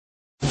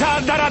You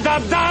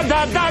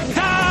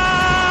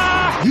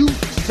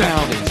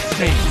sound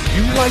insane.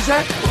 You realize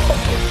that?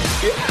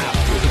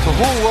 The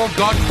whole world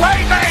gone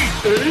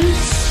crazy!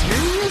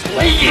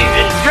 Seriously?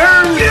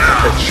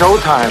 It's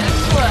showtime.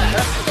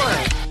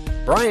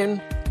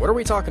 Brian, what are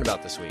we talking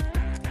about this week?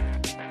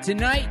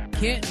 Tonight,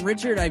 Kent and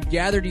Richard, I've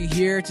gathered you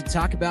here to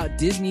talk about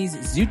Disney's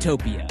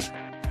Zootopia.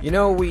 You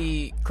know,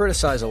 we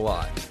criticize a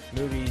lot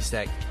movies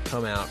that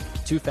come out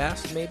too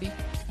fast, maybe.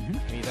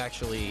 Mm-hmm. We've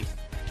actually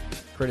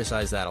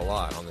criticized that a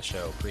lot on the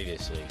show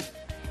previously.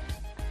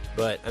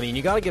 But, I mean,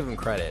 you got to give them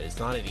credit. It's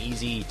not an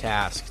easy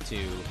task to,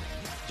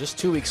 just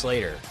 2 weeks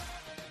later,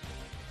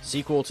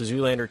 sequel to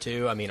Zoolander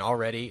 2. I mean,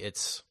 already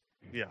it's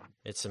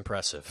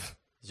impressive.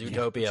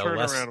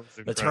 Zootopia,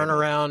 the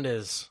turnaround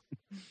is,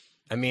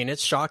 I mean,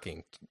 it's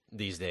shocking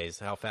these days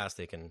how fast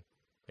they can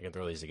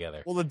throw these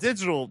together. Well, the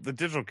digital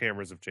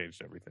cameras have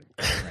changed everything.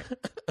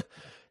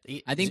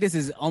 I think this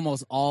is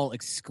almost all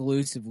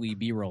exclusively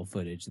B-roll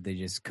footage that they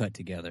just cut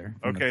together.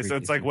 Okay, so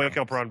it's like Wake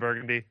Up Ron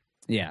Burgundy.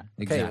 Yeah,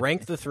 exactly. Okay,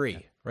 rank the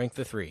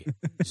three.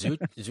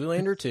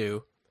 Zoolander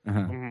 2,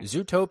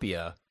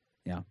 Zootopia,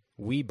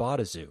 We Bought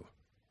a Zoo.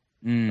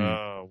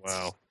 Oh,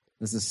 wow.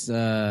 This is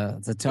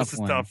it's a tough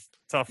one. This is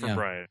tough for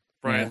Brian.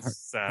 Brian's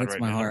sad hurts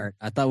right my now. heart.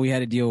 I thought we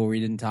had a deal where we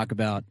didn't talk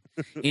about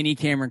any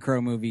Cameron Crowe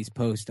movies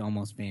post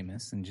Almost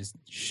Famous and just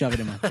shove it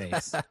in my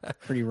face.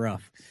 Pretty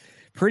rough.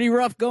 Pretty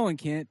rough going,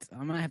 Kent.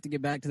 I might have to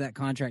get back to that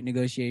contract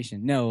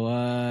negotiation.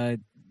 No,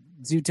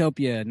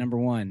 Zootopia, number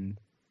 1.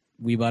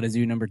 We Bought a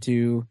Zoo, number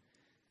 2.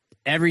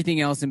 Everything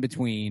else in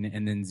between,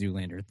 and then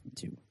Zoolander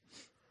 2.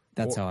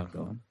 That's how I'm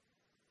going.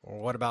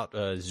 What about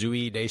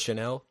Zooey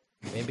Deschanel?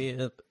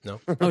 Maybe? No?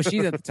 Oh,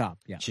 she's at the top.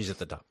 Yeah. She's at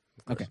the top.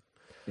 Okay.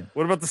 Yeah.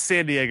 What about the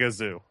San Diego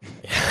Zoo?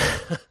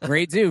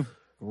 Great zoo.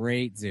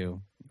 Great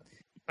zoo.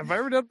 Have I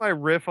ever done my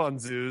riff on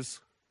zoos?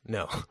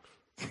 No.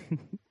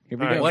 Here we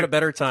go. What a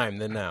better time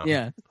than now.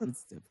 Yeah.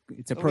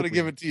 It's I'm going to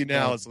give it to you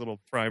now as a little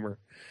primer.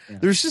 Yeah.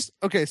 There's just,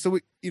 okay, so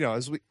we,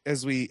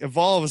 as we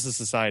evolve as a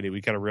society, we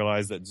kind of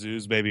realize that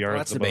zoos maybe aren't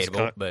that's the debatable,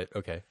 most... but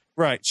okay.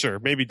 Right, sure.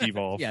 Maybe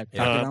devolve. Yeah,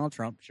 Donald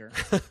Trump, sure.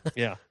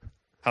 Yeah.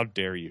 How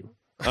dare you?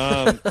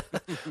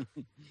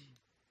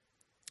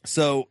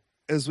 So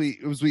as we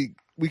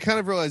kind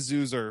of realize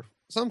zoos are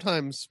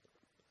sometimes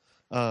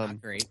Not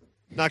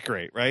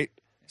great, right?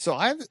 So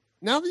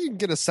now that you can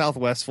get a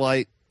Southwest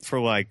flight for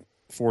like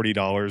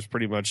 $40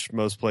 pretty much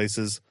most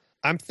places,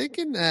 I'm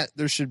thinking that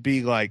there should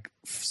be like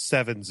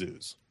 7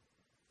 zoos.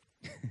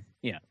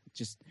 Yeah,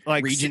 just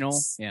like regional.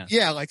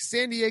 Like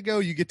San Diego,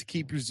 you get to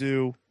keep your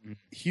zoo.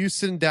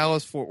 Houston,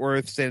 Dallas, Fort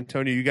Worth, San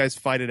Antonio, you guys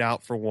fight it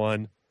out for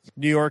one.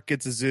 New York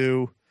gets a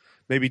zoo.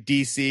 Maybe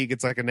DC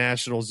gets like a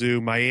national zoo.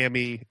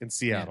 Miami and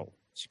Seattle.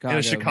 Chicago, and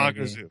a Chicago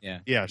maybe. zoo.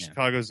 Yeah.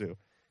 Chicago zoo.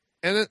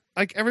 And it,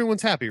 like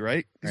everyone's happy,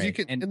 right? Right. You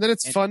can, and then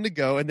it's fun to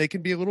go, and they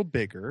can be a little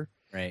bigger.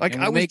 Right. Like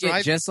and I we'll was make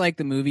it just like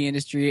the movie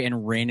industry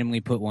and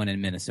randomly put one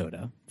in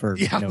Minnesota for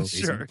no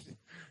reason.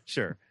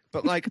 Sure.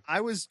 But like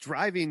I was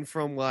driving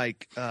from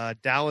like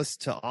Dallas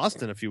to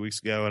Austin a few weeks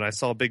ago, and I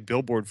saw a big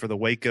billboard for the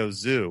Waco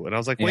Zoo, and I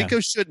was like, Waco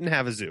shouldn't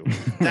have a zoo.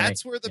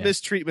 That's where the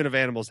mistreatment of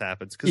animals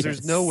happens, because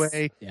there's no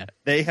way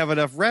they have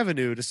enough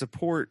revenue to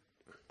support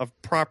a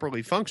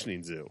properly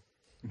functioning zoo.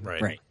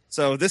 Right.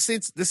 So this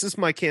is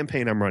my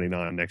campaign I'm running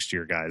on next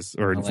year, guys,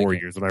 or in 4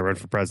 years when I run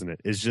for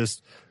president. Is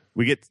just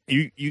we get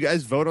you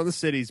guys vote on the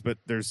cities, but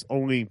there's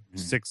only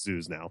 6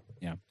 zoos now.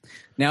 Yeah.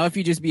 Now, if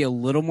you just be a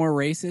little more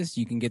racist,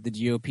 you can get the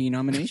GOP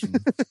nomination.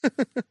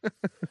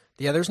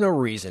 Yeah, there's no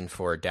reason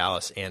for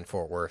Dallas and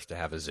Fort Worth to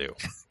have a zoo.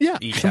 Yeah.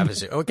 Each have a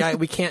zoo. Oh, guy,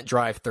 we can't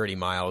drive 30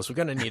 miles. We're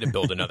going to need to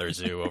build another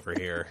zoo over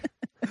here.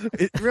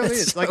 It really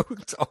is. Like,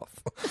 it's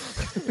awful.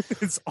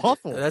 It's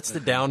awful. That's the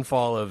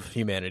downfall of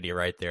humanity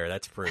right there.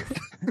 That's proof.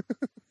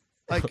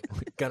 Like,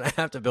 we're going to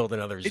have to build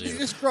another zoo. You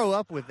just grow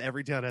up with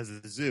every town has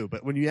a zoo,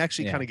 but when you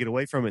actually kind of get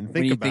away from it and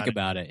when you think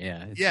about it,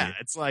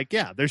 it's like,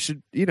 there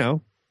should,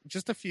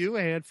 just a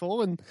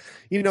handful. And,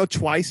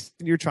 twice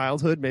in your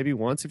childhood, maybe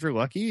once if you're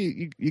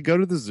lucky, you go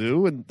to the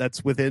zoo, and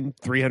that's within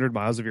 300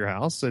 miles of your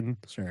house. And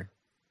sure.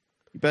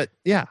 But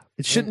it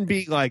shouldn't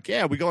be like,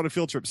 we go on a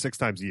field trip 6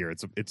 times a year.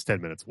 It's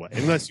 10 minutes away,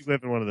 unless you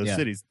live in one of those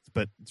cities.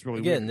 But it's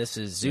really weird. This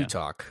is Zoo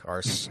Talk,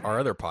 our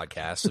other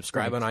podcast.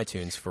 Subscribe on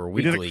iTunes for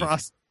weekly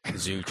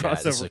zoo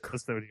chat. This is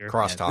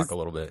crosstalk a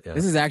little bit. Yeah.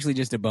 This is actually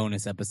just a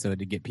bonus episode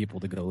to get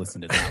people to go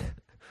listen to that.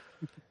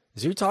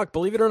 Zoo Talk,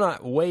 believe it or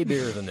not, way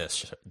bigger than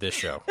this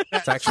show.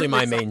 It's actually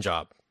my main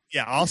job.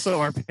 Yeah, also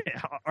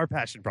our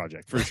passion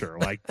project for sure.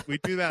 Like we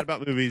do that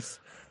about movies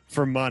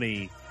for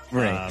money.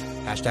 Right.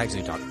 Hashtag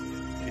Zoo Talk.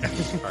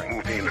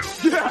 Movie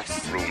news.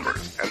 Yes!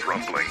 Rumors and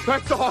rumbling.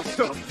 That's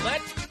awesome!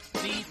 Let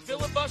the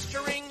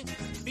filibustering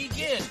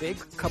begin. Big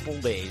couple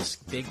days,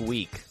 big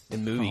week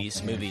in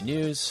movies, movie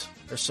news.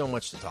 There's so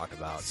much to talk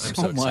about. I'm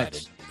so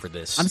excited for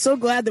this. I'm so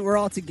glad that we're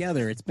all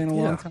together. It's been a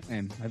long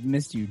time. I've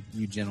missed you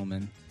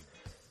gentlemen.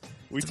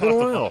 We talked a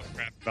lot of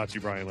crap about you,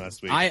 Brian,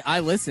 last week.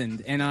 I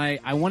listened, and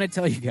I want to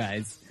tell you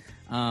guys,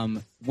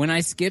 When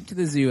I skipped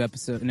the zoo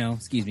episode, no,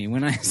 excuse me.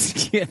 When I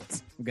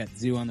skipped, we got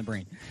zoo on the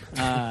brain.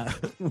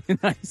 When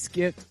I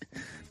skipped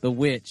The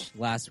Witch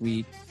last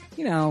week,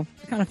 you know,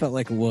 I kind of felt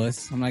like a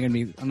wuss. I'm not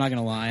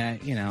gonna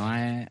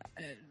lie.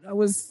 I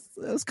was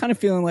kind of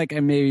feeling like I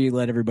maybe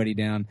let everybody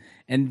down.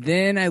 And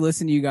then I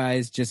listened to you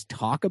guys just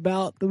talk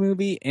about the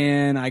movie,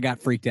 and I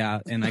got freaked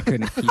out, and I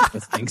couldn't keep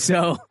listening.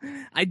 So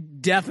I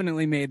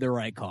definitely made the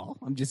right call.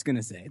 I'm just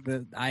gonna say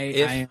that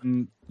I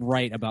am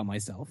right about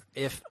myself.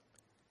 If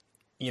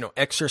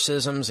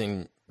exorcisms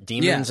and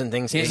demons and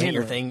things isn't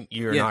your thing,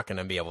 you're not going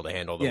to be able to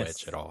handle The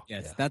Witch at all.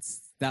 Yes,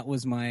 that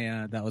was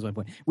my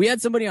point. We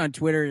had somebody on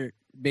Twitter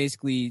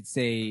basically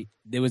say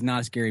it was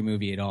not a scary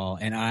movie at all,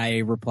 and I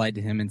replied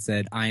to him and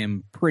said, I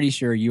am pretty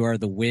sure you are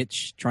the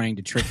witch trying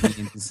to trick me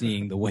into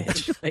seeing The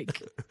Witch.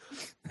 Like,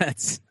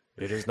 it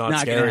is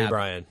not scary,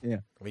 Brian. Yeah,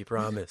 we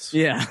promise.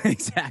 Yeah,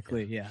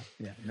 exactly. Yeah,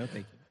 no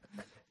thank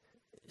you.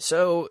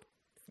 So,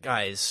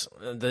 guys,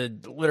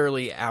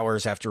 literally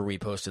hours after we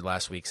posted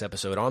last week's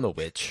episode on The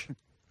Witch,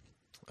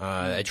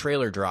 a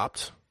trailer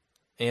dropped,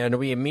 and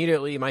we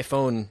immediately,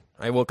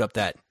 I woke up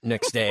that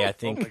next day, I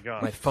think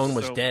my phone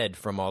was dead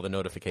from all the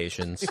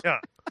notifications. Yeah.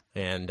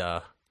 And,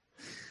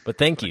 but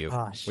thank you.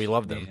 Gosh, we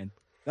love them. Man.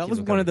 That was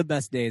one of the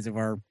best days of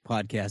our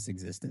podcast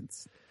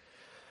existence.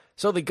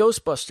 So the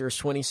Ghostbusters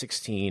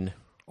 2016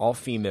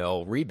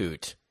 all-female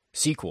reboot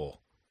sequel,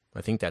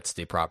 I think that's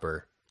the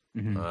proper,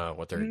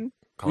 what they're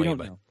calling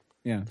it.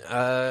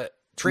 Yeah.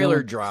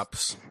 Trailer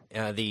drops,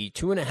 the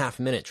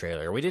 2.5-minute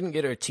trailer. We didn't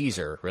get a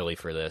teaser really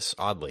for this,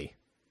 oddly.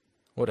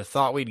 Would have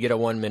thought we'd get a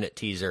 1-minute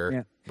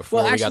teaser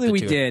before we got the we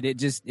did.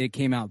 It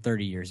came out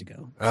 30 years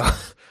ago.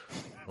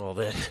 Well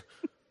then,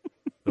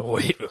 the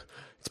wait.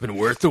 It's been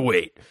worth the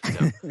wait.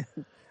 No.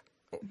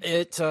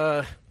 It,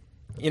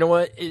 you know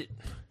what?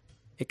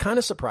 It kind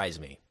of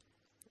surprised me.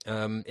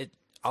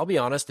 I'll be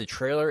honest. The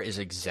trailer is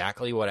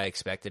exactly what I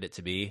expected it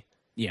to be.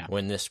 Yeah.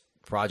 When this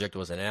project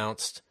was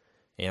announced,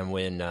 and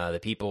when the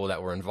people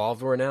that were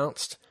involved were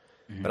announced,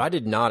 but I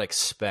did not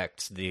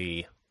expect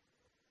the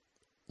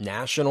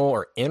national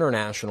or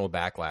international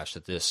backlash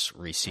that this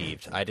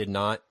received. I did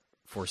not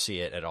foresee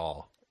it at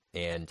all.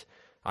 And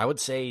I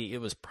would say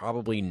it was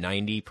probably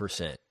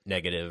 90%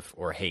 negative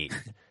or hate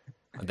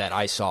that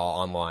I saw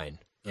online.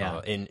 Yeah.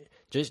 And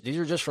these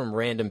are just from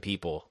random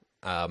people,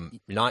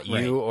 not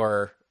you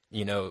or,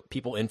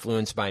 people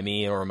influenced by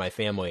me or my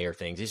family or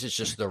things. This is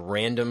just the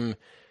random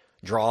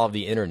draw of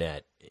the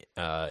internet.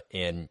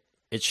 And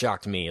it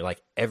shocked me.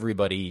 Like,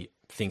 everybody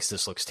thinks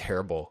this looks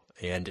terrible.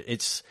 And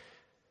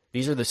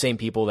these are the same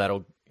people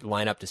that'll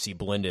line up to see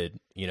Blended,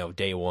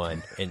 day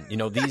one. And,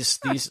 these,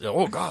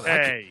 oh God,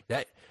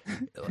 they'll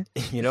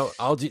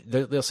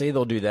say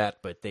they'll do that,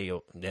 but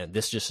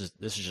this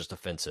is just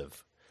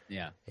offensive.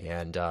 Yeah.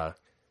 And, I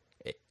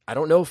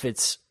don't know if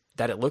it's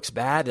that it looks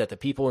bad, that the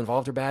people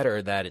involved are bad,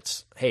 or that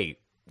it's, hey,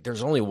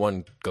 there's only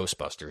one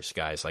Ghostbusters,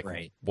 guys. Like,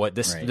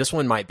 this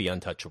one might be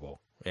untouchable.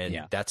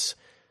 And that's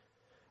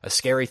a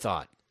scary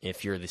thought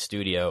if you're the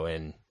studio,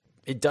 and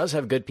it does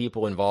have good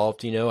people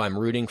involved. I'm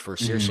rooting for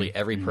seriously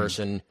every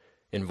person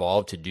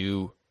involved to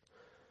do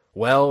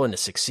well and to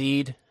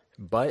succeed.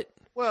 But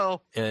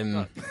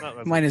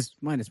minus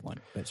one,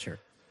 but sure.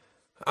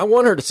 I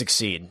want her to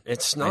succeed.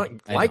 It's not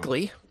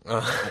likely.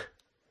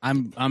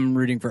 I'm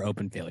rooting for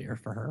open failure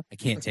for her. I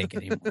can't take it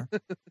anymore.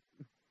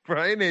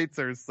 Brian hates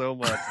her so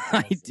much.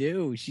 I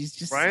do. She's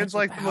just Brian's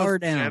like the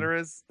most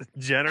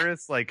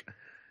generous, like,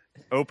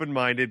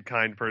 open-minded,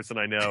 kind person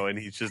I know, and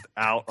he's just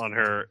out on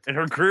her, and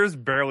her career's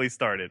barely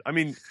started. I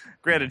mean,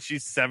 granted,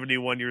 she's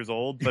 71 years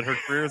old, but her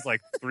career's like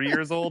 3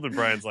 years old, and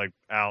Brian's like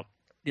out.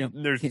 Yep,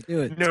 there's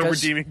no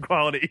redeeming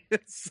quality.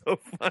 It's so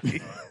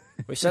funny.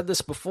 We said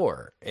this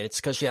before.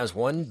 It's because she has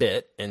one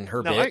bit, and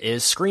her bit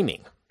is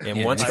screaming.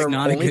 And once her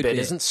only bit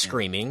isn't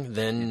screaming,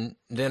 then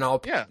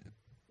I'll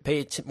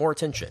pay more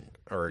attention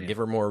or give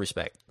her more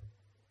respect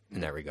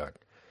in that regard.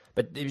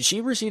 But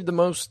she received the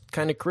most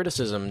kind of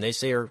criticism. They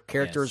say her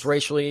character is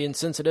racially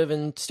insensitive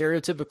and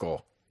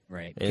stereotypical.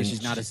 Right, because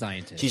she's not a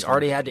scientist. She's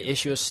already had to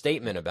issue a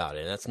statement about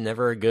it. That's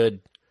never a good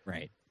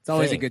It's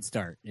always a good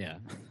start, yeah.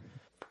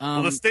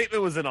 Well, the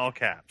statement was in all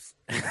caps.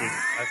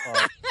 I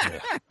thought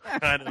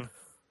kind of...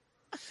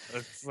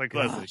 It's like,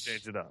 Leslie,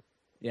 change it up.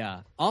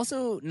 Yeah.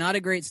 Also, not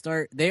a great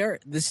start. The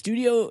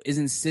studio is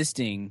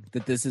insisting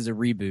that this is a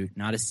reboot,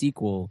 not a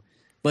sequel.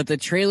 But the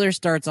trailer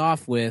starts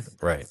off with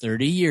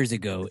 30 years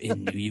ago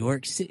in New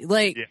York City.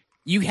 Like,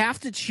 you have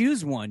to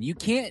choose one. You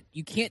can't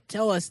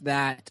tell us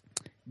that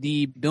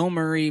the Bill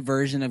Murray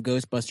version of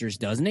Ghostbusters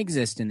doesn't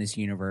exist in this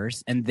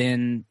universe and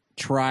then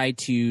try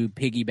to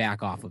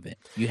piggyback off of it.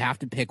 You have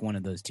to pick one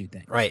of those two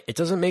things. Right. It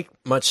doesn't make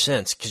much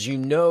sense because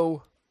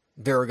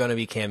there are going to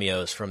be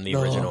cameos from the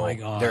original. Oh my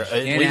gosh.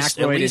 At least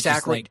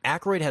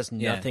Aykroyd has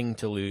nothing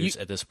to lose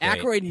at this point.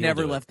 Aykroyd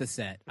never left the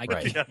set. I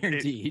can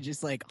guarantee. He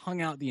just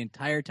hung out the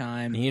entire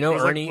time.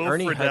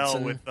 Ernie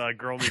Hudson with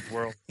Girl Meets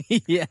World.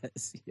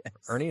 yes.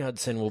 Ernie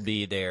Hudson will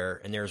be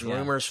there, and there's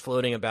rumors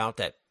floating about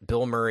that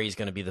Bill Murray is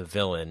going to be the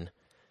villain.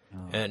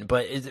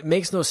 But it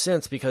makes no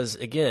sense because,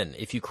 again,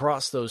 if you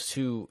cross those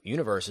two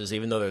universes,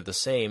 even though they're the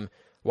same,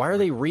 why are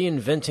they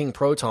reinventing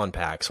proton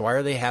packs? Why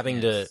are they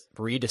having to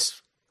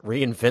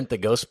reinvent the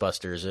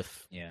Ghostbusters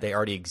if they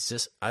already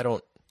exist?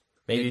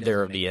 Maybe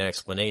there would be an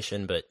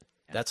explanation, but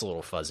that's a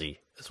little fuzzy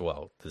as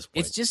well at this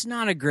point. It's just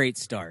not a great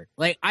start.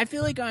 Like, I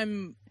feel like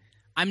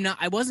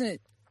I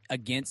wasn't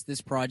against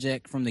this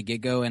project from the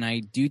get-go, and I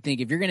do think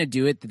if you're going to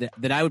do it,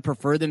 that I would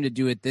prefer them to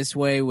do it this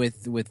way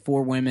with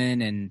 4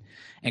 women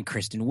and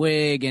Kristen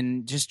Wiig,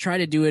 and just try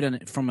to do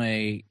it from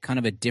a kind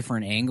of a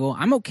different angle.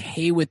 I'm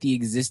okay with the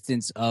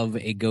existence of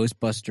a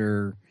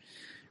Ghostbuster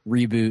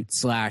reboot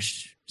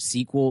 /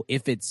 sequel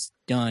if it's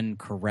done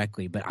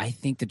correctly, but I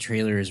think the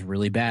trailer is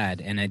really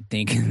bad, and I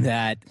think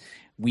that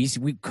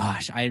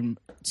I'm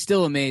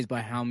still amazed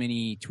by how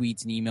many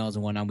tweets and emails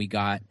and whatnot we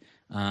got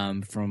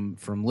from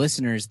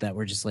listeners that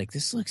were just like,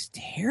 this looks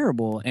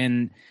terrible.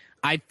 And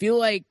I feel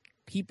like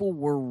people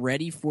were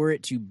ready for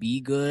it to be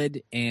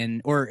good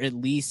or at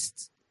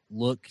least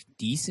look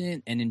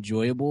decent and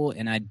enjoyable.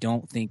 And I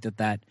don't think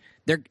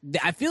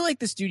I feel like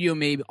the studio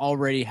may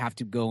already have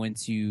to go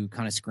into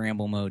kind of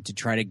scramble mode to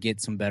try to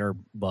get some better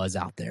buzz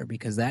out there,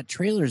 because that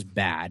trailer's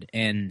bad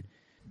and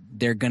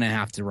they're going to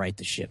have to right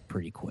the ship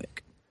pretty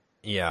quick.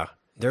 Yeah.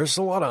 There's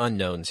a lot of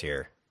unknowns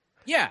here.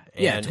 Yeah,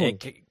 and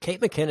totally.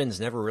 Kate McKinnon's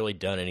never really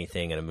done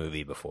anything in a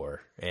movie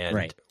before,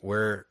 and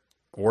we're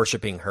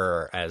worshiping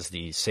her as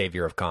the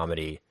savior of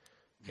comedy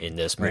in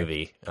this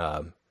movie.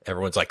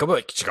 Everyone's like, "Oh,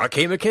 but she got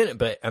Kate McKinnon,"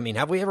 but I mean,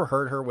 have we ever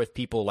heard her with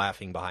people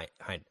laughing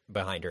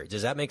behind her?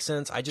 Does that make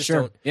sense? I just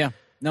don't. Yeah,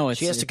 no,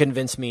 she has to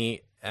convince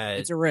me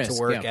it's a risk, to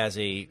work as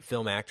a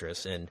film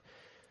actress, and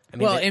I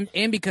mean,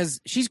 and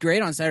because she's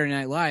great on Saturday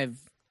Night Live.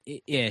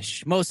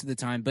 Ish most of the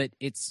time, but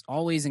it's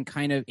always in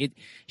kind of it.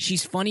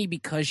 She's funny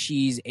because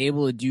she's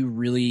able to do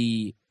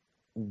really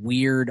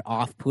weird,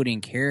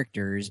 off-putting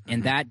characters,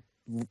 and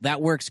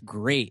that works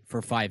great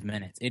for 5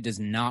 minutes. It does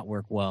not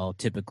work well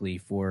typically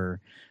for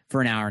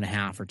an hour and a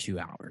half or 2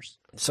 hours.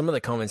 Some of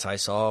the comments I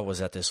saw was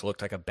that this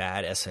looked like a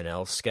bad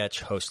SNL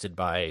sketch hosted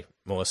by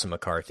Melissa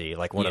McCarthy,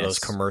 like one of those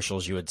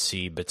commercials you would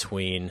see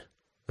between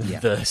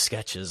the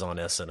sketches on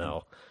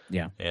SNL.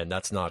 Yeah, and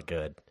that's not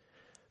good.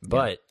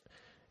 But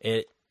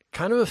it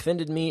kind of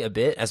offended me a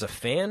bit as a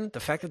fan, the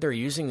fact that they're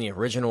using the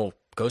original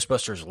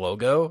Ghostbusters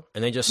logo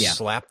and they just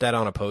slapped that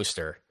on a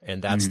poster,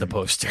 and that's the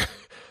poster.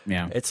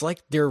 Yeah, it's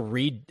like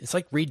it's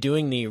like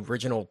redoing the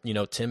original,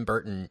 Tim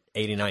Burton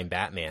 '89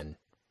 Batman.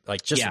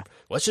 Like,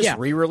 let's just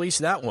re-release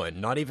that one.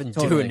 Not even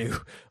do a new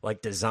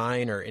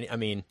design or any. I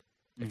mean,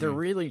 if they're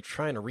really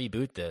trying to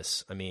reboot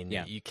this, I mean,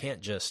 you can't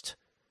just.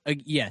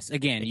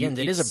 Again,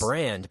 it is a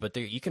brand, but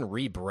you can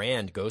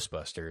rebrand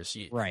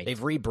Ghostbusters.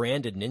 They've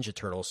rebranded Ninja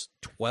Turtles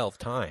 12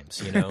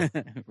 times,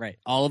 Right.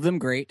 All of them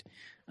great.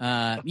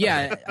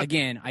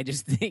 Again, I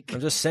just think... I'm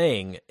just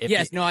saying... I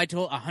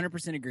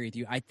 100% agree with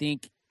you. I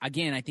think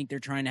they're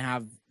trying to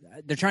have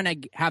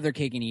their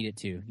cake and eat it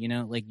too,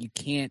 Like, you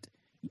can't...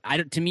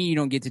 to me, you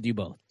don't get to do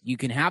both. You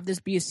can have this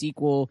be a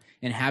sequel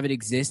and have it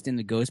exist in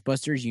the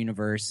Ghostbusters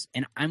universe,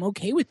 and I'm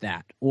okay with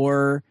that.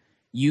 Or...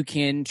 you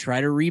can try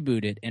to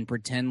reboot it and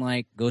pretend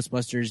like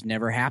Ghostbusters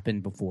never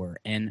happened before.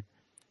 And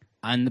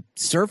on the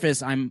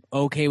surface, I'm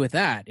okay with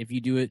that if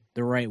you do it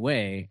the right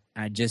way.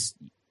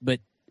 But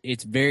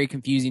it's very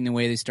confusing the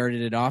way they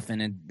started it off,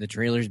 and the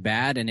trailer's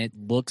bad, and it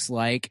looks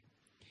like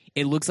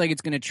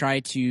it's going to try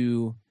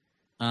to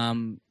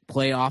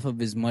play off of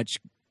as much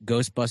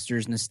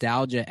Ghostbusters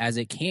nostalgia as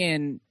it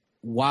can,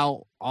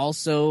 while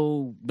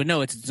also, but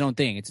no, it's its own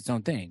thing. It's its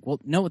own thing.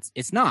 Well, no,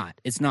 it's not.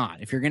 It's not.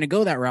 If you're going to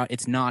go that route,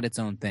 it's not its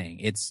own thing.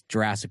 It's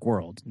Jurassic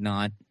World,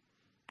 not,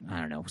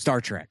 I don't know,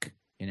 Star Trek,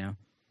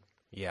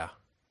 Yeah.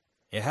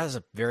 It has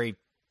a very,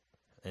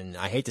 and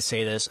I hate to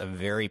say this, a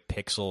very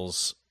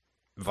Pixels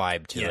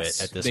vibe to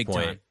it at this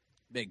point.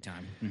 Big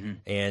time. Mm-hmm.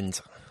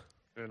 And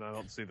I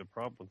don't see the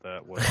problem with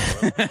that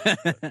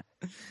whatsoever.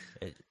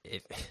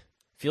 it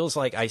feels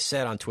like, I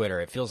said on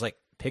Twitter, it feels like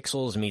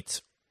Pixels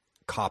meets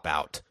Cop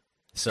Out.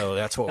 So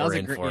that's what we're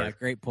in for. Yeah,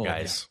 great pull,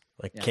 guys.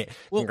 Yeah.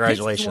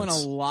 Congratulations! Pixels won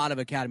a lot of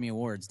Academy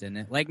Awards, didn't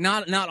it? Like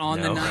not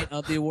on the night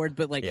of the award,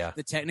 but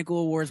the technical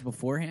awards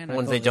beforehand. The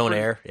ones they don't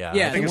air. Yeah,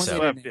 I think the so.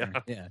 ones they didn't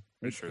air.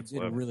 Yeah, sure it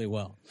did really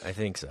well. I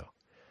think so.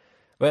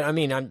 But I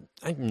mean, I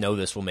know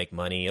this will make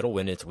money. It'll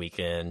win its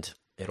weekend.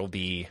 It'll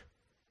be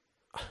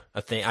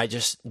a thing.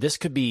 This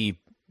could be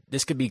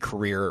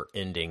career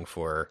ending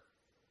for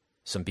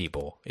some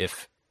people.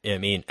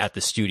 At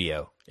the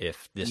studio,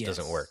 if this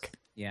doesn't work.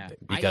 Yeah,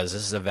 because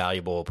this is a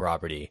valuable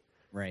property,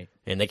 right?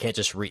 And they can't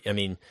just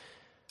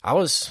I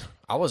was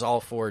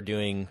all for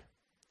doing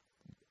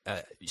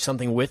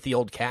something with the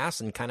old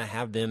cast and kind of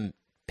have them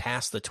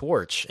pass the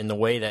torch in the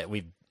way that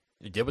we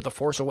did with The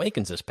Force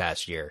Awakens this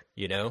past year.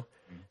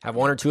 Have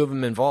one or two of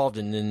them involved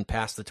and then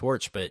pass the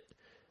torch. But it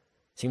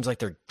seems like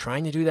they're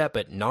trying to do that,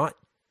 but not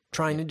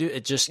trying to do it.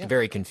 It's just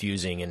very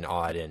confusing and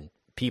odd, and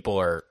people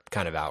are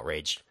kind of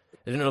outraged.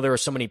 I didn't know there were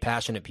so many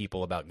passionate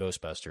people about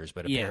Ghostbusters,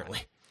 but apparently.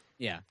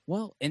 Yeah.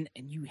 Well, and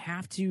you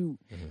have to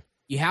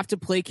you have to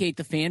placate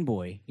the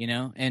fanboy, you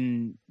know,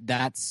 and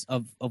that's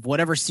of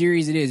whatever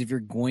series it is. If you're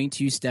going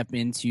to step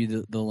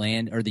into the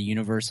land or the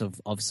universe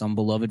of some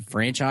beloved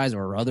franchise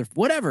or other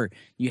whatever,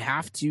 you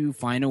have to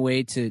find a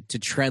way to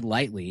tread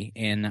lightly.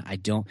 And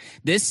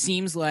this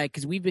seems like,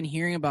 because we've been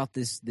hearing about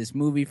this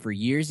movie for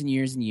years and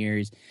years and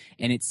years,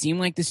 and it seemed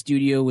like the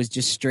studio was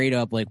just straight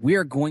up like, we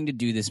are going to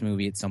do this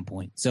movie at some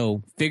point,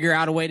 so figure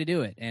out a way to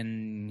do it.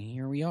 And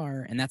here we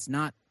are. And that's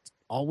not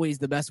always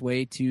the best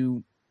way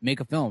to make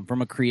a film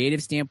from a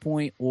creative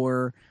standpoint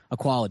or a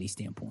quality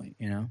standpoint,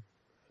 you know?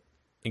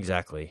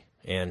 Exactly.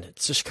 And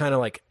it's just kind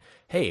of like,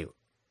 hey,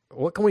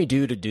 what can we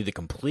do to do the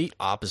complete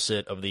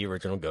opposite of the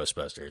original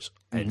Ghostbusters?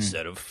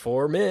 Instead of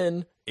 4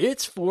 men,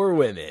 it's 4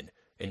 women.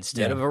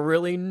 Instead of a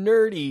really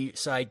nerdy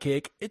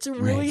sidekick, it's a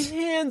really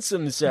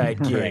handsome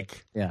sidekick.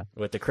 Right. Yeah.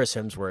 With the Chris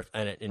Hemsworth.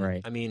 And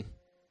I mean,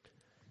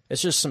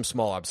 it's just some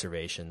small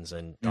observations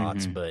and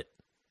thoughts, but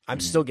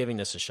I'm still giving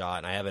this a shot,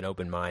 and I have an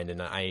open mind, and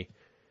I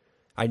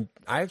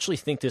actually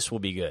think this will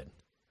be good.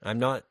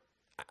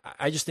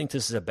 I just think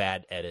this is a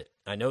bad edit.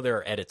 I know there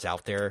are edits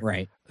out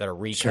there that are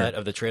recut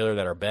of the trailer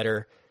that are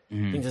better. I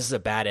think this is a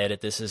bad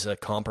edit. This is a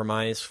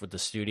compromise with the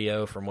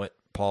studio from what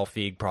Paul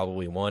Feig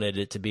probably wanted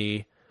it to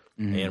be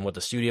and what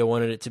the studio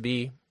wanted it to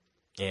be.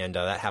 And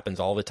that happens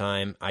all the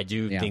time. I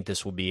do think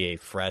this will be a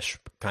fresh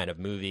kind of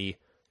movie.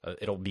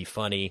 It'll be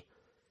funny.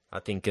 I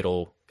think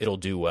it'll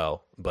do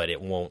well, but it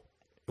won't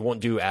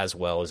do as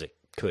well as it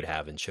could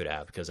have and should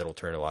have, because it'll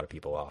turn a lot of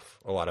people off,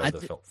 a lot of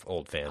the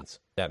old fans.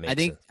 That makes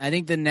sense. I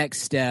think the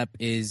next step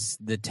is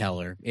the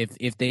teller.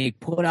 If they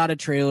put out a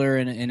trailer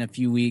in a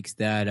few weeks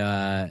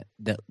that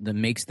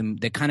makes them,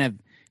 that kind of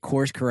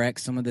course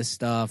corrects some of this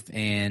stuff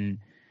and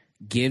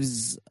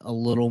gives a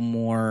little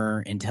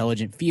more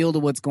intelligent feel to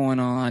what's going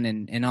on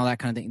and all that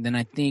kind of thing, then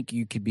I think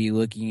you could be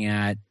looking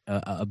at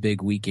a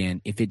big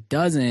weekend. If it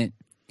doesn't,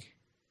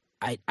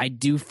 I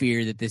do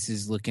fear that this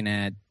is looking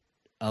at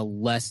a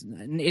less.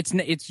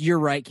 It's you're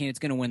right, Ken. It's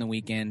going to win the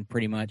weekend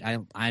pretty much.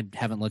 I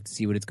haven't looked to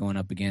see what it's going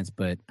up against,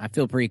 but I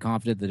feel pretty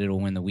confident that it'll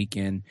win the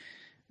weekend.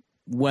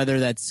 Whether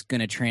that's going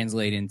to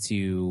translate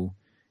into,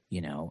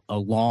 you know, a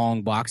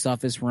long box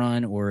office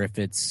run, or if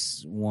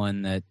it's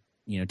one that,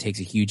 you know,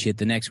 takes a huge hit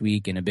the next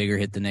week and a bigger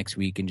hit the next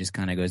week and just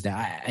kind of goes down.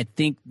 I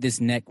think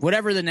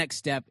whatever the next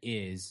step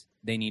is,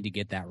 they need to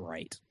get that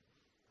right.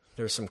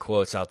 There's some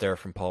quotes out there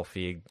from Paul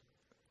Feig.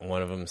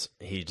 One of them,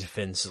 he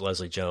defends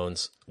Leslie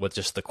Jones with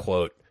just the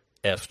quote,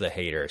 "F the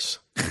haters."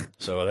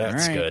 So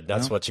that's right, good.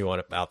 That's what you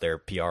want out there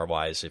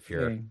PR-wise if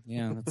you're...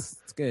 Yeah,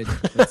 that's good.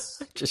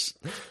 That's, just...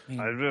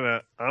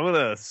 I'm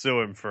gonna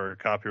sue him for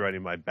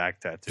copywriting my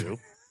back tattoo,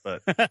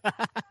 but...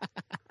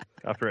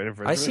 copyright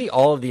infringement. I see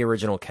all of the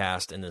original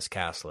cast in this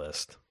cast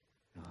list,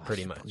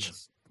 pretty much.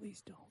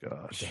 Please don't.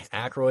 Gosh.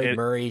 Aykroyd,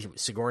 Murray,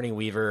 Sigourney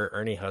Weaver,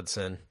 Ernie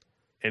Hudson.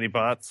 Any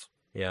bots?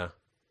 Yeah.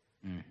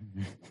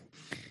 Mm-hmm.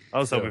 I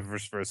was hoping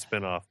for a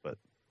spinoff, but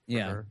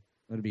yeah,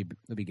 it'll be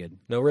good.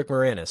 No Rick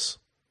Moranis.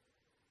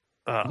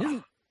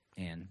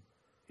 And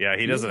yeah,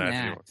 he doesn't have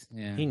act.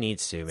 Yeah. He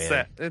needs to, man.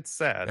 Sad. It's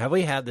sad. Have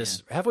we had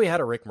this? Yeah. Have we had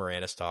a Rick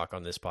Moranis talk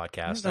on this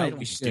podcast? I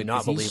do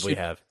not believe we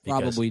have.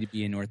 Probably to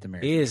be in North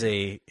America. He is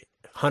a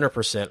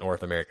 100%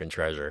 North American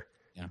treasure,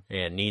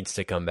 and needs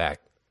to come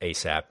back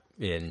ASAP.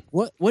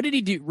 What did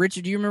he do,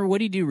 Richard? Do you remember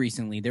what he do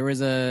recently? There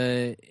was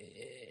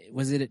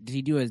did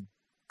he do a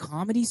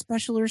comedy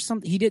special or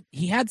something?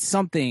 He had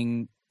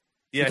something.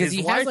 Yeah, because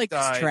he has like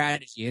this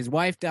tragedy. His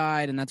wife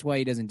died, and that's why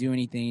he doesn't do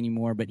anything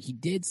anymore. But he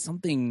did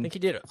something. I think he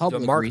did a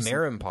Mark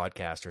Maron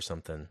podcast or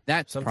something.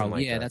 That's something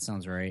probably like that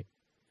sounds right.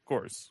 Of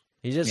course,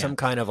 he did some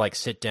kind of like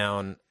sit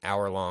down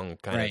hour long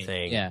kind of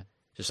thing. Yeah,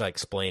 just like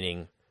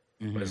explaining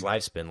what his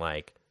life's been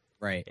like.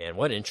 Right, and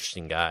what an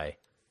interesting guy,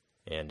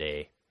 and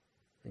a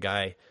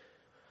guy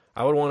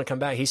I would want to come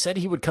back. He said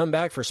he would come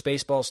back for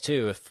Spaceballs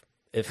 2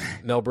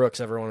 if Mel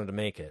Brooks ever wanted to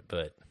make it,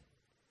 but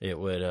it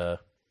would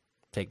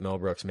take Mel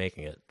Brooks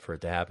making it for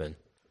it to happen.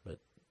 But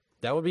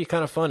that would be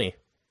kind of funny.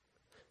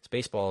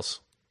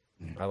 Spaceballs.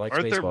 I like Spaceballs.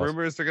 Aren't there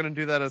rumors they're going to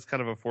do that as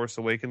kind of a Force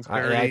Awakens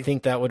parody? I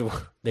think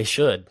they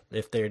should.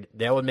 If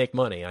that would make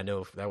money. I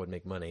know that would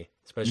make money,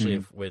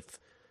 especially with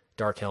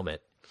Dark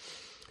Helmet.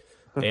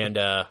 And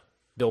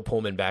Bill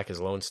Pullman back as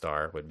Lone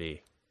Star would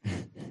be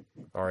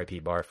R.I.P.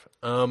 Barf.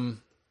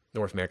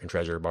 North American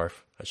Treasure Barf,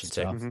 I should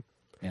say. Mm-hmm.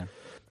 Yeah.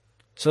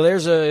 So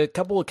there's a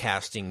couple of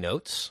casting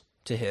notes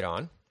to hit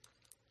on.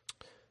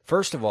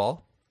 First of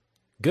all,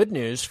 good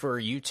news for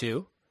you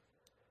two.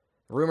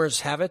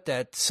 Rumors have it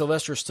that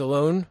Sylvester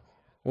Stallone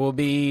will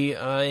be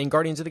in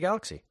Guardians of the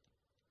Galaxy.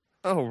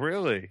 Oh,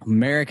 really?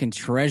 American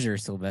Treasure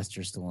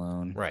Sylvester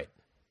Stallone. Right.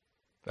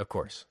 Of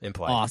course.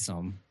 Implied.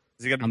 Awesome.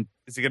 Is he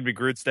gonna be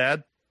Groot's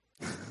dad?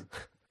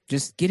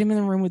 Just get him in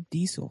the room with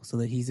Diesel so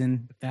that he's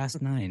in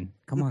Fast 9.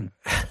 Come on.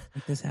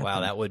 Make this happen.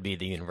 Wow, that would be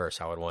the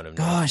universe I would want him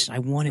to. Gosh, I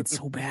want it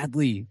so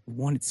badly.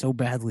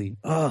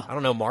 Ugh. I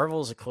don't know.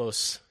 Marvel's a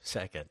close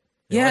second.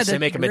 Yeah, they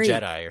make him a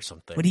Jedi or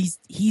something. But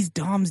he's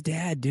Dom's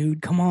dad, dude.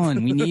 Come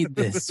on, we need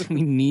this.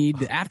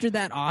 After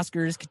that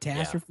Oscars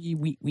catastrophe,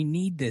 we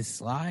need this.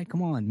 Sly,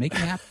 come on, make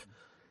it happen.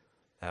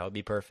 That would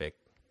be perfect.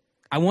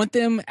 I want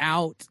them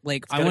out,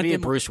 like I want be a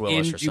them Bruce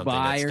Willis in or something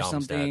Dubai that's or Dom's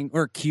something, dad.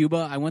 or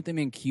Cuba. I want them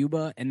in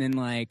Cuba, and then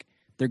like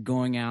they're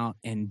going out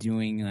and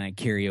doing like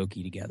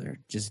karaoke together.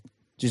 Just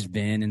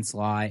Vin and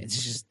Sly.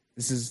 It's just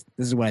this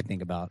is what I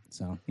think about.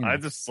 So I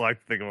just like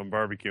to think of them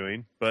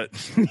barbecuing, but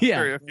yeah,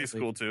 karaoke's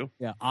cool too.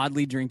 yeah,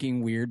 oddly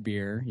drinking weird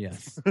beer.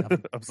 Yes,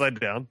 Upside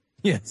down,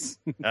 yes,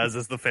 as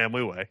is the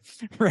family way.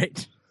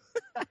 right.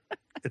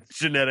 It's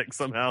genetic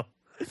somehow.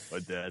 My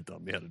dad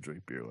taught me how to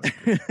drink beer.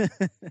 Like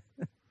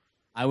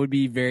I would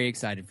be very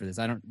excited for this.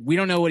 We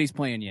don't know what he's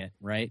playing yet,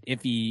 right?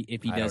 If he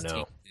I does don't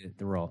know. take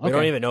the role. We Okay.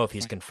 don't even know if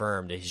he's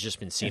confirmed. He's just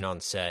been seen on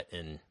set,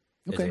 and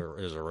Okay.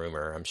 there's a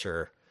rumor. I'm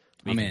sure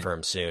to be I'm in.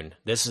 confirmed soon.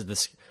 This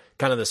is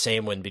kind of the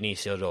same when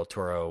Benicio del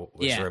Toro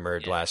was Yeah,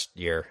 rumored yeah. last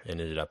year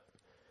and ended up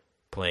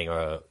playing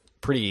a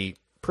pretty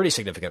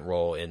significant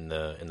role in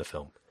the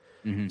film.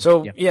 Mm-hmm.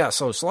 So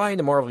so Sly in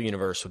the Marvel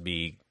Universe would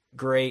be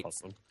great.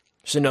 awesome.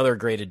 It's another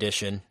great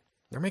addition.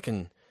 They're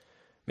making,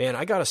 man,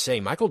 I gotta say,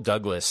 Michael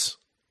Douglas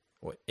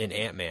in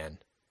Ant-Man,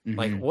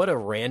 like what a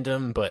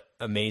random but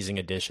amazing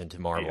addition to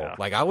Marvel. Yeah.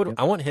 Like I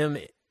want him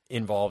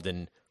involved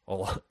in a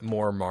lot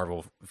more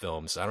Marvel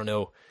films. I don't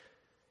know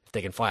if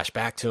they can flash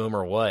back to him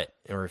or what,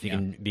 or if he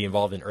can be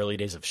involved in early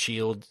days of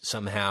S.H.I.E.L.D.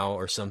 somehow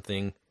or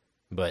something,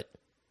 but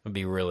it'd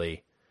be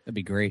really, That'd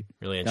be great.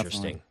 really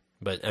interesting.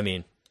 Definitely. But I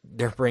mean,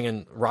 they're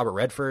bringing Robert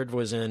Redford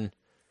was in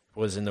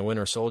the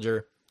Winter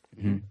Soldier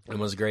and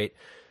was great.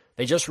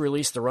 They just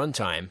released the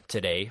runtime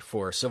today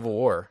for Civil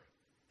War,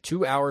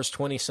 2 hours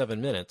 27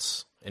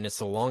 minutes, and it's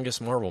the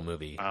longest Marvel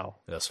movie Wow.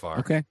 thus far.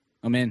 Okay,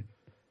 I'm in.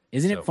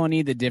 Isn't So- it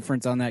funny the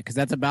difference on that? Because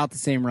that's about the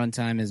same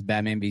runtime as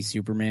Batman v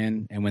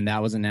Superman, and when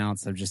that was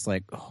announced, I'm just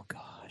like, oh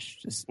gosh,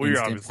 just Well, you're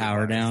instant obviously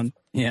power biased. down.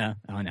 Yeah,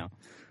 I know.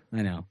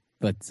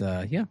 But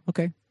yeah,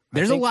 okay.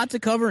 There's a lot to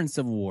cover in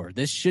Civil War.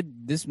 This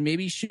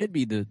maybe should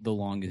be the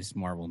longest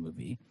Marvel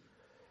movie.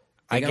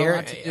 They got a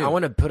lot to do. I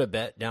want to put a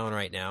bet down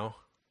right now,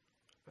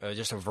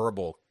 just a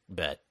verbal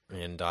bet,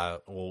 and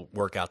we'll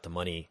work out the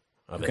money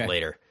of Okay. it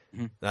later.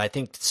 I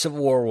think Civil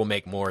War will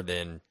make more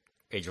than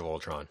Age of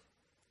Ultron.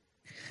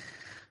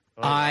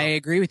 I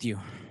agree with you.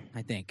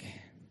 I think.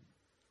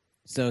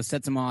 So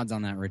set some odds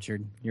on that,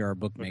 Richard. You're our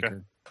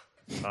bookmaker.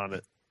 On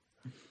it.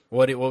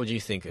 What would you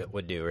think it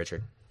would do,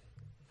 Richard?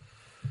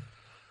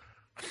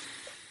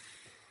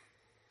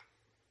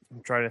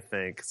 I'm trying to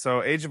think.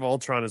 So Age of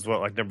Ultron is what,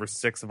 like number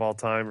 6 of all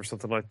time or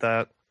something like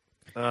that?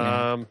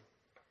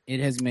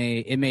 It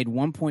made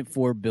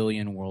 1.4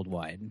 billion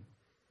worldwide.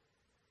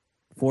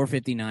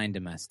 459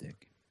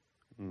 domestic.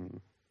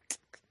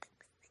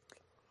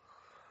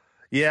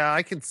 Yeah,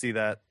 I can see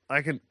that.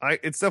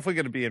 It's definitely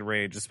going to be in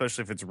range,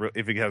 especially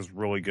if it has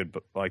really good,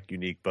 like,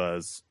 unique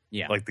buzz.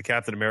 Yeah. Like the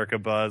Captain America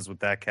buzz with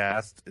that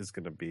cast is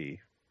going to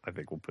be, I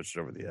think, will push it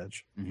over the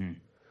edge. Mm-hmm.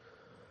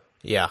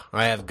 Yeah,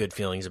 I have good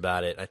feelings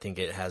about it. I think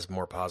it has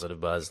more positive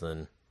buzz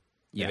than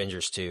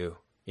Avengers 2.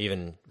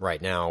 Even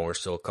right now, we're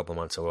still a couple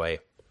months away.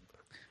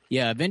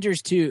 Yeah,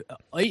 Avengers 2,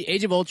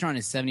 Age of Ultron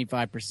is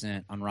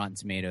 75% on Rotten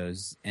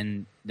Tomatoes,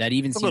 and that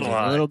even seems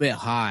a little bit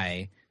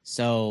high.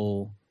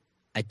 So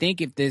I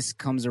think if this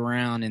comes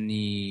around in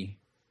the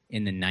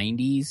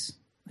 90s,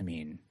 I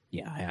mean,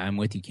 yeah, I'm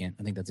with you, Kent.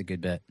 I think that's a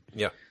good bet.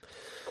 Yeah.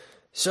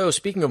 So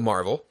speaking of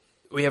Marvel,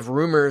 we have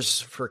rumors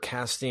for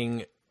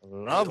casting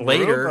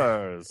later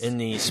rumors. in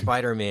the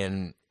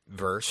Spider-Man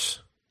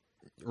verse.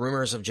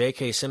 Rumors of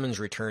J.K. Simmons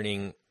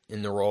returning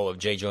in the role of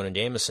J. Jonah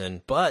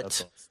Jameson,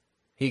 but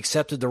he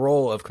accepted the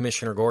role of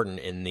Commissioner Gordon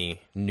in the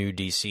new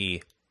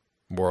DC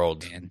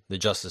world, the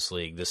Justice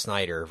League, the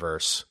Snyder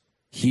verse.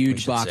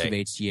 Huge box of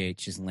HGH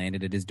just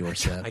landed at his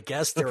doorstep. I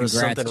guess there was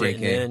Congrats, something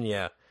written JK. in.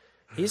 Yeah,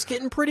 he's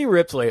getting pretty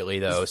ripped lately,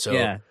 though. So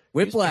yeah,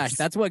 Whiplash.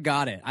 That's what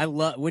got it. I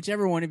love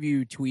whichever one of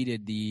you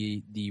tweeted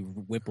the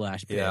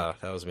Whiplash. Pick yeah,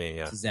 that was me.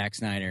 Yeah, to Zack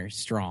Snyder.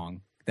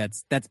 Strong.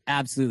 That's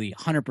absolutely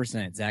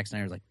 100%. Zack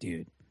Snyder's like,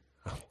 dude,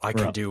 I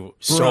Bro. can do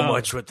so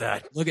much with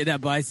that. look at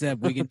that bicep.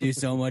 We can do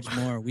so much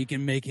more. We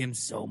can make him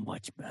so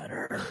much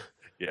better.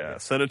 Yeah,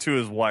 send it to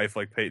his wife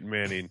like Peyton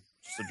Manning.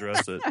 Just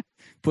address it.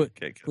 Put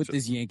Can't catch put it.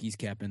 this Yankees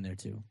cap in there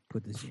too.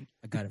 Put this.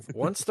 I got it. For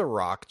Once The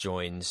Rock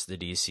joins the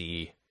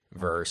DC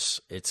verse,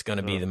 it's going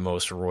to be the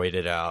most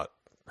roided out,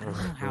 I don't know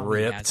how he has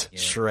ripped, it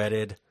yet.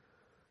 shredded.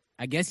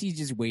 I guess he's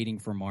just waiting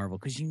for Marvel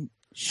because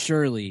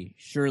surely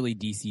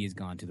DC has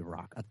gone to The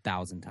Rock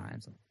 1,000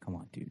 times. Like, come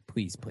on, dude,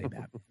 please play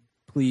Batman.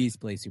 Please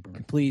play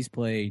Superman. Please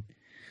play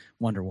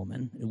Wonder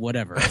Woman.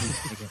 Whatever.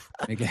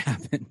 Make it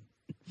happen.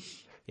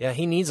 Yeah,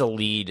 he needs a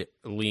lead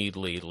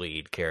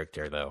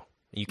character though.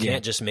 You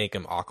can't just make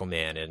him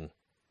Aquaman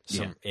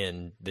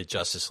in the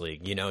Justice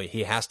League. You know,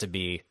 he has to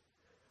be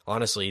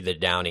honestly the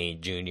Downey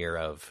Jr.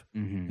 of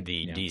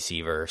the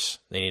DC verse.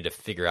 They need to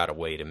figure out a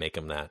way to make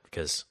him that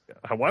because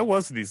Why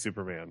wasn't he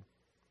Superman?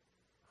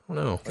 I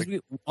don't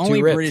know.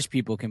 Only ripped. British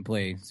people can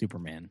play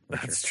Superman. for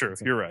That's sure. true.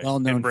 It's a You're right.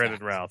 well-known And Brandon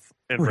fact. Routh.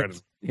 And Right.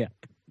 Brandon. Yeah.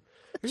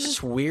 There's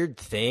this weird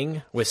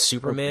thing with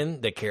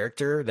Superman, the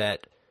character,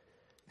 that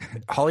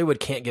Hollywood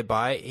can't get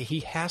by.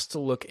 He has to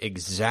look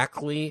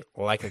exactly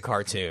like a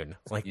cartoon.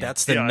 Like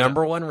that's the Yeah, I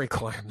number one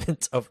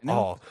requirement of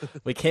all.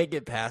 We can't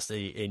get past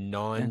a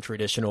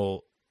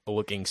non-traditional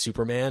looking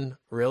Superman.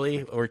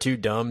 Really, we're too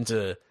dumb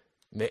to.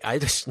 We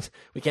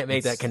can't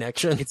make that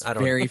connection. It's I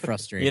don't very know.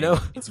 frustrating. You know,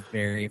 it's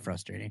very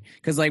frustrating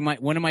because like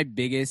one of my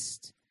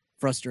biggest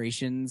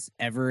frustrations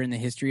ever in the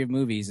history of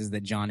movies is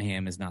that John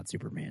Hamm is not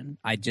Superman.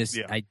 I've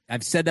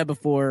said that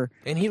before.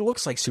 and he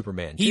looks like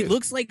Superman. He too.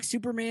 looks like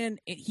Superman.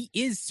 He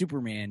is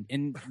Superman,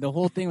 and the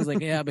whole thing was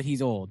like, yeah, but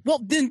he's old. Well,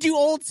 then do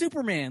old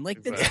Superman.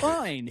 Like that's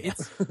fine.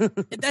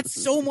 That's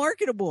so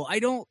marketable. I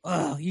don't.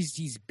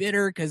 He's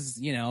bitter because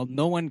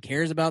no one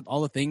cares about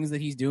all the things that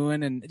he's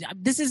doing, and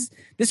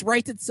this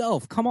writes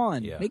itself. Come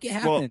on, make it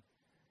happen. Well,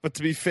 but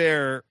to be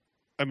fair,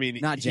 I mean,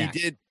 Not Jack.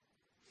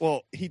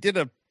 he did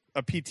a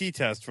PT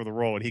test for the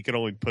role, and he could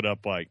only put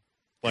up like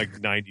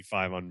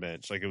 95 on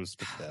bench. Like it was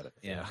pathetic.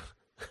 Yeah.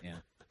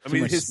 I Too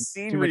mean, much- his too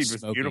scene much read was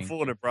smoking.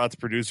 beautiful, and it brought the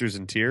producers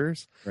in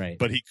tears. Right.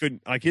 But he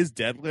couldn't. Like his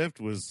deadlift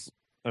was.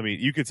 I mean,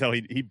 you could tell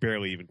he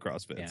barely even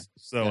CrossFits. Yeah.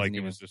 So Doesn't like it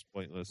even- was just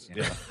pointless.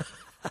 Yeah.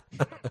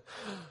 Yeah.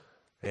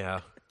 Yeah.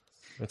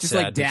 It's just sad,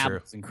 like but true.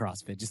 dabbles in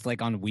CrossFit, just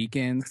like on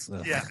weekends.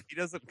 Ugh. Yeah, he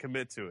doesn't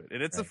commit to it,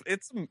 and it's Right.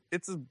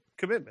 it's a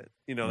commitment.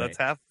 Right. That's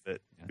half of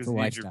it. It's 'Cause a you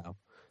need your- lifestyle.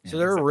 So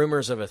there are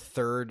rumors of a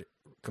third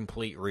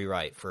complete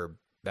rewrite for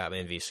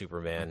Batman v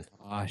Superman.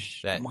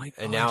 Gosh. That Oh my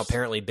and now gosh.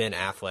 apparently Ben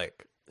Affleck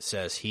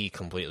says he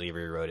completely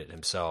rewrote it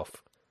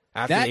himself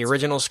after the That's-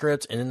 original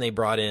script, and then they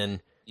brought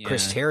in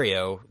Chris Yeah.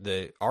 Terrio,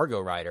 the Argo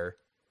writer,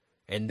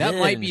 and That then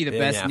might be the Ben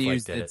best Affleck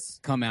news did it. that's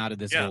come out of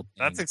this Yeah, whole thing.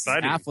 that's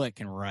exciting. Affleck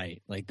can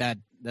write. Like that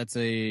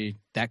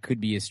could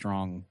be a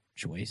strong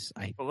choice.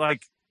 But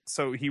like,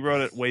 so he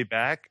wrote it way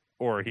back,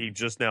 or he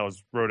just now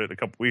wrote it a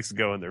couple weeks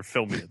ago, and they're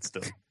filming it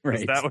still. 'Cause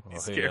Right. That would be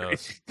Well, who scary.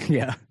 knows?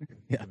 Yeah.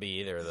 Could be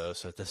either of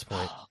those at this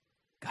point.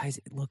 Guys,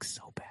 it looks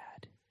so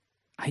bad.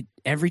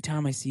 Every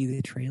time I see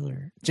the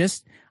trailer,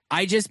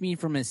 I just mean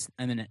from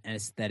an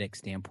aesthetic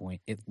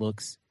standpoint, it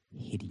looks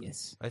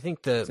hideous. I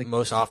think the It's like-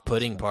 most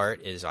off-putting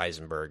part is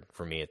Eisenberg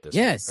for me at this.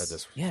 Yes. At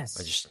this,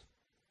 Yes.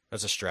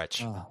 that's a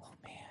stretch. Oh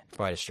man.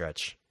 Quite a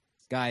stretch.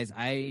 Guys,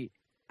 I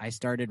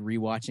started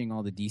rewatching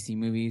all the DC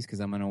movies because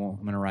I'm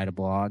gonna write a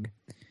blog.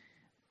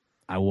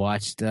 I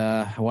watched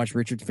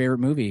Richard's favorite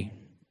movie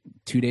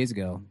 2 days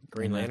ago.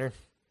 Green Lantern.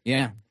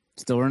 Yeah,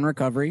 still in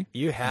recovery.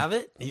 You have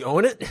it? You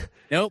own it?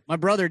 Nope, my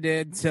brother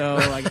did, so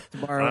I got to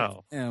borrow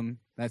Wow. it from him.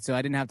 So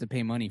I didn't have to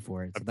pay money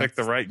for it. I So picked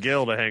the that's- right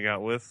Gil to hang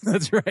out with.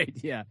 That's right.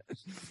 Yeah,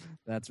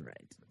 that's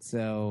right.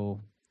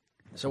 So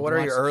So what are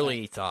your Watch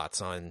early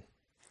thoughts on?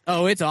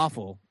 oh, it's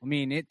awful. I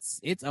mean,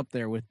 it's up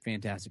there with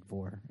Fantastic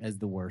Four as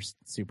the worst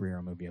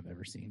superhero movie I've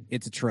ever seen.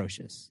 It's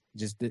atrocious.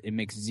 It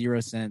makes zero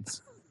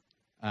sense.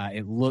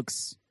 It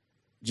looks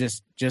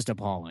just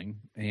appalling.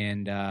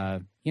 And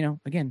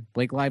again,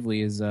 Blake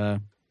Lively is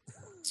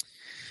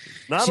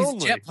Not she's a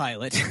only, jet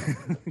pilot.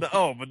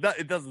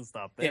 it doesn't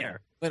stop there. Yeah,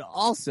 but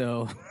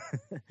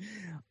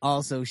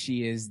also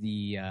she is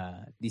the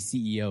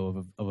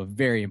CEO of a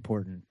very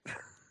important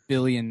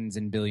billions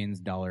and billions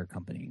dollar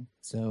company.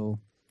 So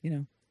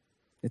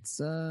it's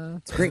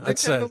great.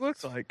 That's That's what it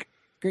looks like.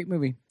 Great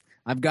movie.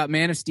 I've got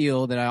Man of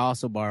Steel that I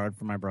also borrowed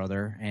from my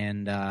brother,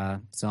 and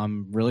so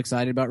I'm real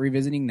excited about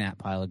revisiting that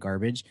pile of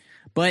garbage.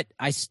 But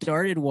I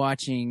started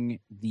watching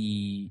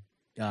the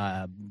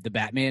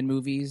Batman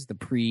movies, the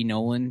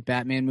pre-Nolan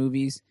Batman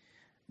movies.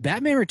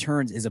 Batman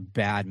Returns is a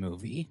bad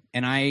movie,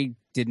 and I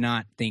did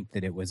not think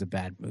that it was a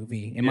bad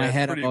movie. In my it's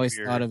head, I've pretty always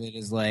weird. thought of it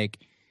as like,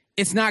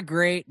 it's not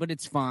great, but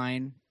it's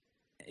fine.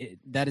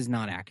 That is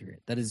not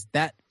accurate.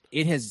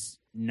 It has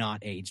not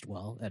aged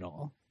well at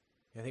all.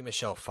 I think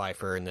Michelle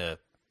Pfeiffer in the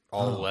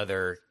all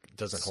leather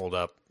doesn't hold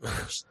up.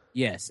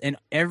 Yes, and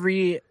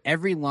every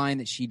line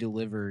that she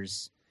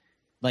delivers,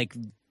 like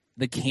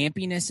the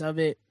campiness of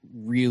it,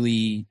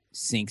 really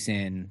sinks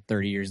in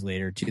 30 years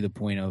later to the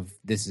point of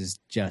this is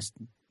just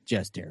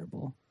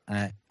terrible.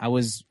 I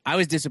was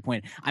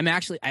disappointed. I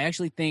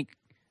actually think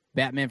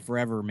Batman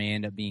Forever may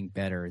end up being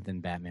better than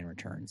Batman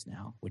Returns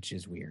now, which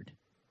is weird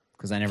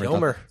because I never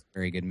Kilmer. thought it was a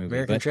very good movie.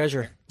 American But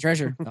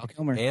Treasure Val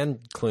Kilmer. and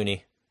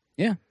Clooney.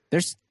 Yeah,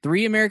 there's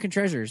 3 American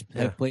treasures that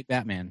Yeah. have played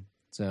Batman,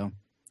 so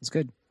it's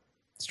good,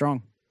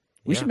 strong.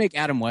 We Yeah. should make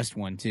Adam West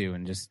one too,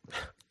 and just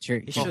cheer.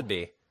 He should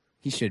be.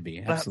 He should be.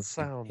 That Absolutely.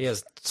 sounds. He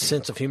has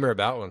sense of humor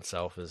about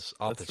himself is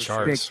off That's the for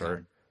sure. Big charts for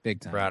time. Big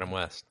time. Adam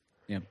West.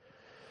 Yep.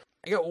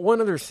 I got one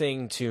other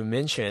thing to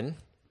mention.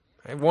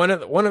 I have one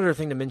other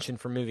thing to mention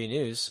for movie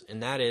news,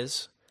 and that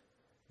is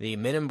the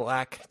Men in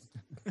Black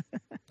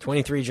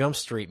 23 Jump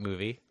Street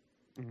movie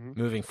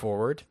moving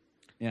forward.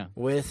 Yeah.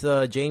 With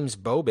James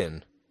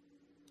Bobin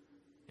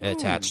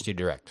attached to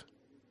direct.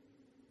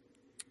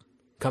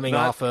 Coming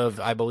Not- off of,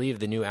 I believe,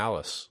 the new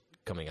Alice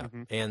coming up,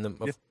 and the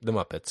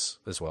Muppets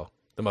as well.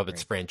 The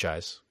Muppets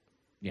franchise.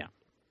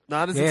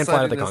 Not as And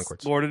Flight of the exciting as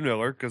Conchords. Lord and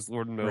Miller, because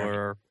Lord and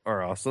Miller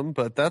are awesome,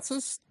 but that's a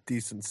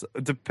decent.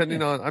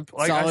 Depending on, like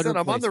I Solid said,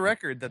 I'm on the replacement.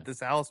 record that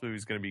this Alice movie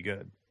is going to be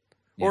good,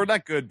 Yeah. or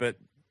not good, but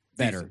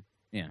Better.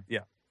 decent.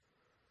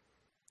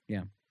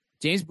 Yeah.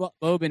 James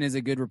Boban is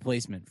a good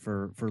replacement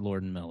for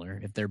Lord and Miller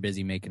if they're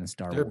busy making a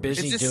Star They're Wars.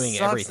 busy It just doing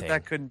sucks everything.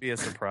 That couldn't be a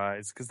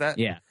surprise because that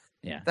Yeah,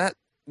 that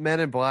Men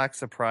in Black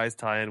surprise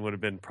tie-in would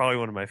have been probably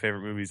one of my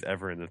favorite movies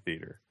ever in the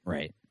theater.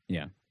 right.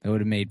 Yeah, it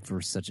would have made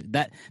for such a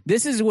that.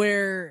 This is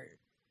where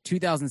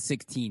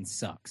 2016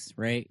 sucks,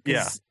 right?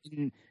 'Cause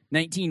in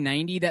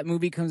 1990, that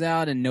movie comes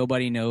out and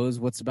nobody knows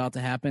what's about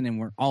to happen,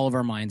 and all of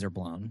our minds are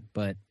blown.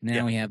 But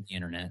now we have the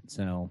internet,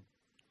 so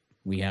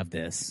we have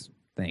this.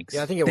 Thanks.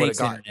 Yeah, I think it would have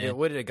Thanks, gotten it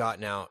would have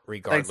gotten out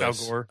regardless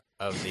Thanks, Al Gore.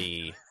 of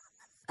the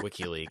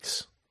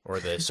WikiLeaks or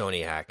the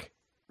Sony hack.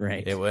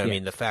 right. It would, I Yeah.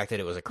 mean, the fact that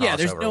it was a Yeah,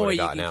 there's crossover no would way have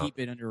you gotten can out. keep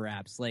it under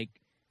wraps. Like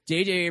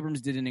J.J.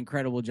 Abrams did an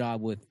incredible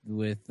job with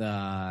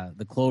the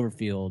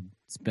Cloverfield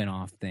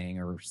spinoff thing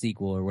or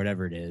sequel or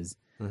whatever it is.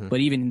 Mhm. But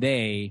even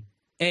they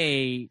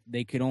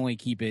could only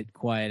keep it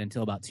quiet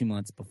until about 2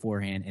 months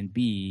beforehand, and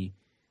B,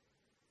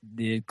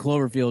 the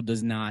Cloverfield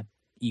does not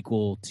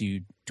equal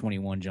to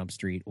 21 Jump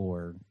Street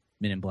or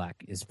Men in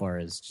Black as far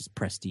as just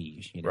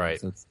prestige, you know? Right.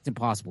 So it's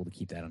impossible to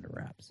keep that under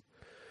wraps.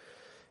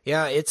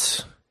 Yeah,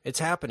 it's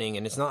happening,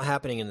 and it's not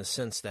happening in the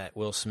sense that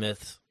Will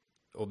Smith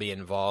will be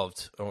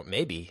involved, or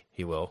maybe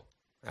he will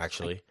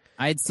actually.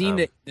 I had seen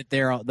that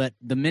that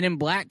the Men in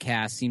Black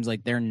cast seems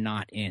like they're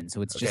not in,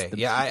 so it's just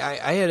Okay,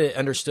 I had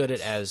understood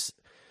it as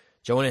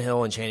Jonah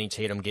Hill and Channing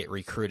Tatum get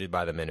recruited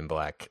by the Men in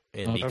Black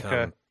and become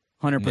Men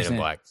in 100%.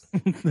 Black.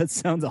 That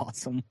sounds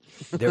awesome.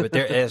 They're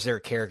as their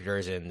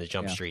characters in the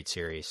Jump Street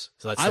series.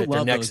 So that's I their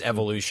love next those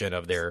evolution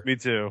of their. Me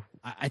too.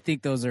 I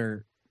think those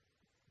are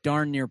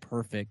darn near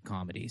perfect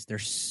comedies. They're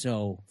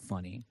so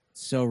funny,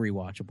 so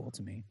rewatchable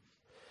to me.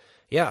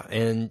 Yeah,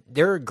 and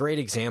they're a great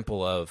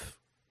example of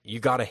you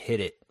got to hit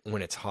it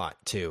when it's hot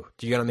too.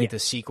 You got to make the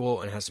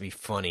sequel, and it has to be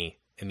funny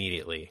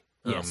immediately.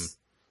 Yes.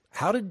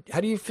 How do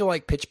you feel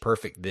like Pitch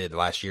Perfect did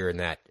last year in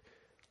that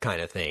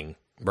kind of thing,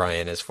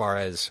 Brian? As far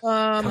as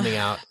coming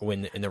out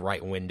in the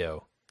right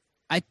window,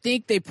 I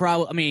think they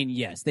probably. I mean,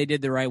 yes, they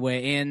did the right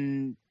way,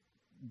 and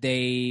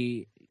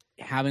they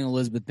having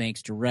Elizabeth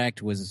Banks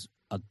direct was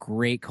a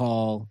great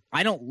call.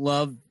 I don't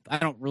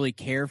really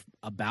care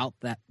about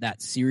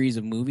that series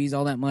of movies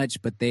all that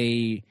much, but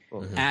they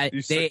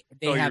they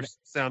have your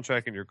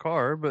soundtrack in your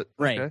car, but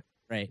right, okay.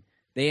 right.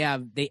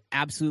 They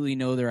absolutely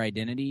know their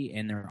identity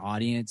and their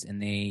audience, and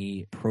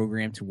they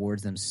program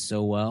towards them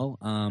so well.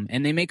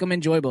 And they make them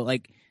enjoyable.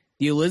 Like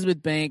the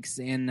Elizabeth Banks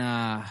and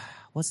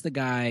what's the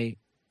guy?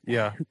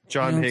 Yeah,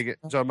 John Michael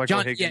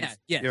Higgins.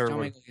 Yeah, John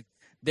Michael Higgins.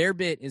 Their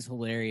bit is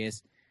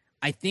hilarious.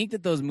 I think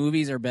that those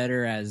movies are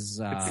better as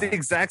it's the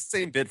exact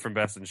same bit from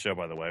Best in Show,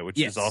 by the way, which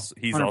is also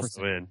he's 100%,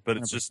 also in, but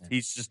it's just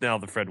he's just now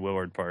the Fred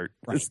Willard part,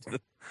 Right.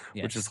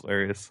 which is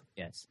hilarious.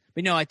 Yes,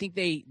 but no, I think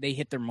they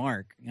hit their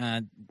mark.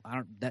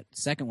 That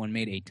second one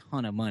made a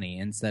ton of money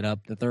and set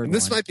up the third. And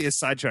this one. might be a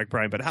sidetrack,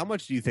 Brian, but how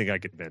much do you think I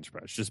could bench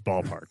press? Just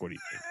ballpark. What do you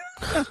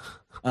think?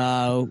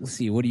 Let's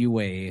see. What do you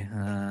weigh?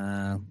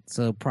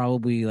 So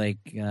probably like.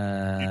 You'd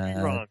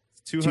be wrong.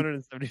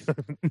 275.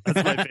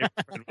 That's my favorite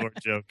Fred Willard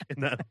joke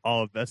in that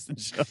all of Best in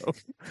Show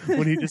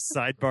when he just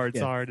sidebars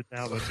hard and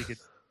how much he can.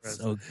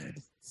 So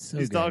good. So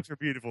These good. dogs are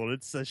beautiful, and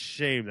it's a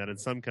shame that in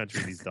some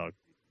countries these dogs.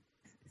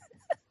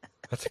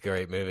 that's a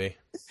great movie.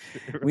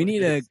 We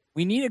need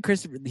a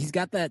Christopher. He's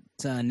got that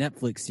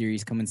Netflix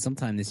series coming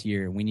sometime this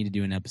year. We need to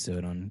do an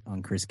episode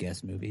on Chris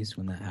Guest movies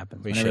when that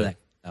happens. We Whenever should. that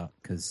comes out,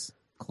 because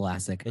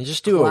classic. And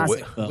just do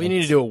Classic we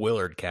need to do a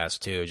Willard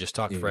cast too. Just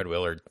talk Dude. Fred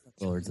Willard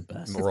Willard's the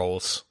best.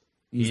 roles.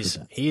 He's the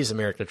best. He's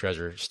American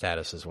Treasure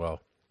status as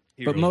well.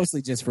 But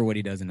mostly just for what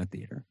he does in a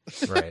theater.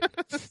 Right.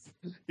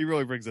 He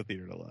really brings the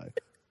theater to life.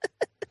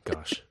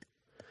 Gosh.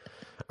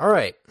 All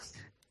right.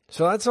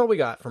 So that's all we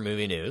got for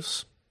movie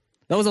news.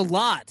 That was a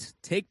lot.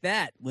 Take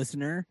that,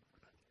 listener.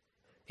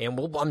 And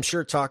we'll, I'm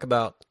sure, talk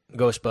about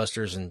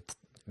Ghostbusters and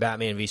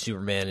Batman v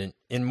Superman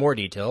in more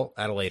detail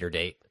at a later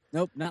date.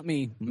 Nope, not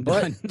me. I'm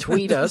But done.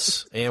 tweet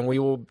us, and we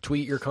will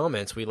tweet your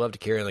comments. We'd love to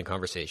carry on the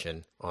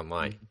conversation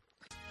online.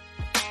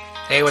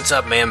 Hey, what's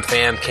up, Ma'am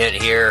Fam? Kent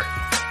here.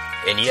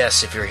 And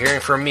yes, if you're hearing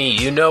from me,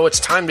 you know it's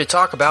time to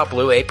talk about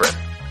Blue Apron.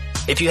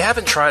 If you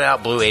haven't tried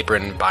out Blue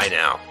Apron by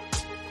now,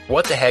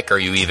 what the heck are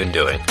you even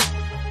doing?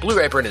 Blue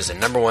Apron is the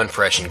 #1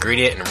 fresh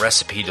ingredient and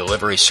recipe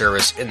delivery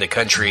service in the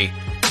country.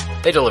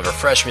 They deliver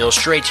fresh meals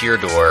straight to your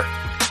door.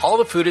 All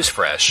the food is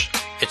fresh,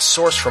 it's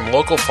sourced from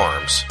local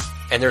farms,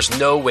 and there's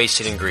no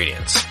wasted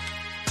ingredients.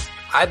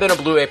 I've been a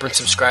Blue Apron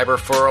subscriber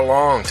for a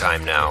long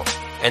time now,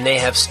 and they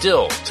have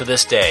still, to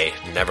this day,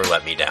 never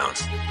let me down.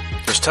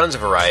 There's tons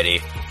of variety.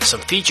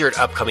 Some featured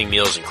upcoming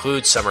meals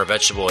include summer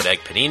vegetable and egg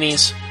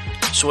paninis,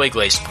 soy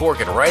glazed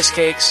pork and rice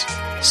cakes,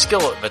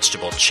 skillet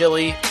vegetable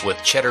chili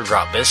with cheddar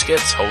drop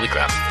biscuits, holy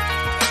crap,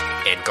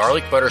 and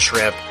garlic butter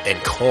shrimp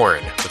and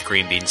corn with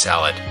green bean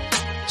salad.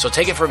 So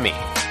take it from me.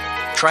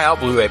 Try out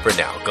Blue Apron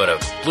now. Go to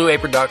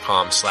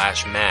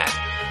blueapron.com/mad.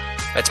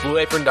 That's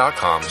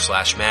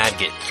blueapron.com/mad.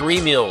 Get 3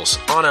 meals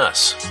on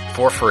us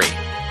for free.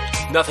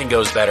 Nothing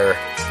goes better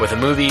with a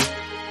movie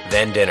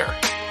than dinner.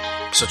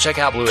 So check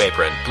out Blue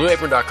Apron.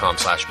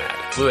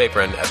 blueapron.com/mad. Blue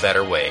Apron, a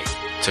better way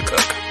to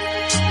cook.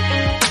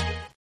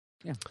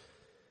 Yeah.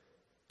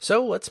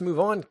 So let's move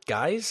on,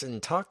 guys,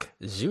 and talk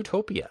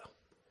Zootopia.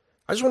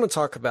 I just want to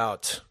talk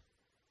about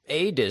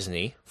A,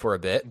 Disney for a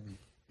bit,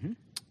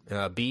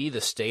 B,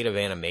 the state of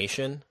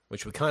animation,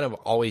 which we kind of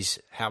always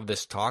have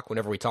this talk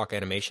whenever we talk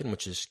animation,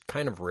 which is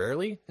kind of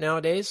rarely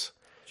nowadays.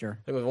 Sure.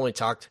 I think we've only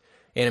talked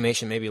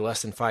animation maybe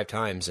less than 5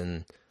 times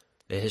in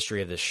the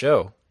history of this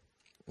show.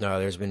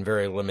 There's been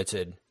very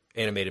limited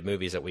animated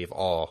movies that we've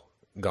all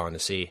gone to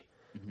see.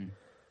 Mm-hmm.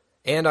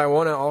 And I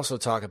want to also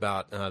talk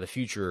about the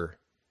future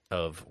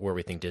of where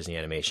we think Disney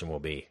animation will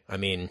be. I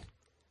mean,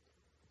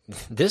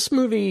 this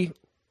movie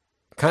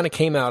kind of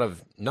came out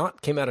of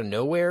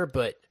nowhere,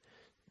 but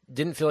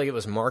didn't feel like it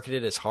was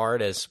marketed as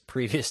hard as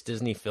previous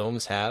Disney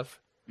films have.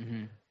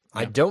 Mm-hmm. Yeah.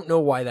 I don't know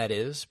why that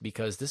is,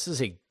 because this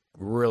is a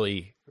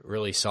really,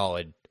 really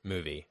solid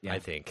movie, I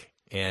think.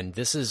 And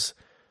this is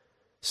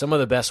some of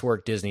the best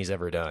work Disney's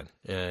ever done,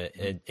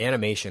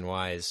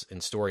 animation-wise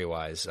and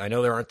story-wise. I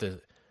know there aren't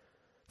the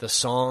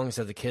songs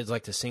that the kids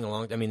like to sing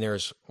along. I mean,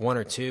 there's one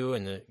or two,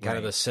 and the kind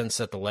of the sense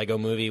that the Lego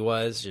Movie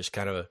was, just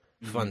kind of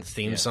a fun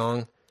theme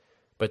song.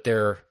 But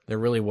there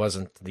really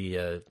wasn't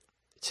the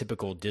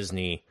typical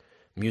Disney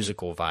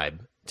musical vibe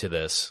to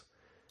this.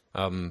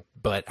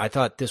 But I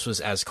thought this was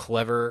as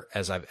clever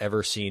as I've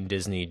ever seen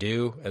Disney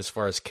do, as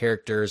far as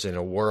characters and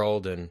a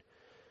world, and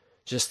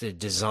just the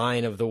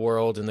design of the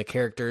world and the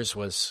characters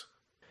was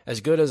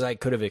as good as I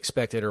could have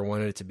expected or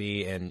wanted it to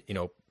be, and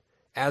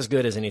as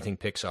good as anything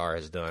Pixar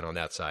has done on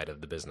that side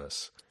of the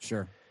business.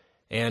 Sure.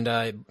 And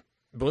it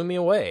blew me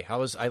away.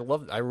 I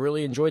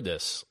really enjoyed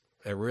this.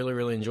 I really,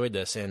 really enjoyed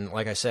this. And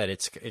like I said,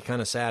 it's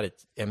kind of sad.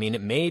 It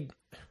made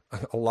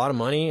a lot of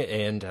money,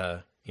 and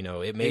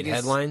it made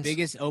headlines.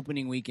 Biggest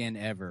opening weekend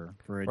ever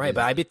for a right. Disney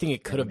But I think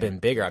it could have been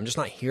bigger. I'm just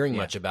not hearing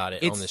much about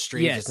it on the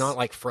streets. Yes. It's not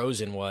like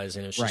Frozen was,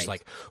 and it's just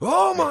like,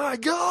 oh my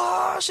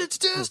gosh, it's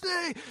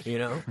Disney,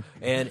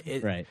 And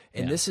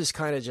this is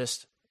kind of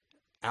just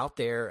out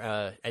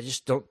there. I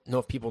just don't know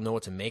if people know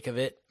what to make of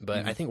it,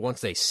 but I think once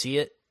they see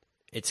it,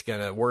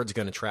 word's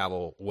gonna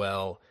travel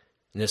well,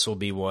 and this will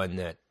be one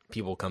that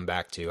people come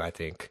back to. I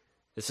think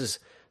this is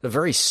a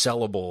very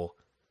sellable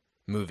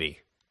movie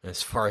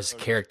as far as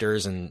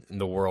characters and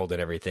the world and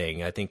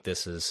everything. I think but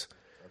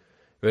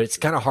it's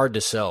kind of hard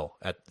to sell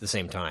at the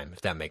same time,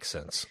 if that makes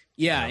sense.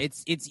 Yeah,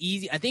 it's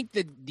easy. I think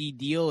the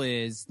deal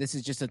is, this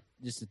is just a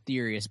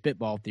theory, a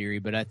spitball theory,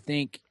 but I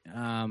think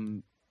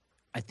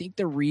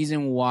the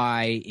reason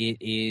why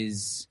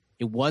it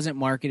wasn't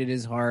marketed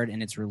as hard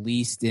and it's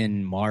released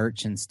in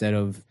March instead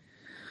of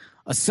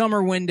a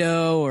summer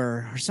window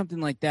or something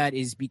like that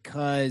is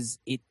because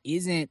it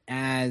isn't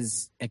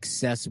as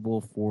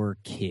accessible for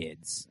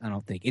kids. I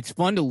don't think it's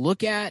fun to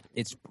look at.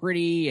 It's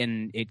pretty,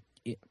 and it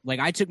like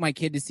I took my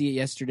kid to see it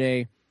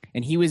yesterday,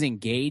 and he was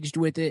engaged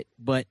with it,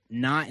 but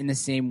not in the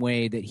same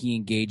way that he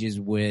engages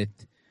with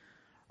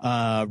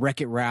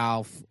Wreck-It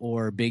Ralph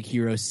or Big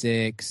Hero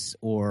 6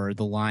 or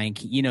The Lion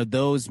King.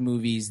 Those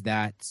movies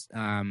that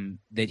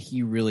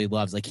he really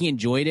loves. Like, he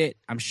enjoyed it.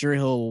 I'm sure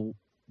he'll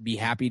be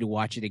happy to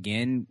watch it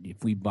again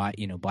if we buy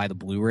the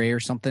Blu-ray or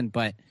something,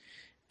 but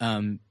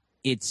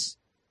it's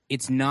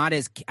not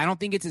as, I don't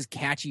think it's as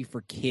catchy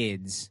for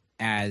kids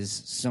as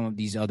some of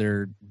these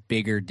other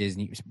bigger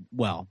Disney,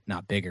 well,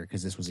 not bigger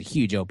because this was a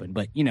huge open,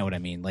 but you know what I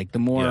mean, like the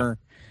more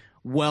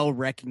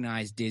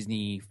well-recognized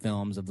Disney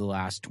films of the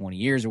last 20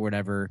 years or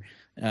whatever.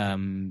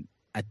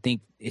 I think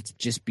it's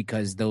just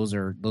because those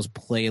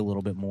play a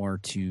little bit more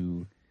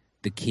to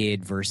the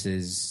kid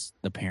versus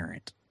the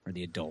parent or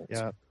the adult.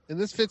 Yeah. And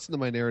this fits into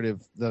my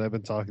narrative that I've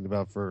been talking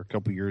about for a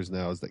couple years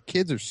now, is that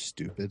kids are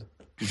stupid,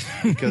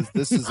 because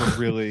this is a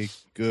really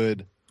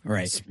good,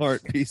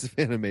 smart piece of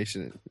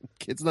animation.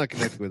 Kids not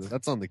connected with it.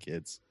 That's on the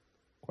kids,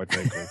 quite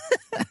frankly.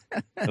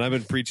 And I've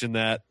been preaching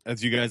that,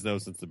 as you guys know,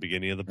 since the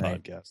beginning of the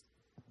podcast.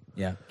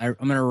 Yeah, I'm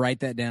going to write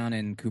that down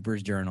in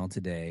Cooper's journal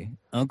today.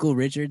 Uncle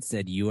Richard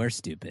said you are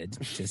stupid.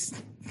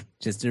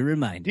 Just a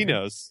reminder. He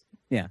knows.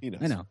 Yeah, he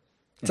knows. I know.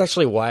 It's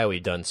actually why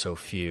we've done so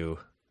few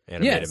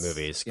animated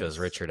movies, because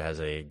Richard has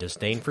a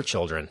disdain for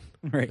children.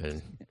 Right.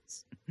 And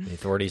the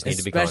authorities need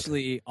to be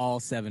especially all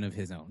 7 of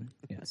his own.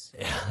 Yes.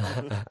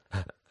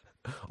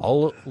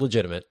 All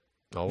legitimate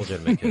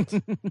kids.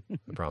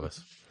 I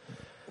promise.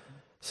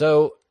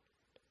 So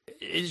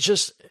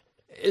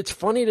it's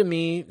funny to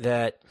me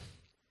that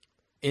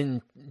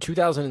in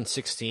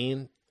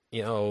 2016,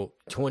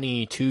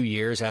 22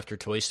 years after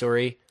Toy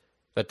Story,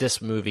 that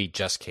this movie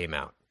just came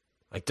out.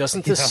 Like,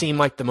 doesn't this seem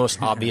like the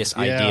most obvious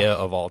idea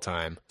of all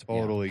time?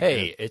 Totally.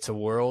 Hey, it's a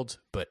world,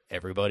 but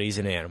everybody's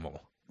an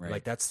animal. Right.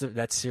 Like, that's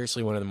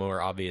seriously one of the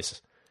more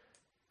obvious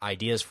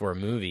ideas for a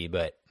movie.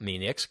 But I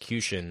mean, the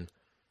execution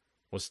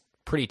was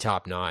pretty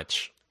top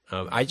notch.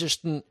 I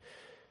just don't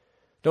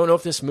know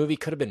if this movie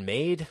could have been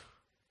made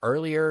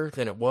earlier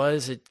than it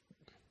was. It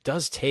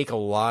does take a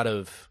lot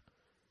of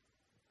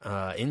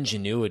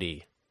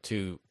ingenuity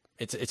to.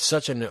 It's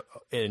such a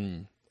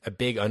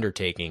big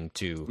undertaking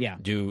to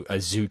do a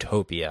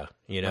Zootopia,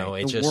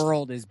 Right. It's the just,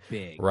 world is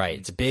big. Right.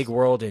 It's a big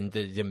world, and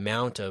the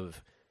amount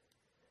of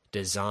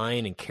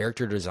design and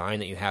character design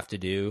that you have to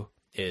do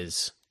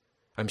is,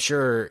 I'm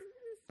sure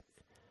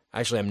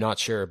Actually, I'm not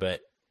sure,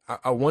 but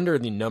I wonder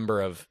the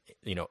number of,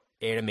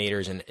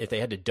 animators and if they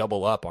had to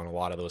double up on a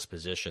lot of those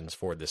positions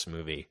for this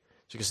movie.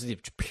 Because of the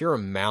pure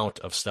amount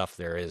of stuff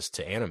there is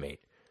to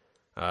animate.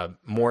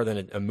 More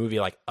than a movie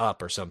like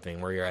Up or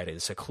something where you're at a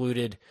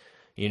secluded,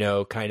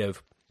 kind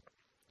of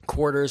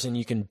quarters and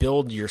you can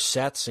build your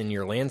sets and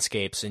your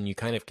landscapes and you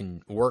kind of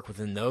can work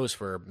within those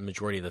for a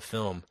majority of the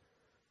film.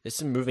 This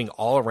is moving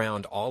all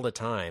around all the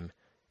time,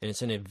 and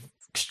it's in an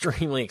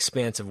extremely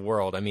expansive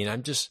world. I mean,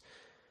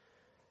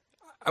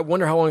 I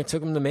wonder how long it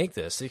took them to make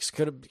this. This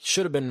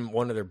should have been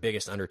one of their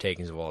biggest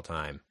undertakings of all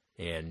time,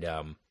 and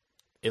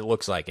it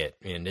looks like it,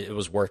 and it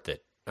was worth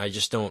it. I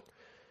just don't.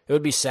 It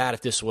would be sad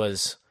if this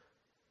was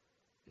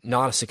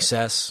not a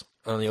success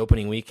on the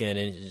opening weekend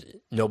and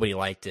nobody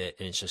liked it,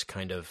 and it's just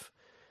kind of.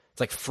 It's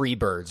like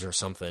Freebirds or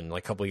something,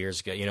 like a couple of years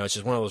ago. It's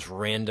just one of those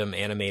random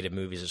animated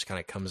movies that just kind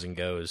of comes and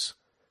goes.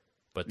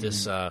 But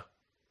this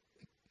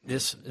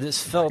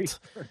felt,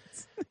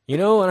 you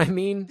know what I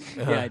mean?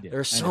 Yeah, I do.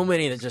 There's so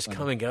many that just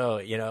come and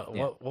go.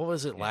 What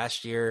was it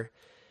last year?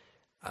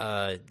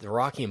 The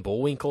Rocky and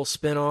Bullwinkle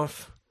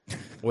spinoff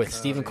with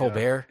Stephen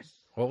Colbert.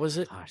 What was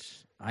it?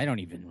 Gosh, I don't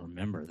even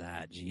remember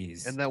that.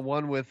 Jeez. And that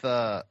one with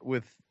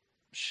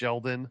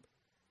Sheldon,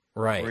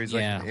 right? Where he's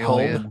like an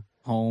alien.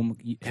 Home.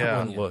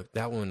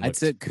 That one. I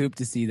took Coop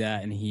to see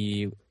that, and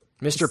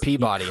Mr.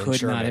 Peabody he and could not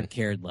Sherman. have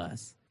cared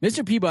less.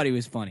 Mr. Peabody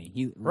was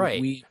funny.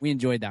 Right. We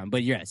enjoyed that one.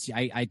 But yes,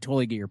 I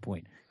totally get your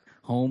point.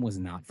 Home was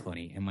not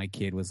funny, and my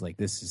kid was like,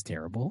 "This is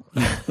terrible."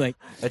 Like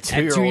at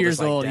 2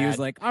 years old, he was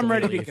like, "I'm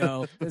ready to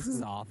go. This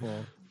is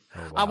awful." Oh,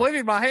 wow. I'm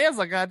waving my hands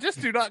like I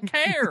just do not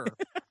care.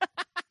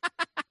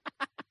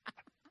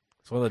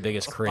 It's one of the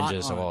biggest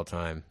cringes on. of all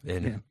time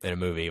in a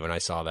movie. When I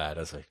saw that,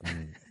 I was like,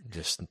 and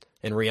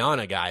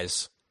Rihanna,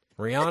 guys.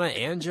 Rihanna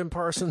and Jim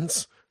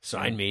Parsons,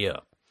 sign me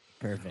up.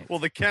 Perfect. Well,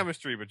 the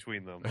chemistry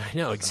between them. I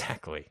know,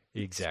 exactly.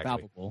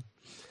 Palpable.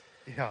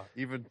 Yeah,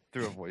 even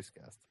through a voice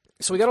cast.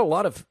 So we got a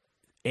lot of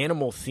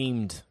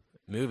animal-themed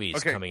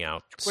movies coming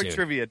out Quick soon.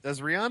 trivia.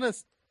 Does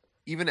Rihanna,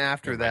 even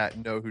after that,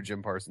 know who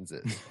Jim Parsons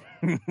is?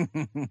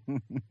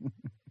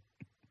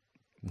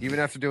 Even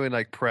after doing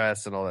like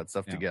press and all that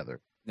stuff together?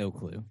 No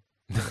clue.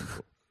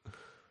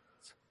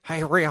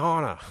 Hey,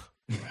 Rihanna.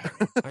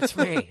 That's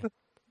me.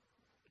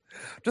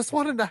 Just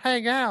wanted to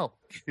hang out.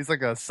 He's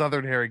like a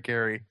Southern Harry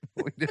Carey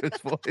when we do his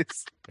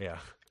voice. Yeah.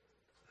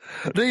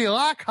 Do you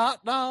like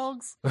hot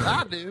dogs?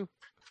 I do.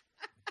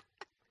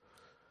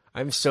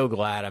 I'm so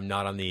glad I'm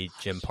not on the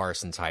Jim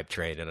Parsons hype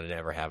train, and I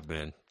never have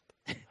been.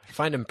 I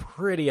find him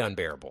pretty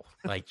unbearable.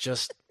 Like,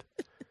 just...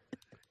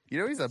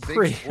 He's a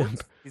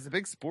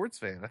big sports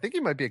fan. I think he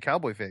might be a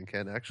Cowboy fan,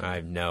 Ken,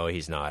 actually. No,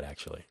 he's not,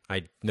 actually.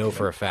 I know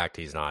for a fact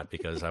he's not,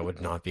 because I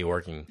would not be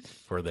working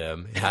for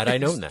them had I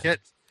known that.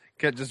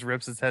 Kent just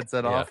rips his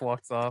headset off,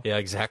 walks off. Yeah,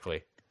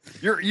 exactly.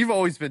 You've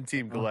always been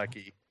Team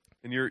Galecki,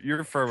 and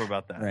you're firm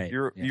about that. Right.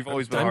 You've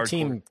always been I'm hardcore.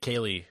 Team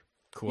Kaylee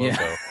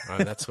Cuoco.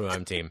 That's who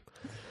I'm team.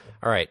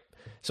 All right.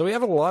 So we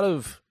have a lot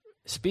of,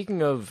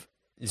 speaking of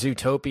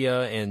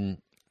Zootopia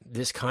and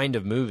this kind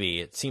of movie,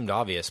 it seemed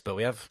obvious, but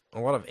we have a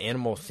lot of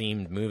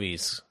animal-themed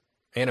movies,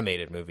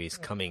 animated movies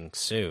coming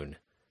soon.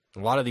 A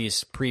lot of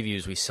these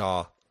previews we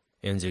saw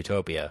in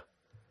Zootopia.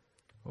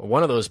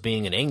 One of those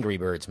being an Angry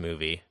Birds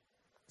movie.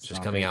 Which is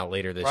coming out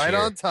later this year. Right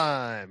on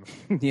time.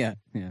 Yeah.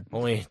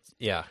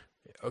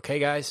 Okay,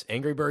 guys,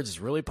 Angry Birds is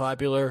really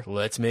popular.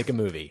 Let's make a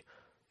movie.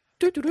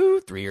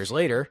 3 years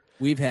later.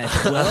 We've had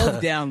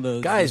 12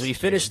 downloads. Guys, we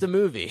finished the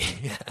movie.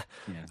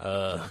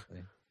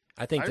 Exactly.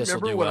 I think this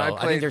will do well.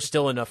 I think there's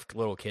still enough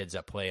little kids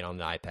that play it on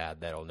the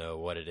iPad that'll know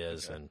what it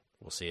is, and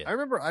we'll see it. I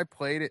remember I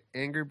played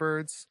Angry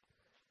Birds,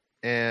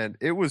 and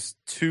it was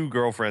 2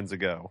 girlfriends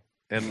ago.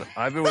 And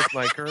I've been with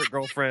my current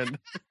girlfriend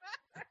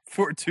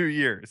for 2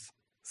 years.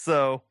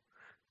 So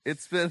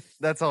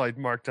that's how I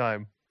mark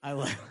time. I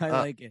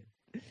like it.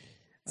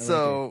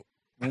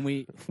 When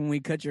we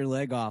cut your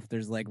leg off,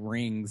 there's like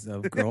rings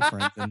of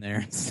girlfriends in there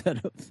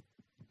instead of.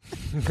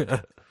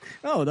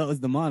 Oh, that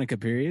was the Monica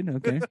period.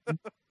 Okay.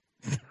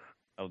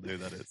 I'll do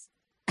that is.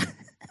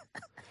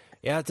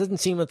 Yeah, it doesn't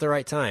seem at the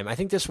right time. I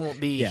think this won't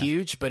be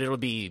huge, but it'll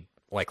be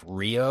like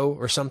Rio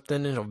or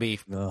something. It'll be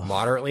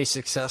moderately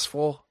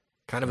successful.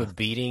 Kind of a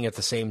beating at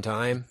the same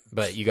time,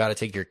 but you got to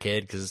take your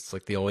kid because it's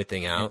like the only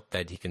thing out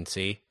that he can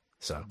see.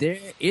 So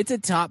it's a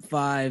top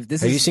 5.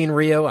 Have you seen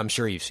Rio? I'm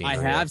sure you've seen. I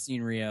Rio. have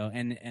seen Rio,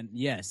 and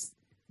yes,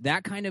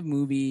 that kind of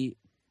movie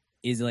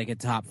is like a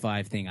top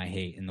 5 thing I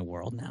hate in the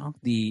world now.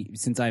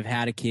 Since I've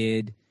had a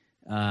kid,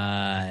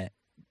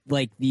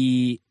 like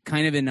the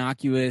kind of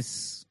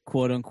innocuous,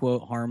 quote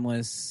unquote,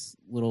 harmless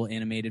little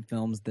animated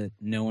films that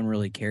no one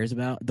really cares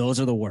about.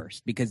 Those are the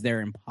worst because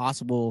they're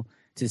impossible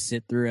to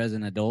sit through as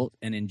an adult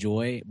and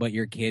enjoy, but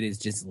your kid is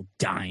just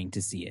dying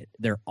to see it.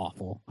 They're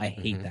awful. I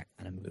hate that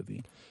kind of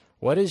movie.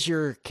 What is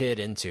your kid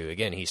into?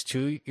 Again, he's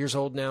 2 years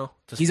old now.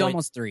 He's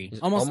almost 3.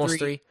 Almost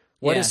 3.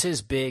 What is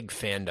his big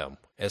fandom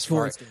as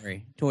far as Toy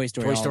Story?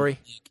 Toy Story.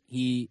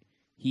 He's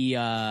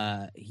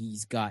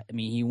got. I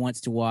mean, he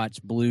wants to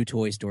watch Blue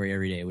Toy Story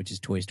every day, which is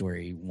Toy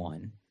Story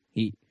 1.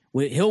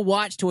 He'll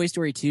watch Toy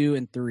Story 2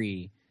 and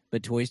 3,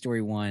 but Toy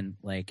Story 1,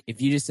 like,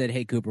 if you just said,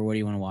 hey, Cooper, what do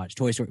you want to watch?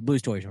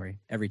 Blue's Toy Story,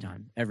 every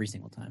time, every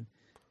single time.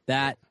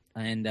 That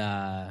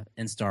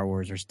and Star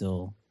Wars are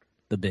still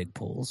the big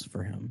pulls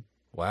for him.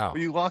 Wow.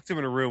 Well, you locked him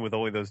in a room with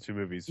only those two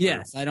movies.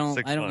 Yes, I don't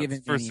give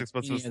him first any, 6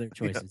 months any other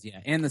choices. Yeah,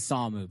 and the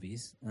Saw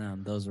movies.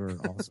 Those were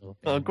also.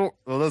 Well,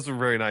 those were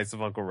very nice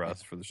of Uncle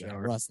Russ for the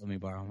shower. Yeah, Russ let me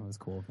borrow them. It was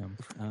cool of him.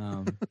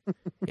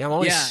 Yeah, I'm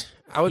always.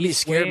 I would be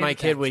scared my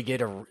kid would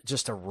get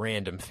just a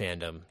random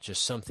fandom,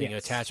 just something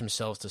attach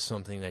themselves to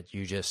something that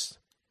you just.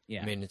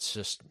 Yeah. I mean, it's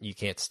just you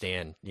can't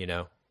stand.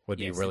 Would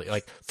be really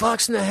like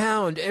Fox and the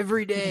Hound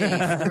every day.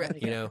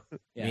 Yeah.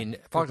 I mean,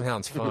 Fox and the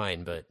Hound's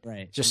fine, but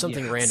just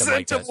something random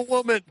like that. Scent of a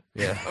Woman.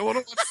 Yeah, I want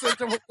to watch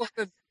Scent of a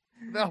Woman.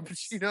 Al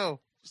Pacino.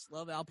 Just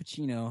love Al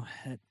Pacino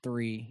at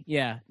 3.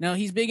 Yeah, no,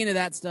 he's big into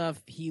that stuff.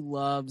 He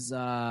loves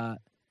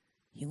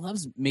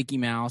Mickey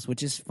Mouse,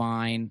 which is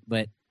fine,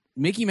 but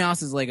Mickey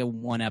Mouse is like a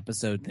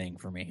 1-episode thing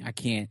for me. I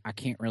can't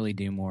really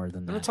do more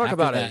than that. Let's talk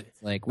about it.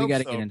 Like we got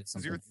to get into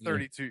something. You're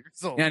 32 years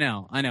old.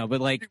 I know, but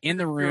like in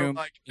the room,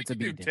 it's a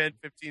big deal. 10,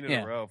 15 in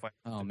a row.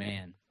 Oh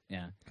man,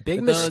 yeah.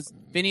 Big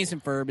Phineas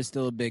and Ferb is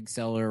still a big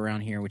seller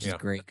around here, which is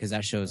great because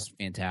that show's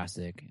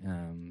fantastic.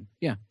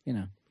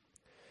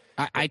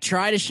 I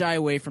try to shy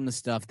away from the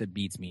stuff that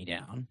beats me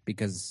down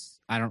because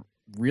I don't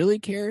really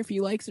care if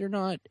he likes it or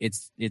not.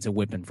 It's a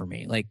whipping for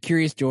me. Like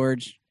Curious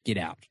George. Get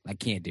out. I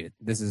can't do it.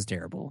 This is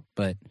terrible.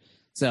 But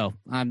so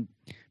I'm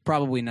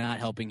probably not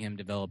helping him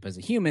develop as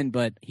a human,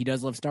 but he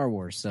does love Star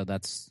Wars. So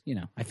that's,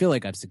 I feel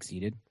like I've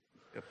succeeded.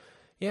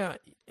 Yeah.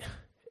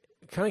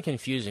 Kind of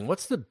confusing.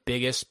 What's the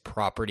biggest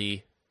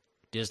property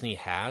Disney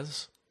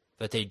has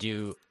that they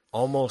do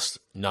almost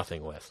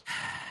nothing with?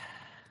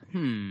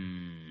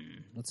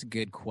 That's a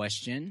good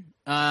question.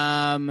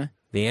 The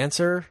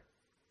answer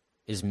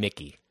is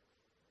Mickey.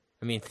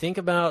 I mean, think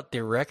about the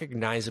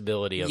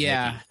recognizability of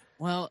Mickey.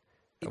 Well,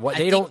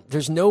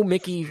 there's no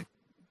Mickey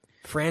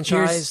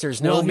franchise.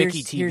 There's no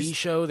Mickey TV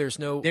show. There's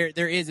no.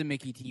 There is a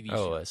Mickey TV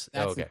show. That's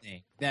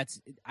okay. The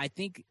thing. I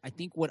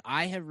think what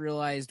I have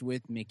realized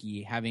with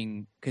Mickey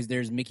because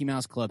there's Mickey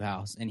Mouse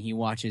Clubhouse and he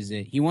watches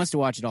it. He wants to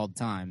watch it all the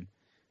time.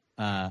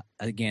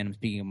 Again, I'm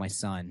speaking of my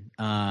son.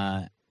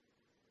 And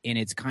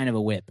it's kind of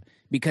a whip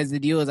because the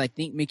deal is I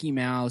think Mickey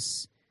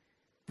Mouse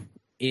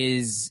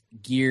is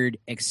geared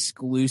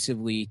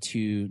exclusively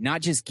to not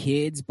just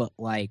kids, but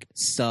like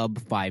sub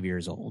 5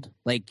 years old.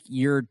 Like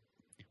you're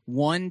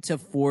 1 to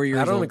 4 years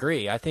old. I don't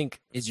agree. I think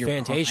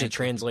Fantasia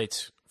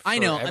translates for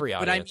every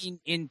audience. I mean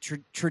in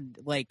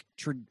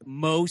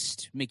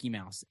most Mickey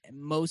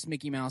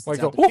Mouse that's like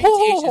out there.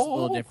 Fantasia's a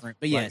little different,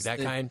 but like yes,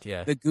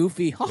 the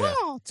goofy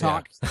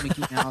talk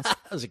Mickey Mouse.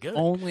 That was good.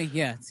 Only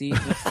see.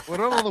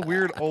 What about all the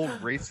weird old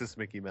racist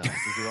Mickey Mouse?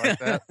 Did you like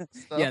that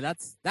stuff? Yeah,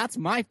 that's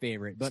my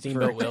favorite. But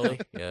Steamboat Willie.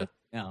 Yeah.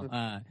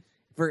 No,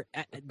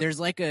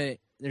 there's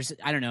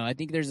I don't know. I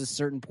think there's a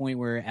certain point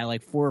where at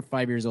like 4 or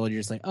 5 years old,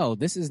 you're just like, oh,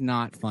 this is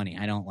not funny.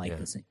 I don't like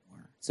this anymore.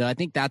 So I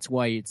think that's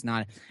why it's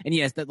not. And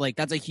yes,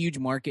 that's a huge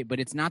market, but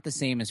it's not the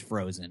same as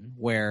Frozen,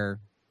 where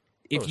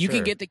if you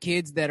can get the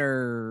kids that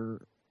are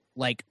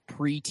like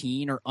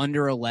preteen or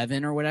under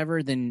 11 or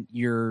whatever, then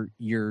you're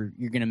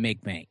gonna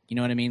make bank. You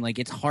know what I mean? Like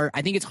it's hard.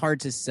 I think it's hard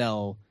to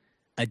sell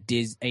a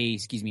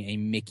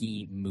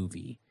Mickey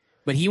movie.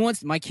 But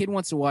my kid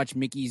wants to watch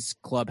Mickey's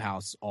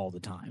Clubhouse all the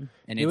time,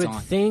 and it's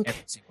on every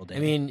single day. I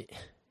mean,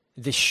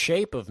 the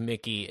shape of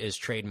Mickey is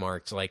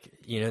trademarked. Like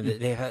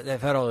they've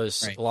had all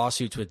those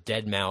lawsuits with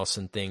Dead Mouse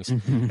and things.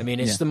 I mean,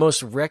 it's the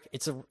most they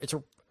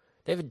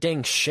have a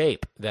dang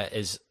shape that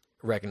is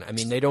recognized. I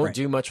mean, they don't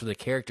do much with the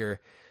character.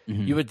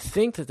 Mm-hmm. You would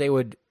think that they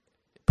would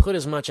put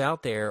as much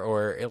out there,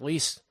 or at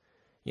least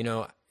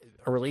or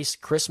release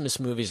Christmas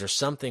movies or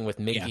something with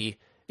Mickey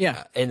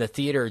in the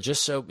theater,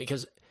 just so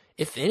because.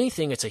 If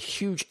anything, it's a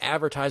huge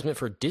advertisement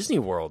for Disney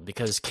World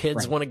because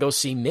kids want to go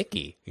see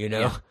Mickey,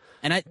 Yeah.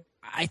 And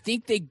I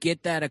think they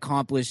get that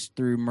accomplished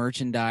through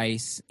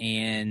merchandise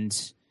and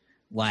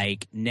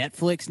like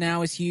Netflix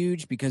now is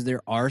huge because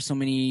there are so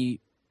many,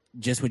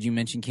 just what you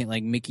mentioned, Kent,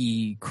 like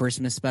Mickey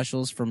Christmas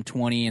specials from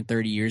 20 and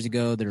 30 years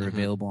ago that are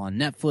available on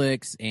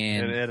Netflix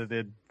and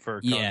edited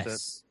for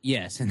content.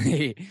 Yes.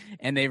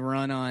 And they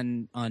run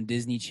on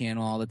Disney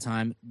Channel all the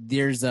time.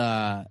 There's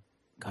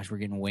gosh, we're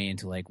getting way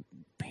into like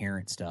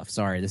parent stuff.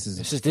 Sorry, this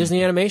is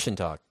Disney animation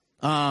talk.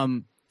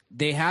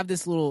 They have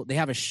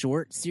a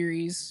short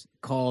series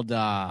called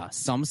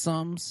Sum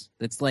Sums.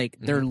 That's like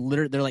they're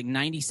like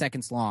 90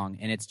 seconds long,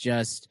 and it's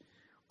just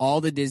all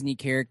the Disney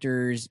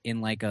characters in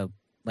like a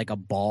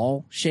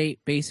ball shape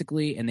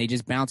basically, and they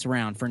just bounce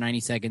around for 90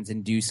 seconds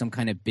and do some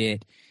kind of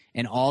bit,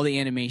 and all the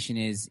animation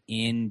is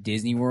in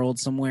Disney World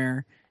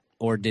somewhere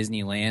or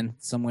Disneyland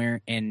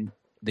somewhere, and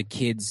the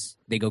kids,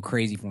 they go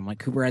crazy for them. Like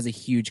Cooper has a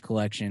huge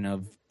collection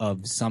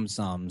of Sum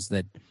Sums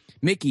that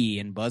Mickey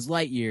and Buzz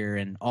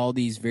Lightyear and all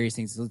these various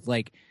things. So it's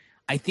like,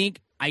 I think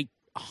I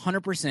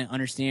 100%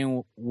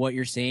 understand what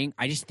you're saying.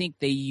 I just think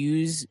they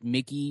use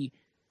Mickey,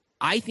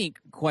 I think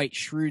quite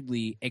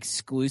shrewdly,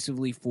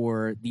 exclusively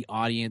for the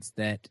audience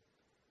that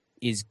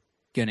is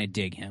gonna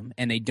dig him,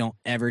 and they don't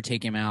ever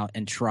take him out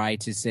and try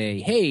to say,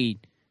 "Hey,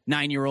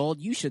 9-year-old,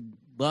 you should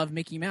love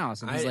Mickey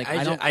Mouse." And he's like,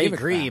 "I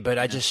agree, but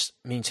I just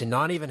mean to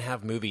not even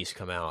have movies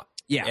come out.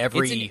 Yeah,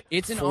 every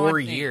it's an 4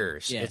 odd thing.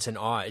 years. Yeah. It's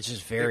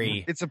just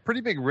very. It's a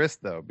pretty big risk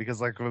though, because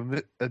like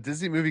when a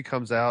Disney movie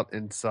comes out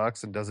and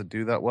sucks and doesn't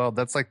do that well,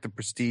 that's like the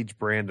prestige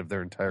brand of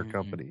their entire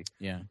company.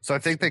 Yeah. So I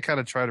think they kind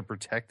of try to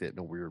protect it in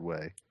a weird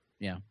way.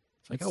 Yeah.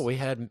 Like, we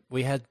had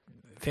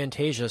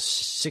Fantasia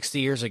 60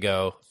 years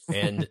ago,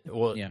 and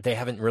they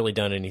haven't really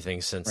done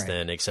anything since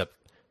then except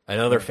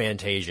another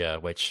Fantasia,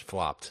 which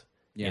flopped.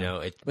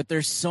 Yeah. But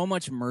there's so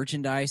much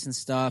merchandise and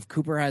stuff.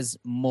 Cooper has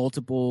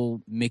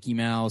multiple Mickey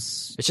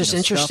Mouse. It's just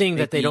interesting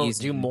that they don't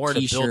do more to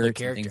build the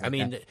character. Like I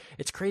mean,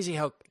 it's crazy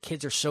how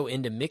kids are so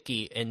into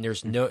Mickey, and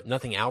there's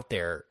nothing out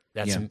there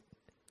that's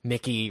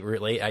Mickey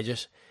related.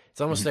 It's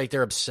almost like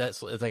they're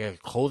obsessed. It's like a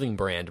clothing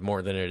brand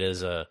more than it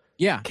is a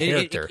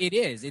character. It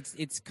is.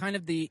 It's kind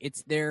of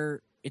it's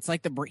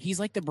like he's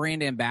like the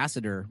brand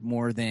ambassador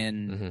more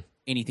than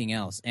anything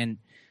else. And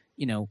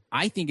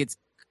I think it's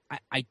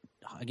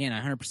again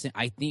 100%.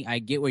 I think I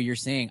get what you're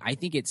saying. I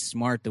think it's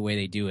smart the way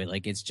they do it.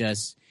 Like it's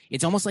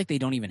almost like they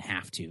don't even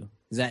have to.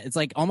 It's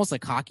like almost a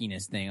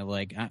cockiness thing of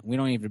like we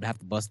don't even have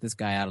to bust this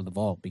guy out of the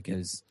vault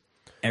because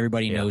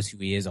everybody knows who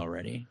he is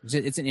already.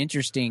 It's an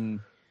interesting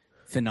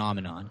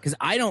phenomenon because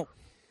I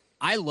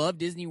love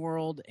Disney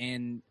World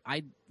and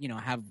I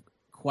have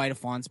quite a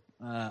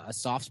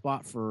soft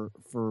spot for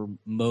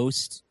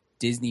most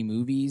Disney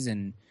movies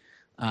and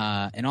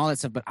all that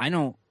stuff, but I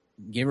don't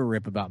give a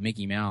rip about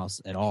Mickey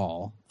Mouse at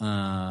all.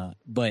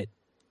 But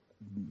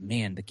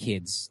man, the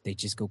kids, they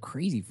just go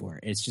crazy for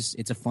it.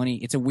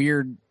 It's a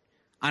weird,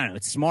 I don't know,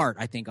 it's smart,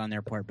 I think, on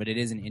their part, but it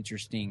is an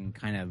interesting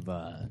kind of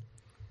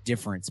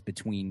difference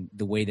between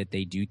the way that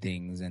they do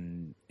things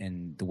and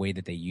the way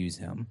that they use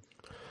him.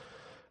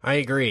 I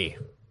agree.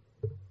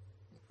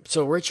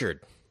 So,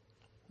 Richard,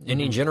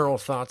 any general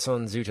thoughts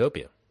on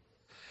Zootopia?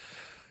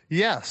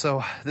 Yeah,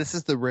 so this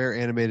is the rare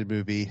animated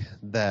movie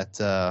that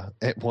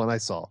one I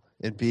saw,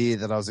 and B,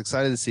 that I was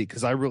excited to see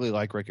because I really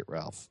like Wreck-It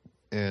Ralph.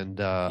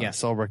 And I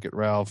saw Wreck-It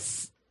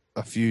Ralph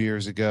a few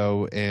years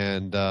ago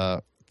and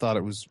thought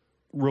it was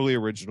really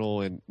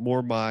original and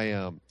more my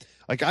I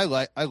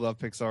love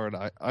Pixar, and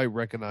I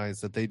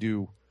recognize that they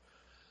do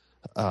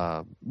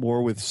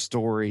more with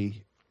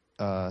story.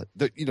 I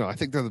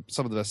think they're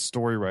some of the best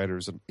story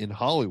writers in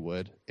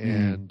Hollywood,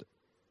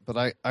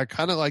 but I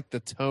kind of like the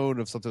tone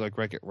of something like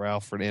Wreck-It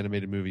Ralph for an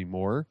animated movie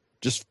more,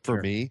 just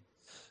for me,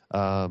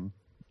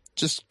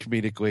 just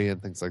comedically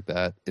and things like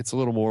that. It's a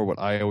little more what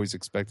I always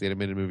expect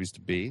animated movies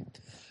to be.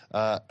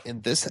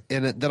 And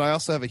then I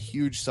also have a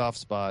huge soft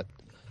spot.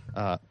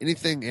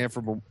 Anything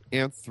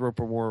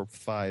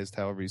anthropomorphized,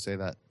 however you say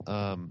that,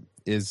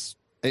 is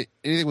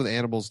anything with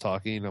animals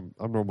talking.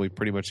 I'm normally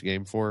pretty much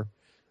game for.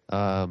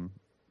 I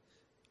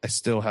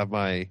still have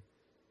my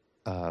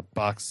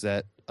box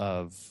set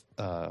of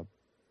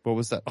what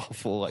was that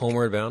awful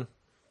Homeward Bound?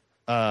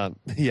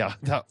 Yeah,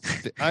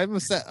 I'm a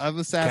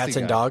sassy Cats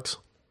and guy. Dogs?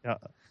 Yeah.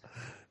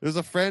 There's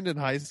a friend in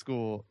high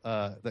school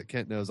that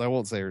Kent knows. I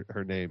won't say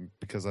her name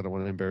because I don't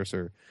want to embarrass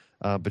her.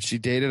 But she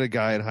dated a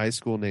guy in high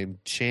school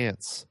named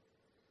Chance.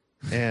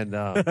 And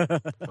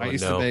I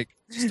used to make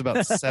just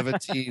about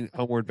 17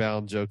 Homeward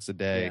Bound jokes a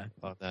day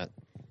on that.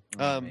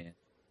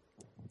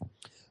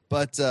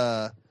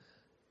 But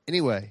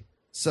anyway,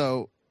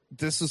 so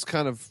this was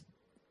kind of,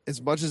 as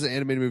much as an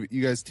animated movie,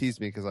 you guys tease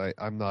me because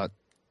I'm not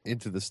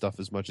into this stuff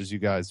as much as you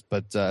guys,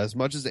 but as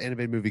much as the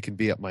animated movie can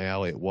be up my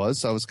alley, it was.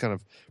 So I was kind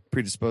of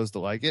predisposed to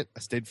like it.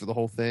 I stayed for the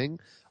whole thing.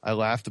 I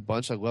laughed a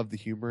bunch. I loved the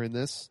humor in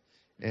this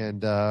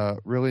and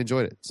really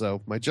enjoyed it.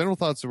 So my general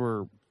thoughts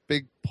were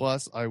big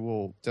plus. I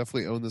will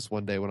definitely own this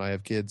one day when I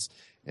have kids,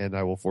 and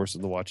I will force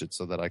them to watch it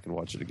so that I can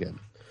watch it again.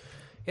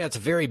 Yeah, it's a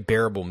very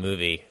bearable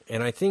movie,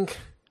 and I think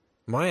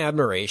my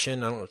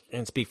admiration, I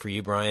can't speak for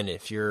you, Brian,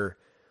 if your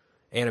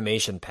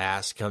animation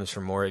past comes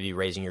from more of you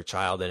raising your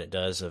child than it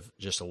does of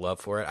just a love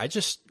for it. I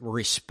just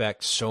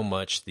respect so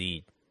much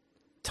the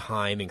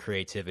time and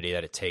creativity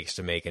that it takes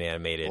to make an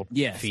animated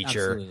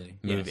feature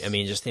movie. Yes. I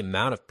mean, just the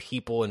amount of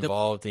people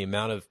involved, the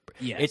amount of...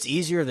 Yes. It's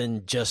easier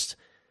than just...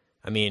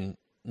 I mean,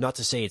 not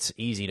to say it's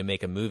easy to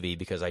make a movie,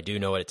 because I do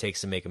know what it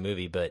takes to make a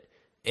movie, but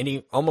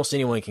almost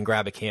anyone can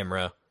grab a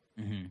camera,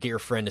 get your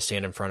friend to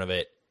stand in front of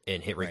it,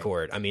 and hit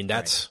record. I mean,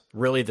 that's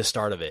really the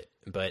start of it.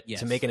 But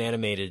to make an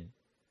animated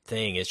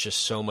thing, it's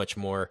just so much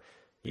more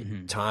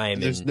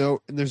time. And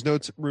there's no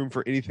room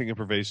for anything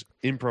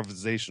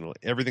improvisational.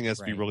 Everything has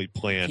to be really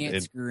planned. You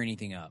can't screw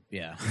anything up.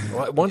 Yeah.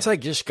 Once I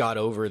just got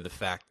over the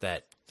fact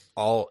that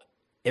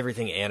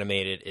everything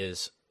animated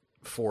is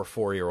for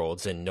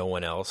 4-year-olds and no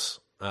one else,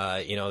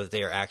 that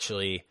they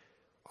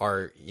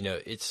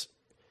it's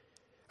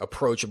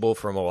approachable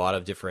from in a lot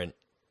of different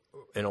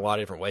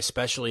ways,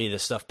 especially the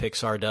stuff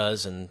Pixar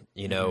does. And,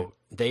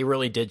 they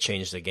really did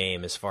change the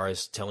game as far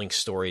as telling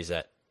stories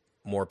that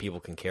more people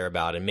can care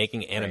about and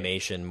making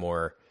animation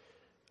more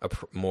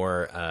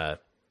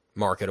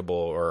marketable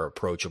or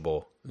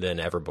approachable than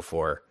ever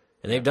before.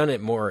 And they've done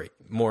it more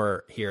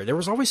here. There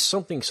was always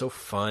something so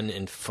fun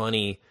and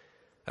funny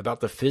about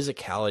the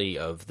physicality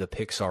of the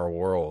Pixar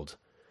world,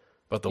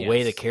 about the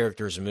way the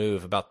characters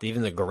move, about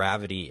even the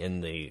gravity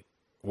in the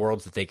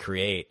worlds that they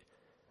create.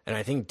 And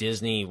I think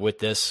Disney, with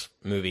this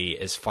movie,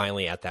 is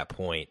finally at that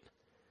point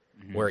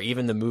where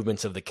even the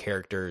movements of the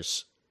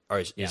characters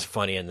is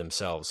funny in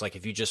themselves. Like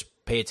if you just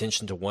pay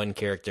attention to one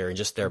character and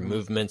just their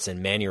movements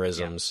and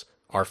mannerisms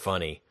are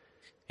funny.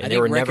 And I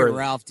think Wreck-It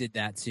Ralph did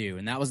that too,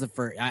 and that was the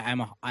first.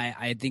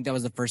 I think that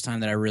was the first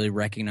time that I really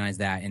recognized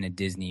that in a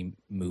Disney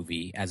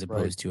movie as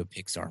opposed to a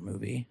Pixar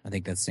movie. I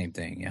think that's the same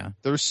thing. Yeah,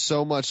 there's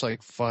so much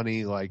like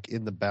funny, like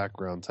in the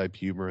background type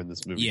humor in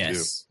this movie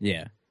too.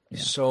 Yeah,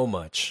 so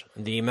much.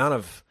 The amount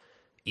of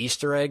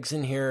Easter eggs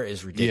in here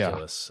is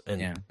ridiculous.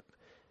 And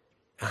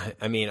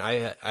I mean,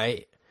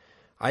 I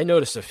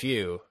noticed a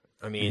few.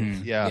 I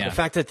mean, the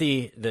fact that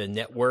the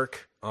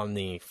network on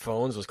the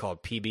phones was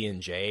called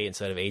PB&J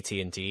instead of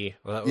AT&T.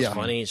 Well, that was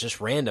funny. It's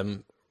just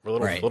random,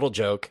 little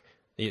joke.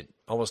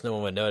 Almost no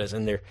one would notice.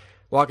 And they're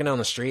walking down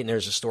the street, and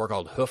there's a store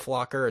called Hoof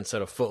Locker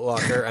instead of Foot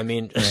Locker. I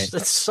mean,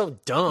 it's so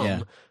dumb.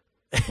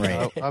 Yeah.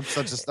 Right. I'm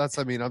such a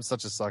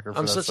sucker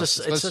for that.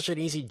 It's such an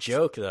easy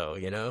joke, though.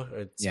 You know,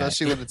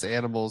 especially when it's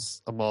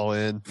animals. I'm all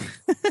in.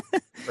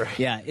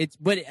 Yeah,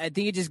 but I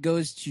think it just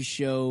goes to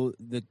show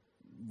the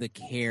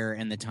care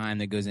and the time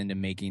that goes into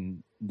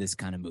making this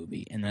kind of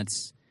movie, and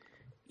that's.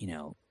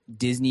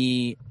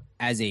 Disney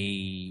as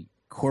a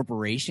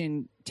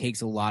corporation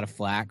takes a lot of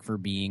flack for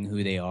being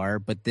who they are,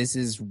 but this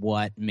is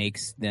what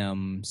makes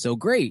them so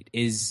great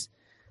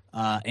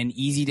and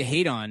easy to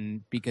hate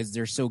on because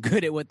they're so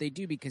good at what they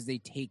do because they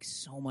take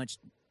so much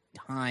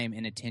time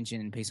and attention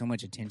and pay so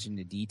much attention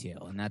to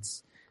detail. And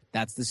that's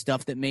the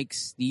stuff that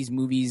makes these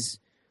movies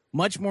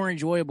much more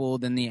enjoyable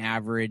than the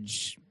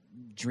average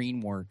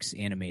DreamWorks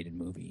animated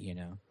movie,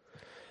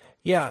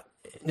 Yeah,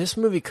 this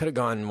movie could have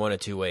gone one of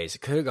two ways.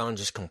 It could have gone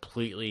just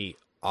completely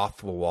off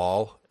the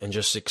wall and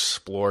just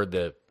explored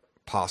the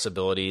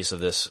possibilities of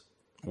this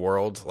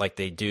world like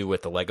they do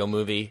with the Lego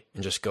movie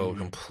and just go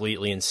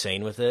completely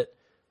insane with it.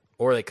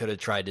 Or they could have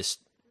tried to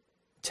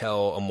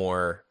tell a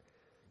more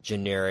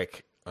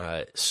generic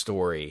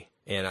story.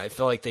 And I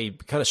feel like they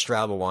kind of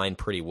straddle the line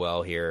pretty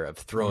well here of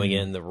throwing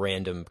in the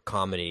random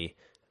comedy,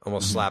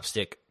 almost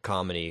slapstick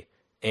comedy,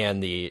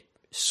 and the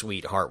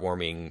sweet,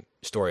 heartwarming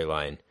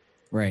storyline.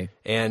 Right.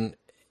 And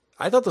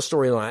I thought the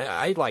storyline,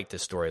 I liked the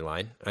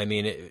storyline. I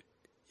mean,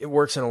 it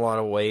works in a lot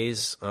of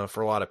ways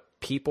for a lot of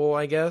people,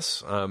 I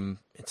guess.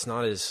 It's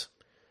not as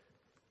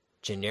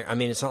generic. I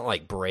mean, it's not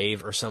like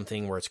Brave or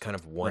something where it's kind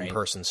of one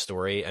person's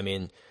story. I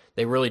mean,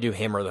 they really do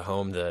hammer the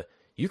home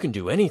you can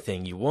do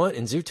anything you want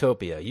in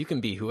Zootopia. You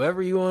can be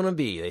whoever you want to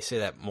be. They say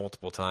that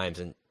multiple times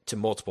and to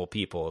multiple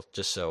people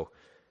just so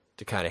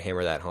to kind of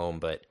hammer that home.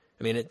 But,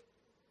 I mean,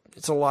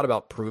 it's a lot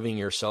about proving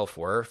your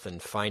self-worth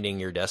and finding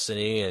your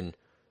destiny and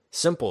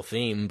simple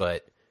theme,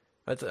 but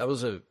that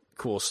was a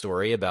cool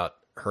story about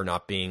her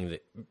not being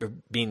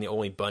the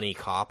only bunny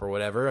cop or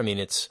whatever. I mean,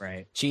 it's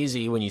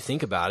cheesy when you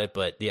think about it,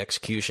 but the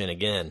execution,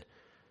 again,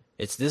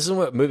 this is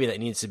a movie that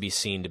needs to be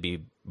seen to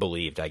be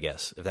believed, I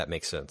guess, if that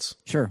makes sense.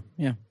 Sure,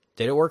 yeah.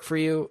 Did it work for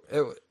you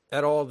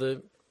at all,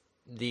 the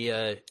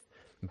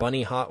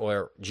bunny hop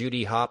or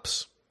Judy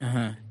Hopps?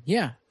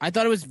 Yeah, I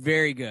thought it was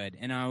very good,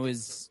 and I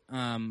was,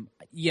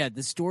 the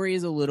story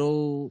is a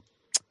little,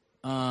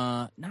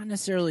 not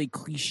necessarily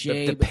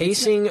cliche. The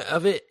pacing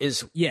of it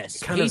is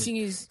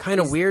kind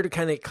of weird.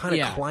 Kind of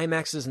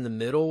climaxes in the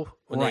middle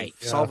when they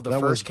solve the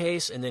first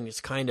case, and then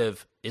it's kind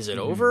of is it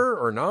over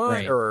or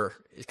not, or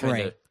it's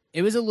kind of.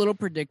 It was a little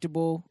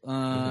predictable.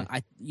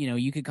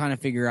 You could kind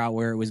of figure out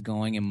where it was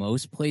going in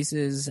most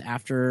places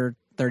after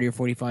 30 or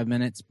 45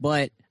 minutes,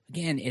 but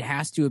again, it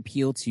has to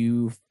appeal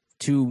to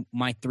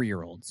my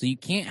 3-year-old. So you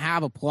can't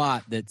have a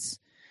plot that's,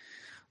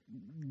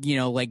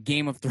 like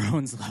Game of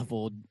Thrones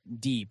level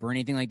deep or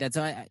anything like that.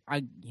 So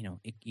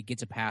it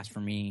gets a pass for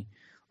me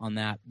on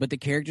that. But the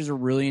characters are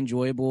really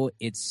enjoyable.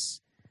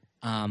 It's,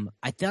 I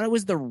thought it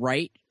was the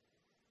right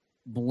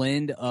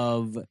blend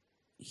of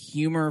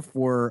humor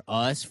for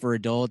us, for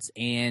adults,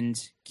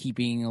 and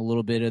keeping a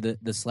little bit of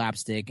the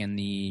slapstick and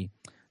the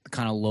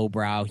kind of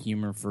lowbrow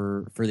humor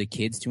for the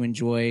kids to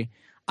enjoy.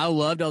 I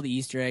loved all the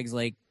Easter eggs.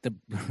 Like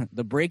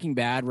the Breaking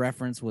Bad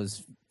reference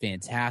was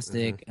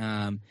fantastic.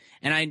 And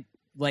I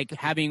like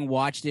having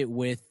watched it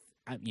with,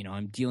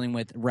 I'm dealing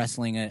with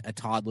wrestling a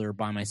toddler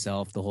by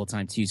myself the whole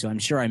time too. So I'm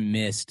sure I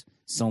missed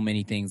so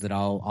many things that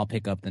I'll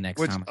pick up the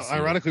next time. Which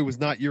ironically was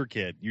not your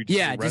kid. You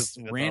just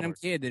random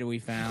kid that we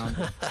found.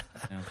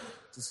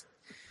 Just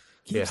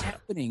keeps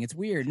happening. It's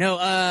weird. No,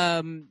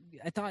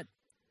 I thought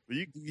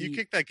you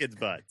kicked that kid's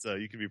butt, so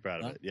you can be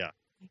proud of it. Yeah.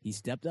 He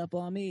stepped up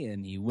on me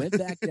and he went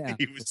back down.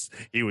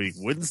 he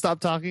wouldn't stop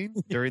talking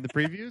during the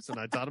previews, and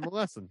I taught him a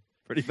lesson.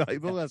 Pretty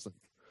valuable lesson.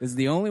 This is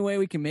the only way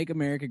we can make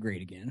America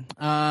great again.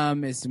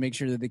 Is to make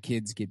sure that the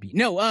kids get beat.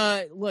 No,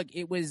 look,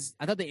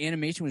 I thought the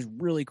animation was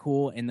really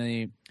cool, and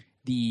the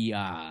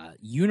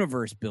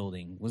universe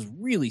building was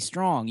really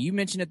strong. You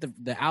mentioned at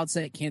the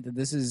outset, Kent,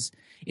 that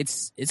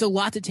it's a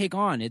lot to take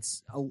on.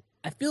 It's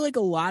I feel like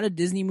a lot of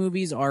Disney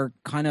movies are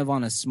kind of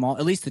on a small,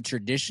 at least the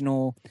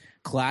traditional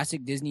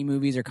classic Disney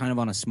movies are kind of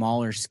on a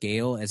smaller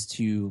scale as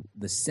to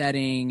the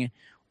setting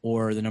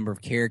or the number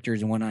of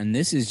characters and whatnot. And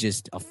this is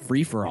just a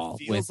free for all.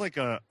 It feels like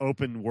a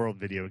open world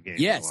video game.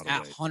 Yes,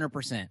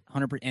 100%,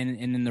 100%,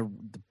 and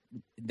then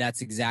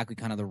that's exactly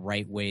kind of the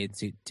right way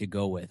to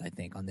go with. I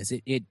think on this,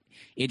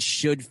 it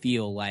should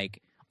feel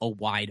like a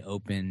wide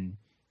open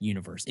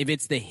universe. If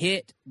it's the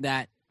hit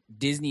that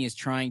Disney is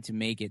trying to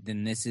make it,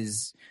 then this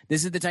is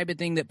the type of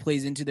thing that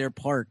plays into their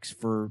parks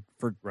for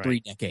 3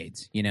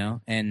 decades, you know.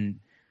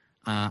 And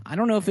I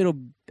don't know if it'll.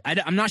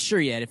 I'm not sure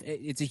yet. If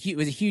it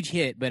was a huge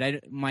hit, but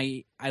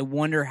I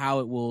wonder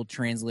how it will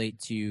translate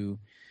to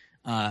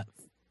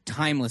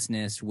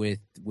timelessness with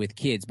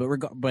kids.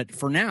 But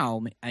for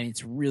now,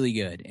 it's really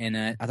good, and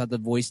I thought the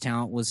voice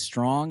talent was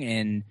strong,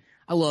 and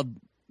I love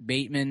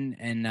Bateman,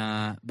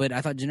 and but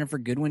I thought Jennifer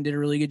Goodwin did a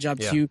really good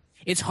job too.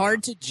 It's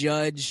hard to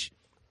judge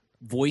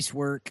voice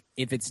work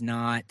if it's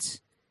not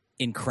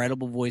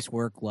incredible voice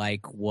work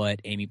like what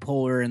Amy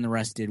Poehler and the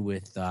rest did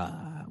with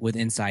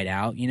Inside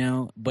Out, you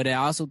know. But I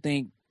also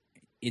think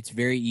it's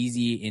very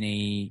easy in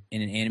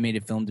an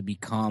animated film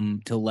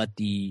to let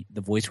the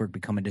voice work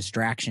become a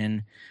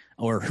distraction,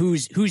 or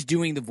who's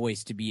doing the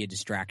voice to be a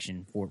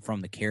distraction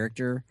from the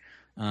character.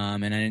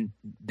 And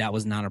that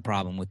was not a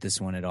problem with this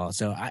one at all.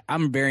 So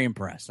I'm very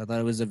impressed. I thought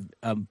it was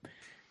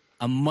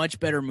a much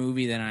better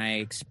movie than I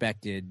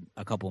expected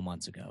a couple of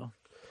months ago.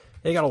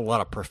 They got a lot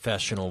of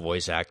professional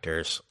voice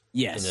actors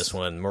in this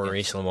one.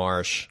 Maurice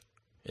LaMarche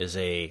is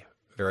a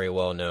very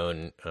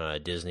well-known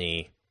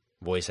Disney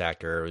voice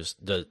actor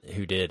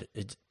who did,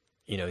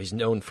 you know, he's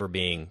known for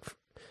being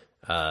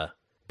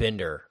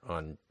Bender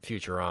on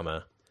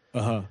Futurama.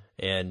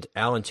 And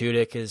Alan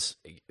Tudyk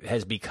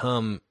has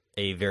become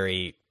a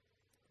very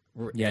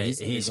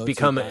he's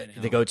become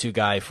the go-to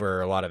guy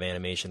for a lot of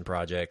animation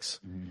projects.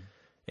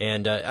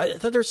 And I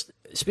thought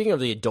speaking of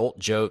the adult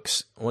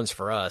jokes, ones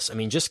for us, I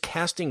mean, just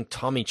casting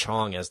Tommy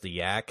Chong as the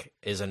Yak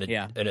is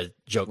a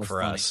joke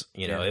for funny. Us.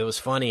 You know, it was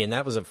funny, and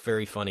that was a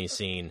very funny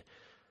scene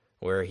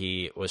where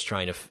he was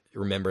trying to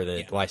remember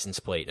the license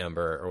plate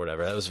number or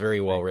whatever. That was a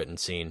very well-written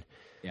scene.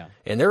 Yeah.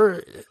 And there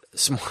were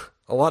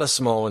a lot of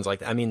small ones like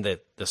that. I mean, the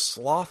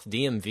sloth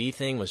DMV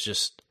thing was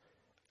just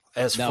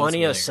as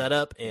funny a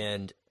setup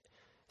and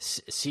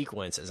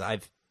sequence as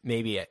I've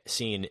maybe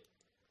seen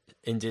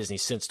in Disney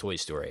since Toy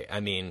Story.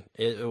 I mean,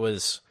 it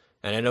was,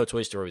 and I know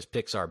Toy Story was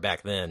Pixar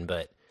back then,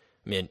 but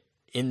I mean,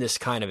 in this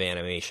kind of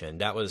animation,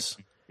 that was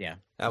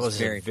a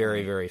very,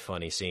 very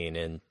funny scene,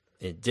 and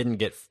it didn't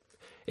get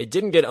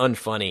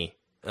unfunny.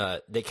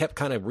 They kept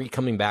kind of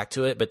coming back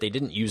to it, but they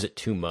didn't use it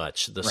too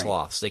much. The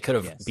sloths, they could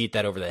have beat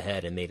that over the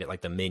head and made it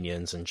like the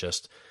Minions and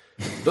just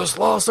the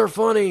sloths are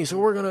funny, so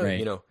we're gonna,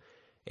 you know.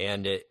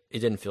 And it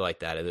didn't feel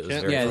like that. It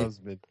was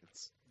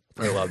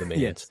I love the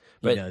Minions,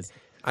 but he does.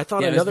 I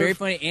thought it was very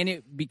funny,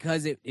 and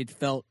because it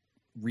felt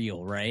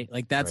real, right?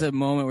 Like that's a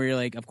moment where you're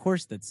like, of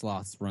course that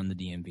sloths run the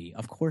DMV.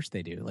 Of course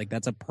they do. Like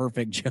that's a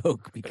perfect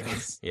joke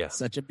because it's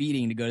such a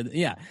beating to go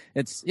to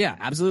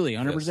absolutely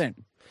 100%. Yes.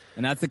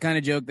 And that's the kind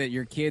of joke that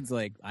your kid's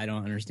like, I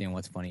don't understand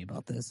what's funny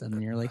about this.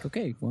 And you're like,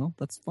 okay, well,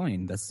 that's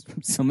fine.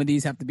 Some of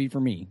these have to be for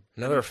me.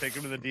 Take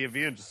him to the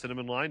DMV and just sit him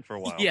in line for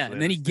a while. Yeah, so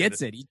and then he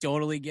gets it. He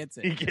totally gets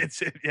it. He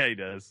gets it. Yeah, he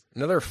does.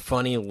 Another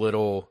funny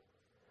little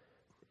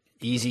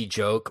easy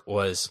joke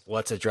was,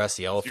 let's address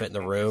the elephant in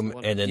the room,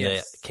 and then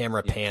the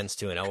camera pans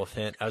to an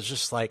elephant. I was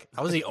just like,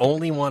 I was the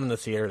only one in the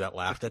theater that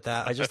laughed at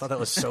that. I just thought that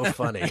was so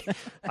funny.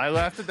 I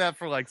laughed at that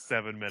for like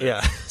 7 minutes.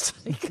 Yeah.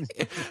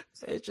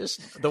 It's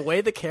just the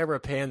way the camera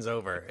pans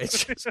over.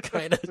 It's just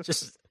kind of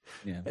just,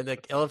 and the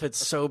elephant's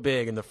so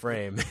big in the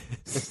frame.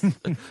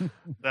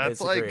 That's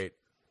like great.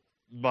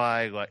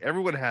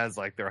 Everyone has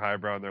like their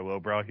highbrow and their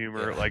lowbrow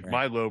humor.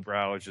 My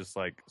lowbrow is just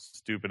like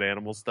stupid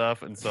animal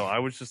stuff, and so I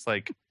was just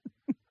like,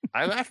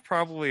 I laughed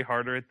probably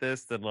harder at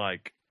this than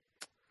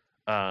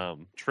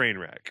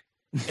Trainwreck.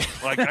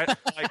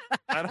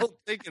 I don't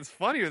think it's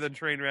funnier than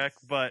Trainwreck,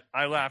 but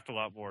I laughed a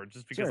lot more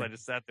just because I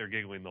just sat there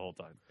giggling the whole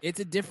time. It's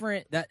a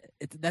different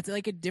that's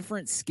like a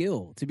different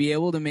skill to be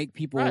able to make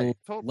people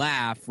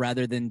laugh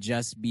rather than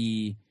just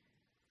be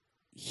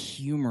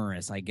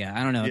humorous. I guess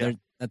I don't know. Yeah.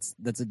 That's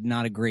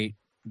not a great,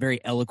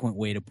 very eloquent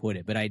way to put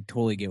it, but I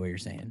totally get what you're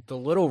saying. The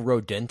little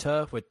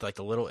Rodenta with like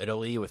the little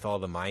Italy with all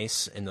the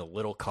mice and the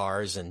little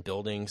cars and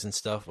buildings and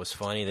stuff was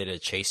funny. They did a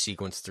chase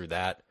sequence through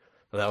that.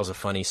 Well, that was a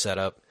funny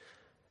setup.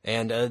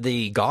 And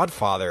the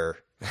Godfather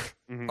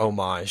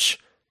homage,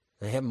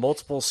 they have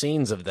multiple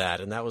scenes of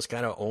that, and that was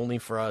kind of only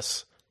for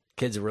us.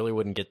 Kids really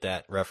wouldn't get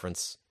that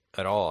reference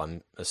at all,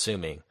 I'm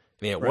assuming. I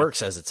mean, it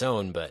works as its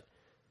own, but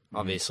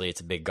obviously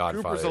it's a big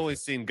Godfather. Cooper's only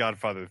seen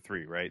Godfather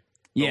 3, right?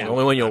 Yeah. The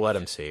only one you'll let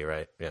him see,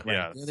 right? Yeah.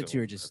 The other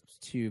two are just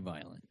too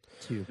violent.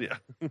 Yeah.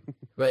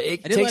 But I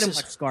did let him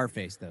watch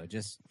Scarface, though.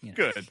 Just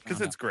good, because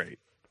it's great.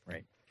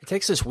 Right. It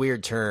takes this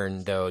weird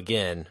turn, though,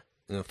 again,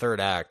 in the third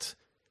act,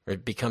 where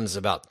it becomes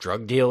about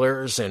drug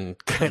dealers and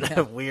kind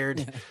of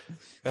weird,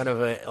 kind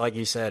of, like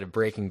you said, a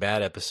Breaking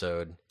Bad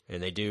episode.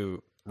 And they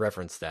do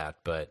reference that,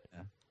 but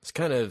It's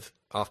kind of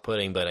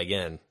off-putting, but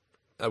again,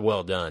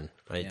 well done.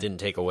 It didn't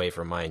take away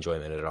from my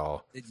enjoyment at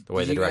all. The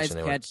way the direction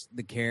they went. Did you guys catch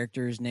the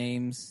characters'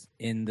 names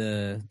in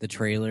the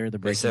trailer?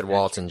 They said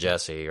Walt and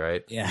Jesse,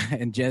 right? Yeah,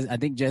 and I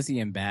think Jesse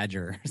and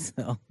Badger.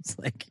 So it's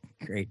like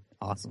great,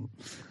 awesome,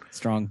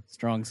 strong.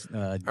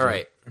 All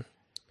right.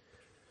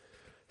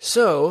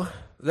 So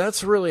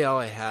that's really all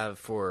I have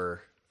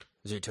for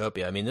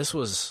Zootopia. I mean, this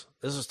was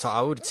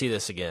I would see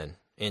this again.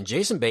 And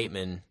Jason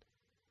Bateman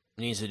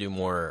needs to do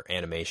more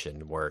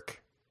animation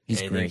work.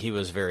 He's great. He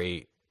was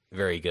very,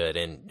 very good.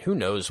 And who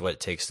knows what it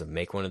takes to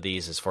make one of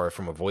these as far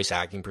from a voice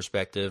acting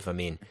perspective. I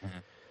mean,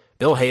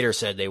 Bill Hader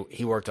said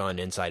he worked on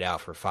Inside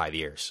Out for 5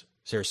 years.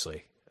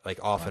 Seriously. Like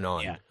off and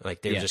on. Yeah.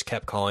 Like they just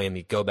kept calling him.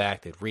 He'd go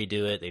back. They'd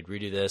redo it. They'd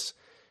redo this.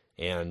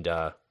 And,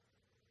 I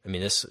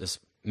mean, this is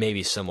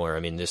maybe similar. I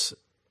mean, this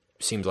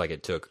seems like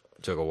it took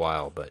a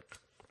while, but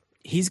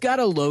he's got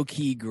a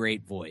low-key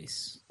great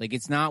voice. Like,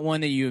 it's not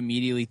one that you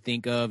immediately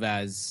think of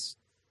as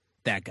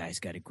that guy's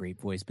got a great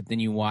voice. But then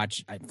you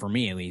watch, for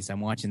me at least,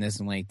 I'm watching this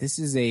and like, this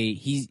is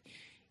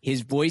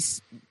his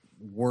voice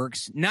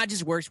works, not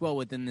just works well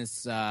within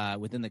this,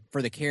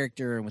 for the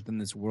character and within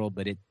this world,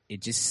 but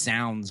it just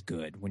sounds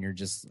good when you're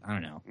just, I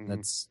don't know.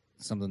 That's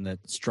something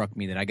that struck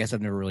me that I guess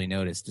I've never really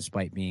noticed,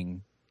 despite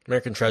being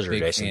American Treasure,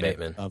 Jason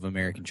Bateman. Of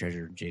American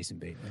Treasure, Jason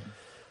Bateman.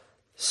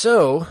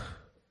 So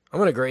I'm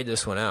going to grade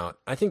this one out.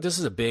 I think this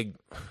is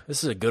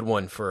a good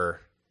one for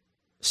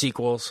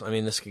sequels. I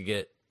mean, this could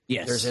get,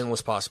 there's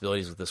endless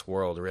possibilities with this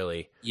world,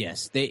 really.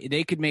 Yes,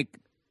 they could make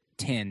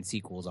 10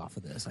 sequels off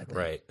of this, I think.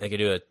 Right. They could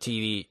do a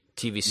TV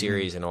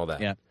series and all that.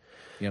 Yep.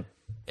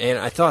 And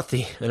I thought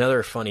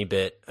another funny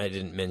bit I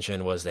didn't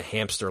mention was the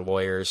hamster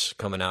lawyers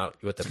coming out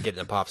with getting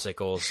the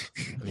popsicles.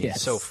 I mean,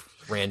 it's so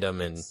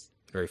random and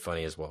very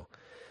funny as well.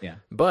 Yeah.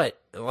 But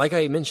like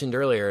I mentioned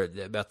earlier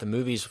about the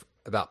movies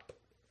about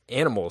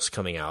animals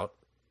coming out,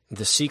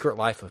 The Secret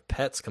Life of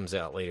Pets comes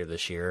out later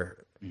this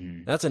year.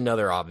 That's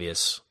another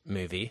obvious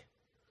movie.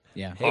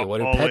 Yeah. Hey, what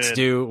do pets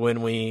do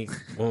when we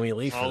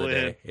leave for the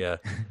day? Yeah.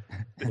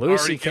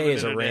 Louis C.K.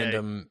 is a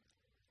random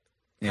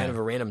kind of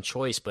a random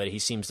choice, but he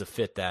seems to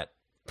fit that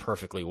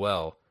perfectly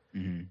well.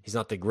 He's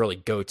not the really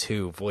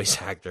go-to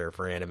voice actor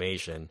for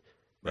animation,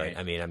 but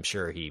I mean, I'm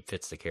sure he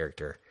fits the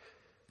character.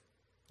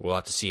 We'll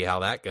have to see how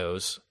that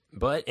goes.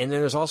 And then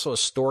there's also a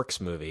Storks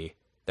movie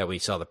that we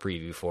saw the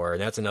preview for,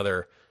 and that's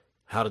another,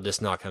 how did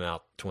this not come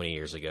out 20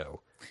 years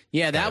ago?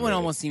 Yeah, that one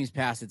almost seems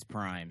past its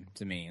prime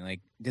to me.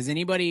 Like, does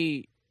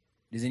anybody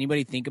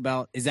think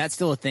about, is that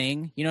still a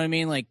thing? You know what I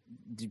mean? Like,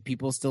 do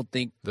people still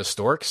think... The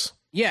Storks?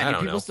 Yeah, do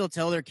people still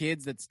tell their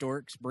kids that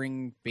storks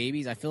bring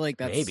babies? I feel like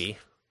that's maybe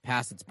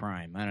past its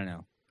prime. I don't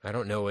know. I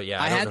don't know what,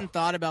 I hadn't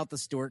thought about the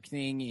stork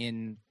thing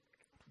in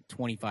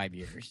 25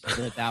 years.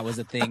 That was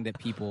a thing that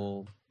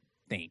people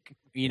think,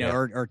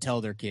 or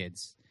tell their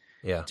kids.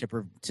 Yeah. To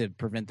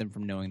prevent them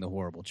from knowing the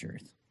horrible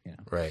truth.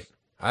 Right.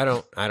 I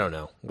don't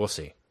know. We'll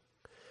see.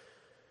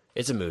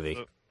 It's a movie.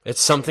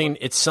 It's something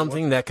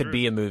that could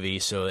be a movie,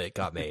 so it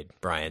got made,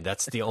 Brian.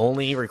 That's the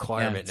only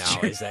requirement now.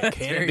 Is that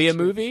can it be a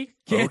movie?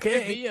 Can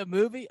okay. it be a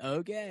movie?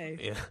 Okay.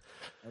 Yeah.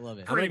 I love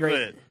it. Like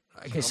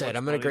I said,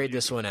 I'm going to grade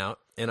this one out,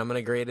 and I'm going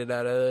to grade it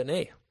at an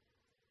A.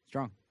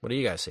 Strong. What do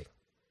you guys see?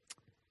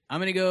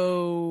 I'm going to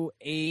go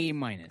A-.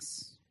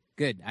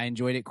 Good. I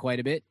enjoyed it quite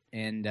a bit,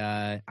 and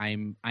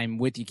I'm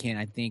with you, Ken.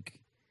 I think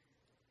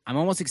I'm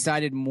almost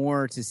excited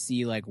more to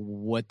see like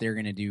what they're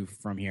going to do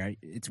from here.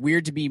 It's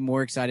weird to be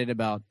more excited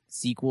about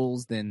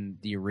sequels than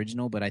the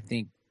original, but I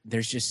think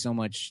there's just so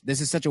much.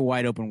 This is such a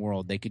wide open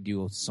world. They could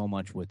do so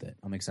much with it.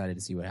 I'm excited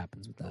to see what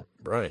happens with that.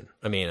 Brian.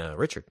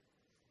 Richard.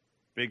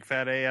 Big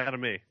fat A out of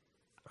me.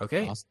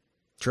 Okay. Awesome.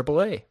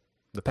 AAA.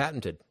 The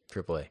patented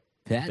AAA.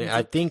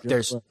 I think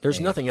there's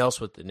nothing else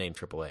with the name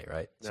AAA,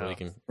 right? So we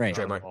can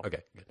trademark.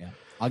 Okay. Good. Yeah.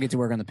 I'll get to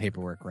work on the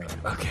paperwork right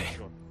now. Okay.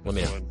 Let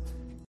me know.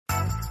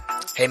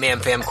 Hey, man,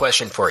 fam,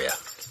 question for you.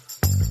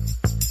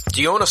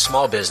 Do you own a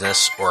small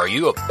business, or are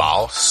you a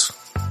boss?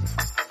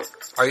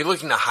 Are you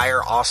looking to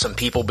hire awesome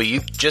people, but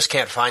you just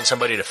can't find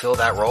somebody to fill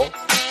that role?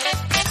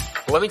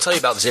 Well, let me tell you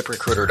about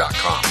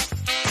ZipRecruiter.com.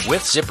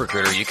 With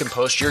ZipRecruiter, you can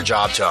post your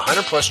job to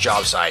 100-plus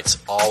job sites,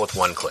 all with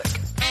one click.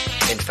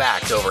 In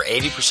fact, over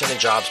 80% of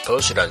jobs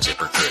posted on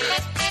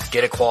ZipRecruiter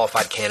get a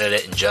qualified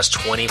candidate in just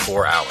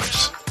 24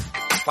 hours.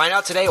 Find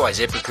out today why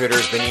ZipRecruiter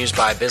has been used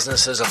by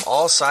businesses of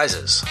all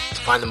sizes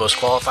to find the most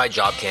qualified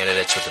job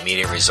candidates with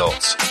immediate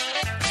results.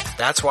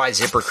 That's why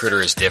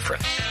ZipRecruiter is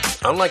different.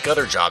 Unlike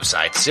other job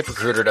sites,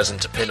 ZipRecruiter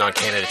doesn't depend on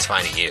candidates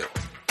finding you.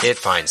 It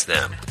finds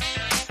them.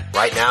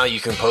 Right now, you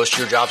can post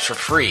your jobs for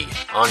free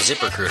on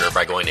ZipRecruiter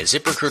by going to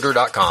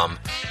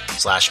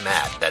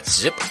ZipRecruiter.com/mad.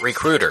 That's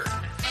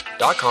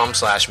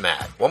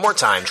ZipRecruiter.com/mad. One more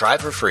time, try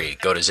it for free.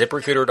 Go to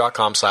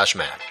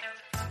ZipRecruiter.com/mad.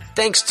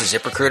 Thanks to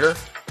ZipRecruiter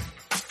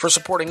for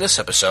supporting this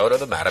episode of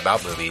the Mad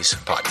About Movies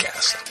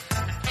podcast.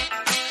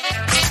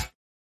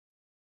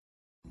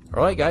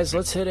 All right, guys,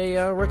 let's hit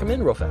a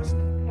recommend real fast.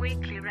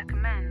 Weekly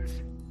recommends.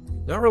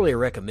 Not really a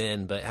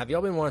recommend, but have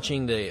y'all been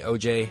watching the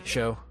OJ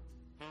show?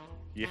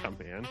 Yeah,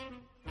 man.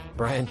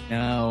 Brian?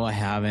 No, I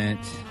haven't.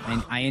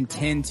 I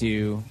intend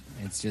to.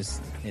 It's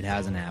just it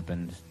hasn't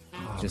happened.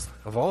 Just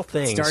Of all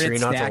things for started you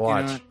not to stacking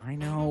watch. on. I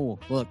know.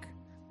 Look,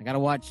 I got to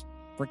watch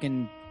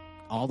freaking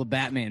all the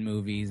Batman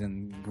movies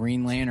and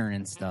Green Lantern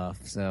and stuff.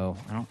 So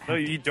I don't. No,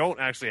 Have you don't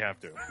actually have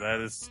to. That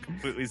is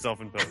completely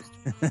self-imposed.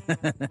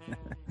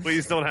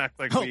 Please don't act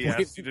like we wait,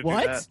 asked you to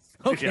what? do that.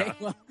 Okay. Yeah.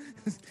 Well,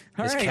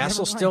 all Is right,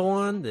 Castle never mind. still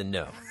on? Then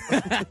no.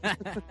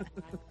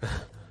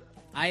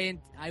 I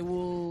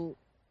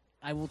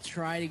will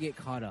try to get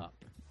caught up,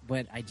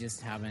 but I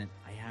just haven't.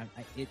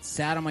 It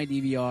sat on my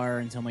DVR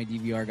until my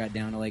DVR got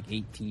down to like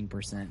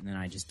 18%, and then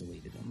I just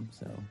deleted them.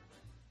 So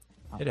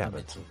It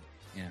happens.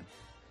 Yeah.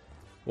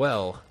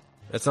 Well,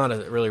 that's not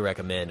a really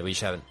recommend. We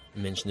just haven't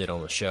mentioned it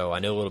on the show. I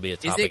know it'll be a Is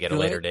topic it at a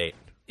later good? date.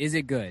 Is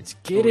it good? It's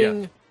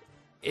getting. yeah.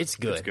 It's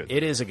good. It's good.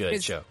 It is a good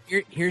Because show.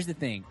 Here's the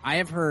thing. I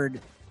have heard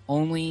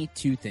only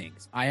two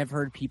things. I have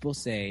heard people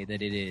say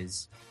that it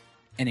is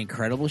an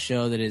incredible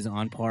show that is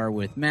on par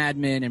with Mad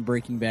Men and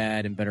Breaking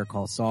Bad and Better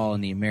Call Saul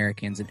and The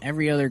Americans and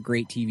every other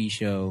great TV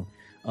show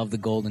of the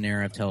golden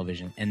era of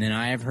television. And then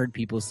I have heard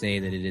people say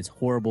that it is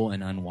horrible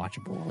and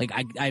unwatchable. Like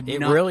I've It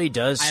not, really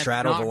does I have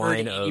straddle not the heard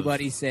line of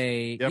anybody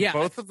say Yeah,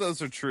 both of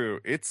those are true.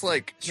 It's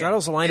like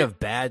straddles the line of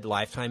bad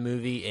Lifetime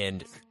movie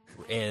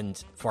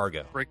and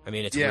Fargo. I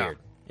mean, it's Yeah. weird.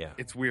 Yeah.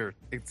 it's weird.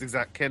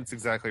 Kent's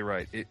exactly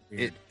right.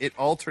 It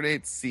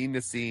alternates scene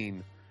to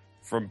scene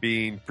from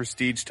being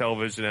prestige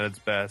television at its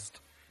best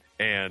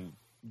and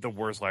the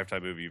worst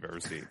Lifetime movie you've ever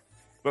seen.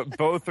 But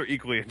both are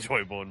equally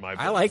enjoyable in my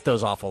book. I like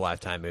those awful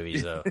Lifetime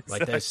movies though,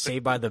 like those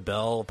Saved by the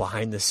Bell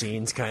behind the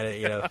scenes kind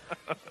of.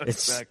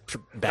 It's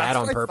Exactly. bad That's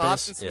on what purpose. I thought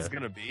this yeah. was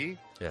gonna be.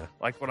 Yeah.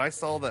 Like when I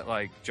saw that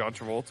like John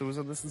Travolta was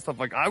in this and stuff,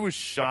 like I was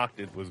shocked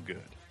it was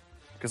good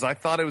because I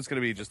thought it was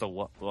gonna be just I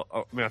mean,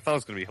 I thought it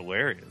was gonna be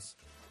hilarious,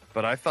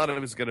 but I thought it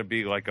was gonna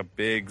be like a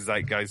big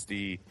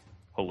zeitgeisty,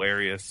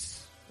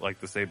 hilarious, like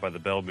the Saved by the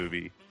Bell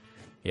movie.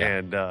 Yeah.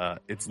 And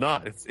it's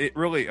not. It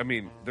really. I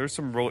mean, there's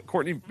some.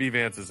 Courtney B.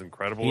 Vance is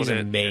incredible. He's in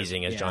it.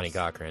 amazing as Yes. Johnny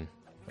Cochran.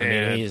 I mean,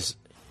 And-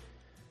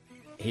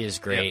 he is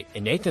great.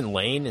 And Nathan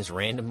Lane is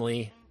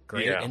randomly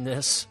great Yeah. in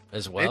this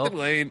as well. Nathan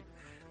Lane.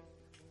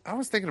 I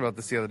was thinking about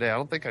this the other day. I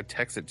don't think I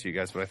texted it to you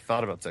guys, but I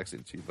thought about texting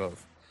it to you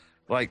both.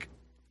 Like,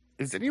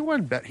 is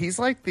anyone bet? He's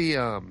like the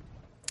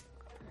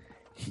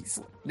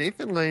He's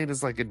Nathan Lane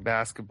is like in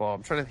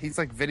basketball. He's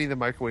like Vinny the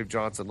Microwave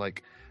Johnson.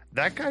 Like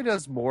that guy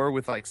does more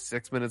with like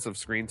 6 minutes of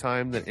screen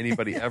time than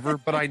anybody ever.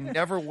 But I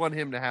never want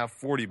him to have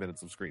 40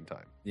 minutes of screen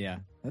time. Yeah,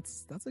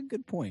 that's a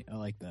good point. I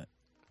like that.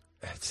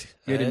 That's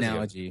Good that is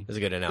analogy. That's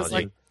a good analogy.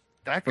 like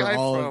that For guy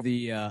all from of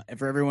the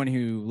for everyone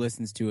who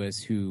listens to us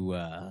who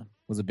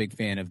was a big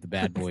fan of the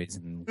Bad Boys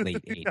in the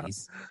late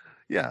 '80s.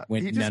 yeah,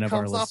 when he none just of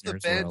our comes off the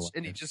listeners were bench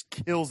and he alive. just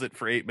kills it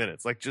for 8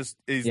 minutes. Like just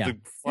he's Yeah. the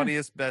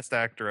funniest, best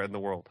actor in the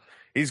world.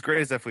 He's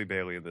great as F. Lee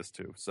Bailey in this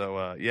too.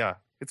 So yeah,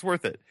 it's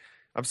worth it.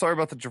 I'm sorry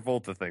about the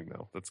Travolta thing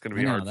though. That's going to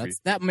be I know, hard for you.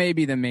 that may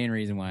be the main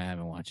reason why I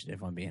haven't watched it.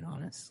 If I'm being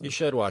honest. You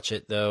should watch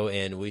it though,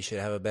 and we should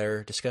have a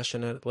better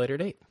discussion at a later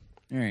date.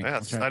 All right. Yeah,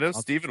 I'll try- I know I'll-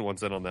 Steven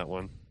wants in on that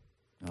one.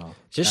 oh,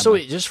 Just that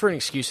might- just for an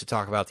excuse to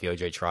talk about the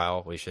OJ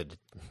trial, we should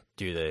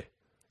do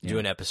Yeah.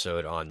 an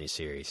episode on the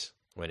series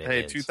when it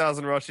Hey, ends.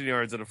 2,000 rushing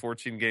yards in a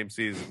 14-game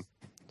season.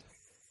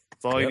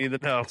 That's all you Yep. need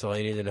to know. That's all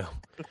you need to know.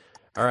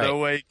 All right. No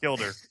way he killed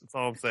her. That's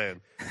all I'm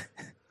saying.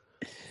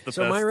 The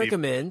So best my Steve-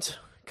 recommend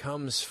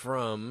comes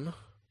from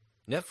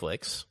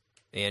Netflix,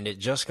 and it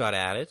just got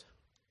added.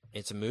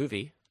 It's a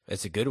movie.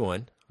 It's a good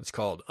one. It's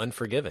called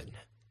Unforgiven.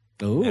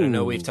 Ooh. And I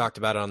know we've talked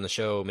about it on the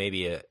show.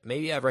 Maybe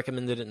I've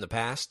recommended it in the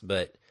past,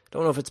 but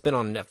don't know if it's been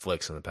on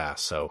Netflix in the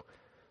past. So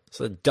it's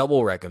a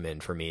double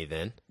recommend for me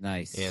then,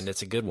 Nice. and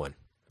it's a good one,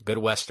 good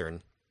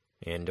Western,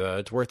 and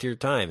it's worth your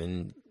time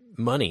and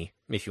money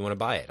if you want to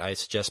buy it. I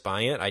suggest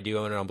buying it. I do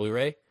own it on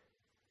Blu-ray.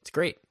 It's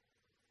great.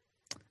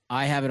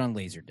 I have it on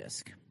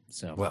Laserdisc.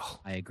 So Well,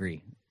 I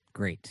agree.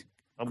 Great.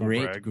 Humble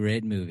Great, brag.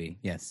 great movie.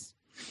 Yes.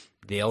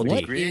 the LD.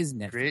 What Great, is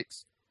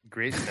Netflix?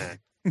 great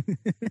snack.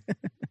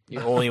 You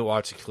only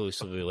watch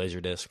exclusively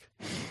Laserdisc.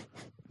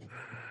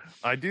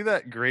 I do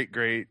that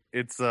great.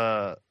 It's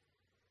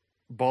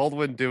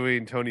Baldwin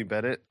doing Tony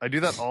Bennett. I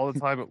do that all the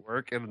time at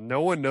work, and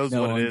no one knows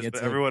No what one it is, gets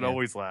but it, everyone yeah.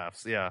 always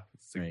laughs. Yeah,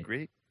 it's a Right.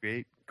 great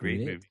Great.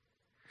 movie.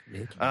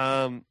 Great.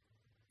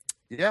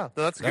 Yeah,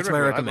 that's a That's good my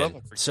I love recommend.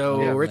 Unforgiven.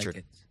 So, Yeah. I like Richard.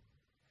 it.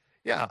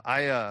 Yeah,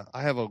 I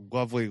have a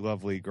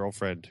lovely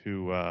girlfriend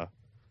who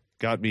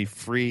got me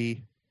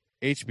free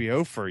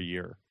HBO for a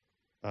year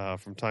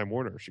from Time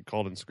Warner. She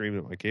called and screamed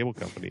at my cable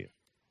company.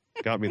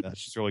 Got me that.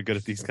 She's really good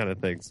at these kind of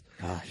things.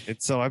 Gosh.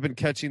 And so I've been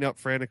catching up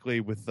frantically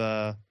with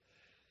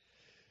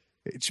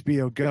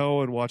HBO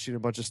Go and watching a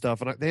bunch of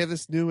stuff. And they have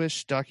this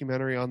newish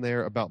documentary on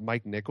there about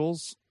Mike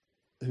Nichols,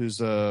 who's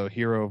a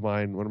hero of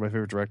mine, one of my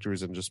favorite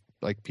directors and just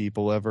like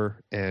people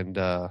ever. And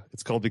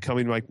it's called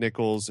Becoming Mike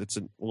Nichols. It's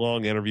a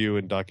long interview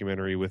and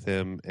documentary with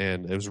him.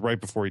 And it was right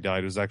before he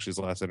died. It was actually his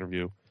last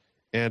interview.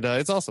 And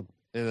it's awesome.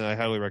 And I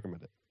highly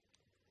recommend it.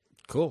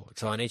 Cool.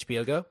 It's on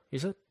HBO Go, you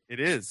said? It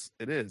is.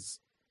 It is.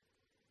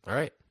 All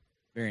right.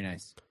 Very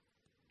nice.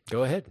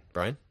 Go ahead,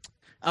 Brian.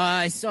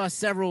 I saw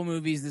several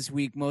movies this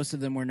week. Most of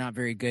them were not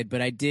very good,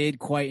 but I did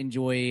quite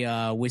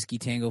enjoy Whiskey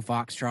Tango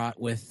Foxtrot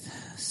with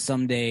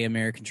Someday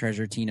American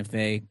Treasure Tina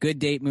Fey. Good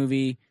date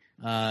movie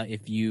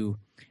if you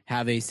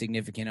have a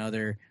significant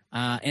other.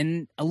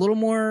 And a little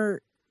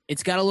more,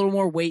 it's got a little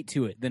more weight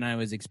to it than I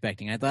was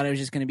expecting. I thought it was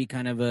just going to be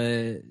kind of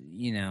a,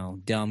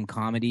 dumb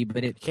comedy,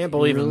 but it Can't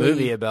believe really, a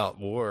movie about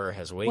war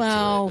has weight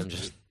to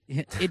it.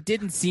 It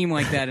didn't seem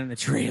like that in the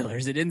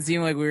trailers. It didn't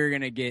seem like we were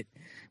going to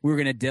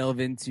delve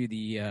into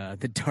the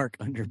dark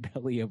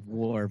underbelly of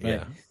war,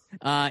 but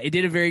it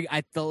did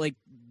I felt like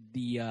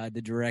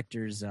the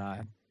directors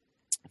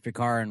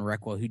Fikar and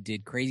Requa, who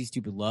did Crazy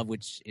Stupid Love,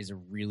 which is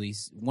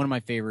one of my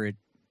favorite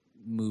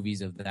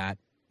movies of that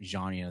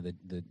genre,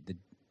 the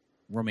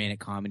romantic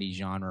comedy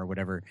genre or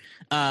whatever.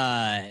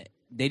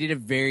 They did a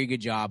very good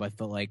job, I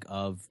felt like,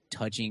 of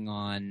touching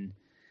on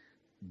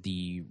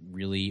the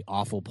really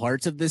awful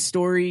parts of this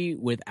story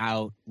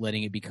without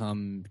letting it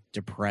become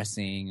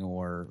depressing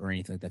or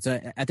anything like that.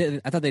 So I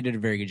thought they did a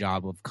very good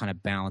job of kind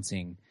of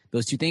balancing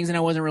those two things, and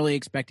I wasn't really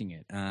expecting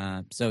it.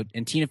 And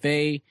Tina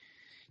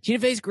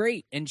Fey's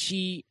great, and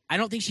I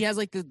don't think she has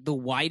like the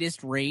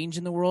widest range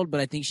in the world, but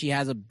I think she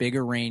has a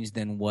bigger range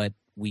than what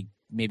we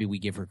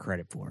give her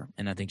credit for.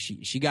 And I think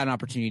she got an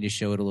opportunity to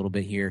show it a little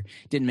bit here.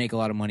 Didn't make a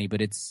lot of money,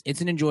 but it's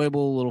an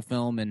enjoyable little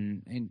film,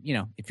 and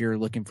if you're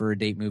looking for a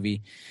date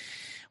movie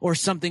or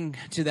something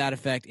to that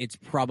effect, it's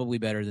probably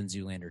better than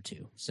Zoolander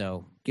 2.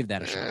 So give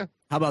that a shot.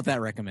 How about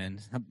that recommend?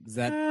 Is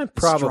that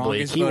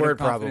probably? Keyword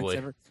probably.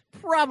 Ever?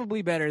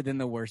 Probably better than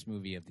the worst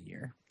movie of the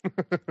year.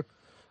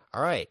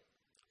 All right.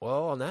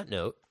 Well, on that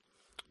note,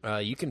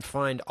 you can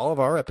find all of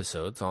our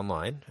episodes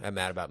online at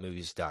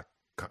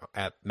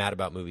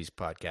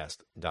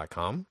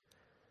madaboutmoviespodcast.com.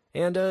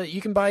 And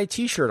you can buy a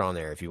t-shirt on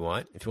there if you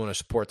want to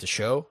support the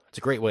show. It's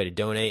a great way to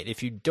donate.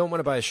 If you don't want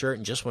to buy a shirt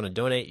and just want to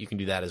donate, you can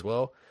do that as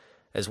well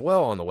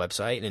on the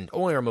website. And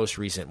only our most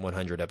recent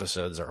 100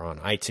 episodes are on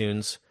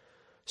iTunes.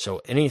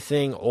 So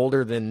anything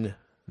older than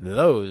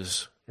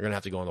those, you're going to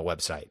have to go on the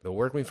website. But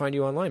where can we find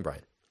you online,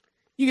 Brian?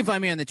 You can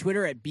find me on the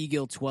Twitter at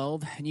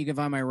bgill12, and you can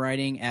find my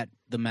writing at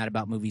the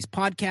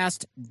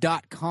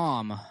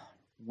madaboutmoviespodcast.com.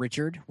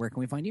 Richard, where can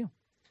we find you?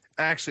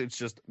 Actually, it's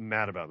just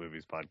Mad About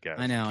Movies Podcast.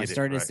 I know. I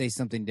started to say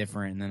something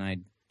different, and then I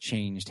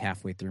changed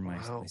halfway through my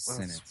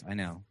sentence. I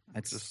know.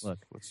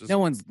 No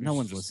one's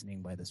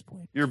listening by this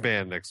point. You're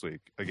banned next week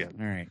again.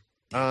 All right.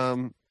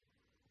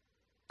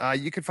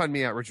 You can find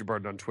me at Richard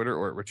Barden on Twitter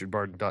or at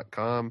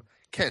richardbarden.com.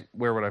 Kent,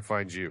 where would I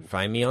find you?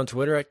 Find me on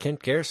Twitter at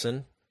Kent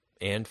Garrison,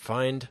 and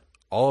find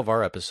all of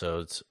our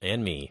episodes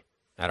and me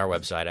at our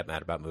website at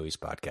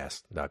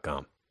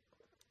madaboutmoviespodcast.com.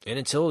 And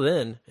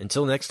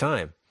until next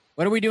time.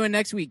 What are we doing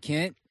next week,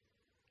 Kent?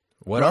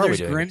 What Brothers are we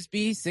doing?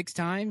 Grimsby 6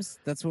 times?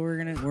 That's what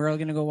we're all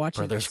gonna go watch.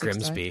 Brothers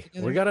Grimsby.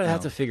 We're gonna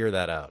have to figure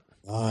that out.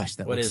 Gosh,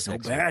 that what was is so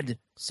next bad. week?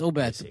 So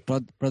bad.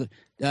 Brother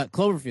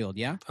Cloverfield,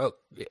 yeah? Oh,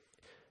 yeah.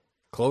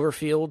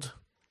 Cloverfield.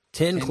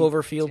 10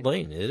 Cloverfield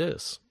Lane. It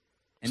is.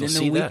 And then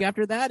the week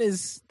after that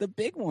is the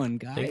big one,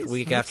 guys. I think the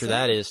week after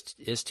that is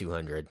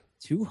 200.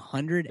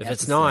 200 If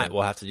it's not,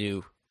 we'll have to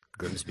do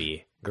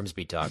Grimsby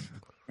talk.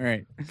 All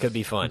right. Could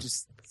be fun.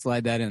 Just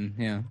slide that in,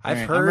 yeah.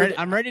 I've heard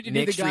I'm ready to do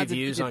the mixed Gods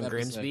reviews of Egypt on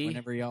Grimsby.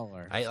 Whenever y'all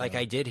are.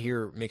 I did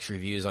hear mixed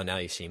reviews on Now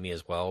You See Me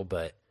as well,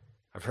 but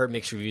I've heard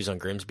mixed reviews on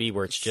Grimsby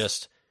where it's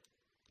just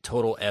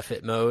total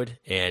F-it mode,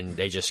 and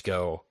they just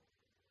go,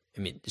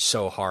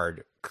 so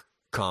hard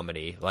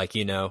comedy, like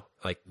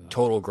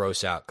total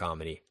gross out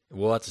comedy.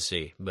 We'll have to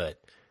see,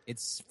 but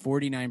it's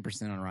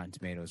 49% on Rotten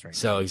Tomatoes right now.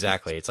 So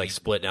exactly, it's like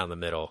split down the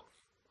middle.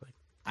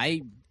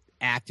 I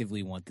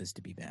actively want this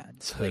to be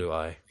bad. So do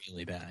I.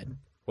 Really bad.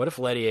 What if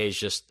Lettier is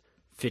just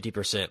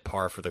 50%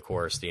 par for the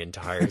course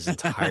his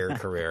entire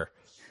career?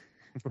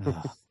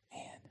 Oh,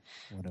 man.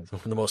 One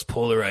of the most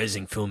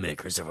polarizing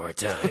filmmakers of our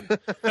time.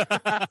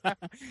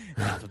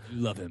 Half of you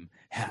love him,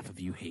 half of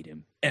you hate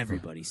him.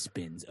 Everybody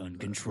spins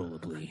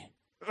uncontrollably.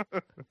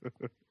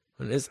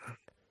 I'm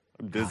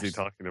dizzy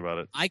talking about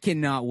it. I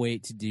cannot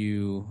wait to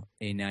do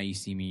a Now You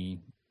See Me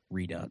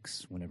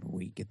Redux whenever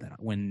we get that.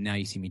 When Now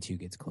You See Me 2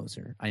 gets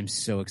closer. I'm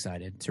so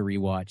excited to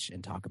rewatch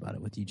and talk about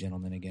it with you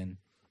gentlemen again.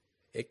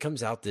 It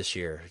comes out this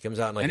year. It comes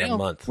out in a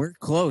month. We're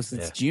close.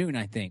 It's June,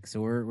 I think.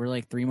 So we're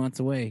like 3 months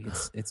away.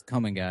 It's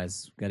coming,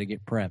 guys. Got to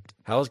get prepped.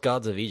 How's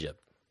Gods of Egypt?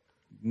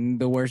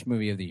 The worst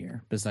movie of the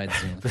year, besides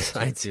Zoolander.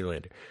 Besides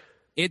Zoolander.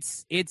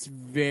 It's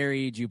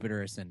very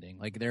Jupiter Ascending.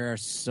 Like there are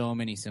so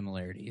many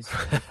similarities.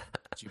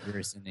 Jupiter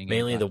Ascending.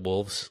 Mainly the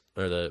wolves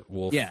or the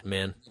wolf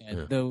man.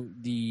 Yeah.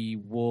 The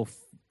wolf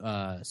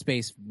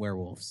space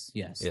werewolves.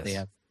 Yes, they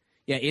have.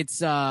 Yeah,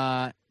 it's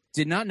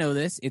did not know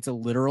this. It's a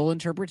literal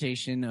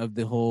interpretation of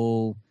the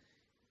whole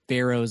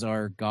pharaohs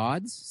are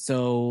gods.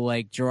 So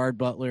like Gerard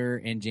Butler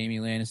and Jaime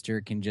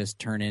Lannister can just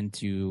turn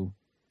into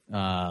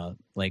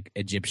like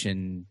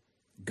Egyptian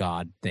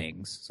god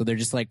things. So they're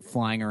just like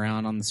flying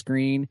around on the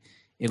screen.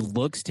 It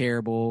looks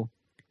terrible.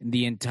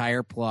 The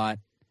entire plot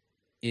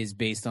is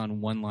based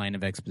on one line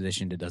of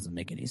exposition that doesn't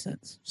make any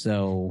sense.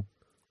 So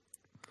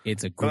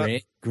it's a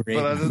great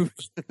movie.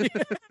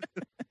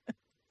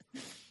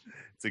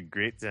 It's a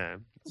great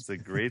time. It's a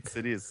great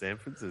city of San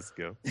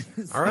Francisco.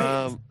 All right.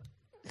 All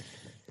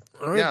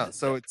right. Yeah,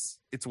 so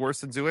it's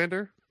worse than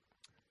Zoolander?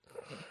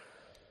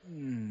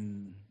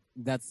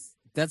 That's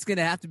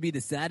gonna have to be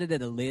decided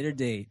at a later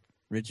date,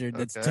 Richard.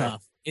 That's Okay.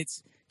 tough.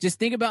 It's just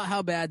think about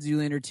how bad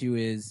Zoolander 2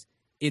 is.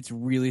 It's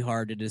really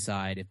hard to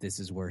decide if this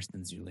is worse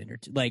than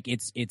Zoolander 2. Like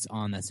it's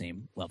on the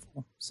same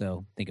level.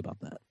 So think about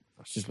that.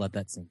 Just let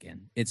that sink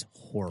in. It's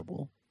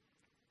horrible.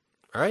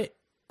 All right.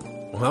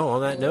 Well,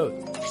 on that note,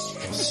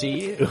 we'll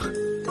see you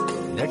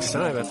next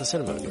time at the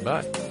cinema.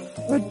 Goodbye.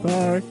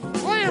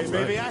 Hey,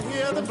 baby, I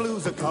hear the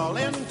blues are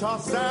calling.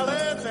 Tossed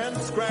salads and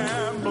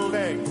scrambled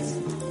eggs.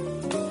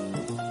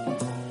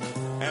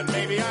 And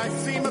maybe I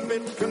seem a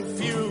bit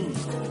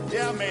confused.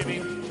 Yeah,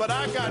 maybe, but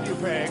I got you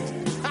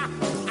pegged.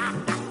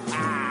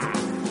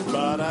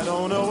 But I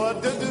don't know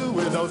what to do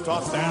with those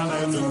tossed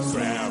salads and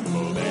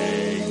scrambled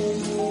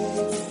eggs.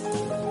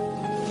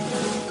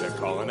 They're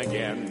calling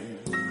again.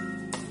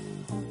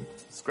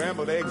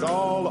 Scrambled eggs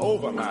all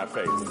over my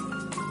face.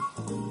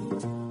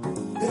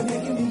 They're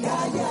making me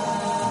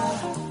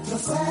yah-yah. The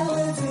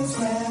salads and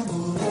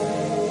scrambled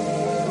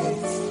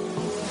eggs.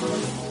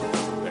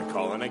 They're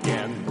calling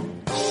again.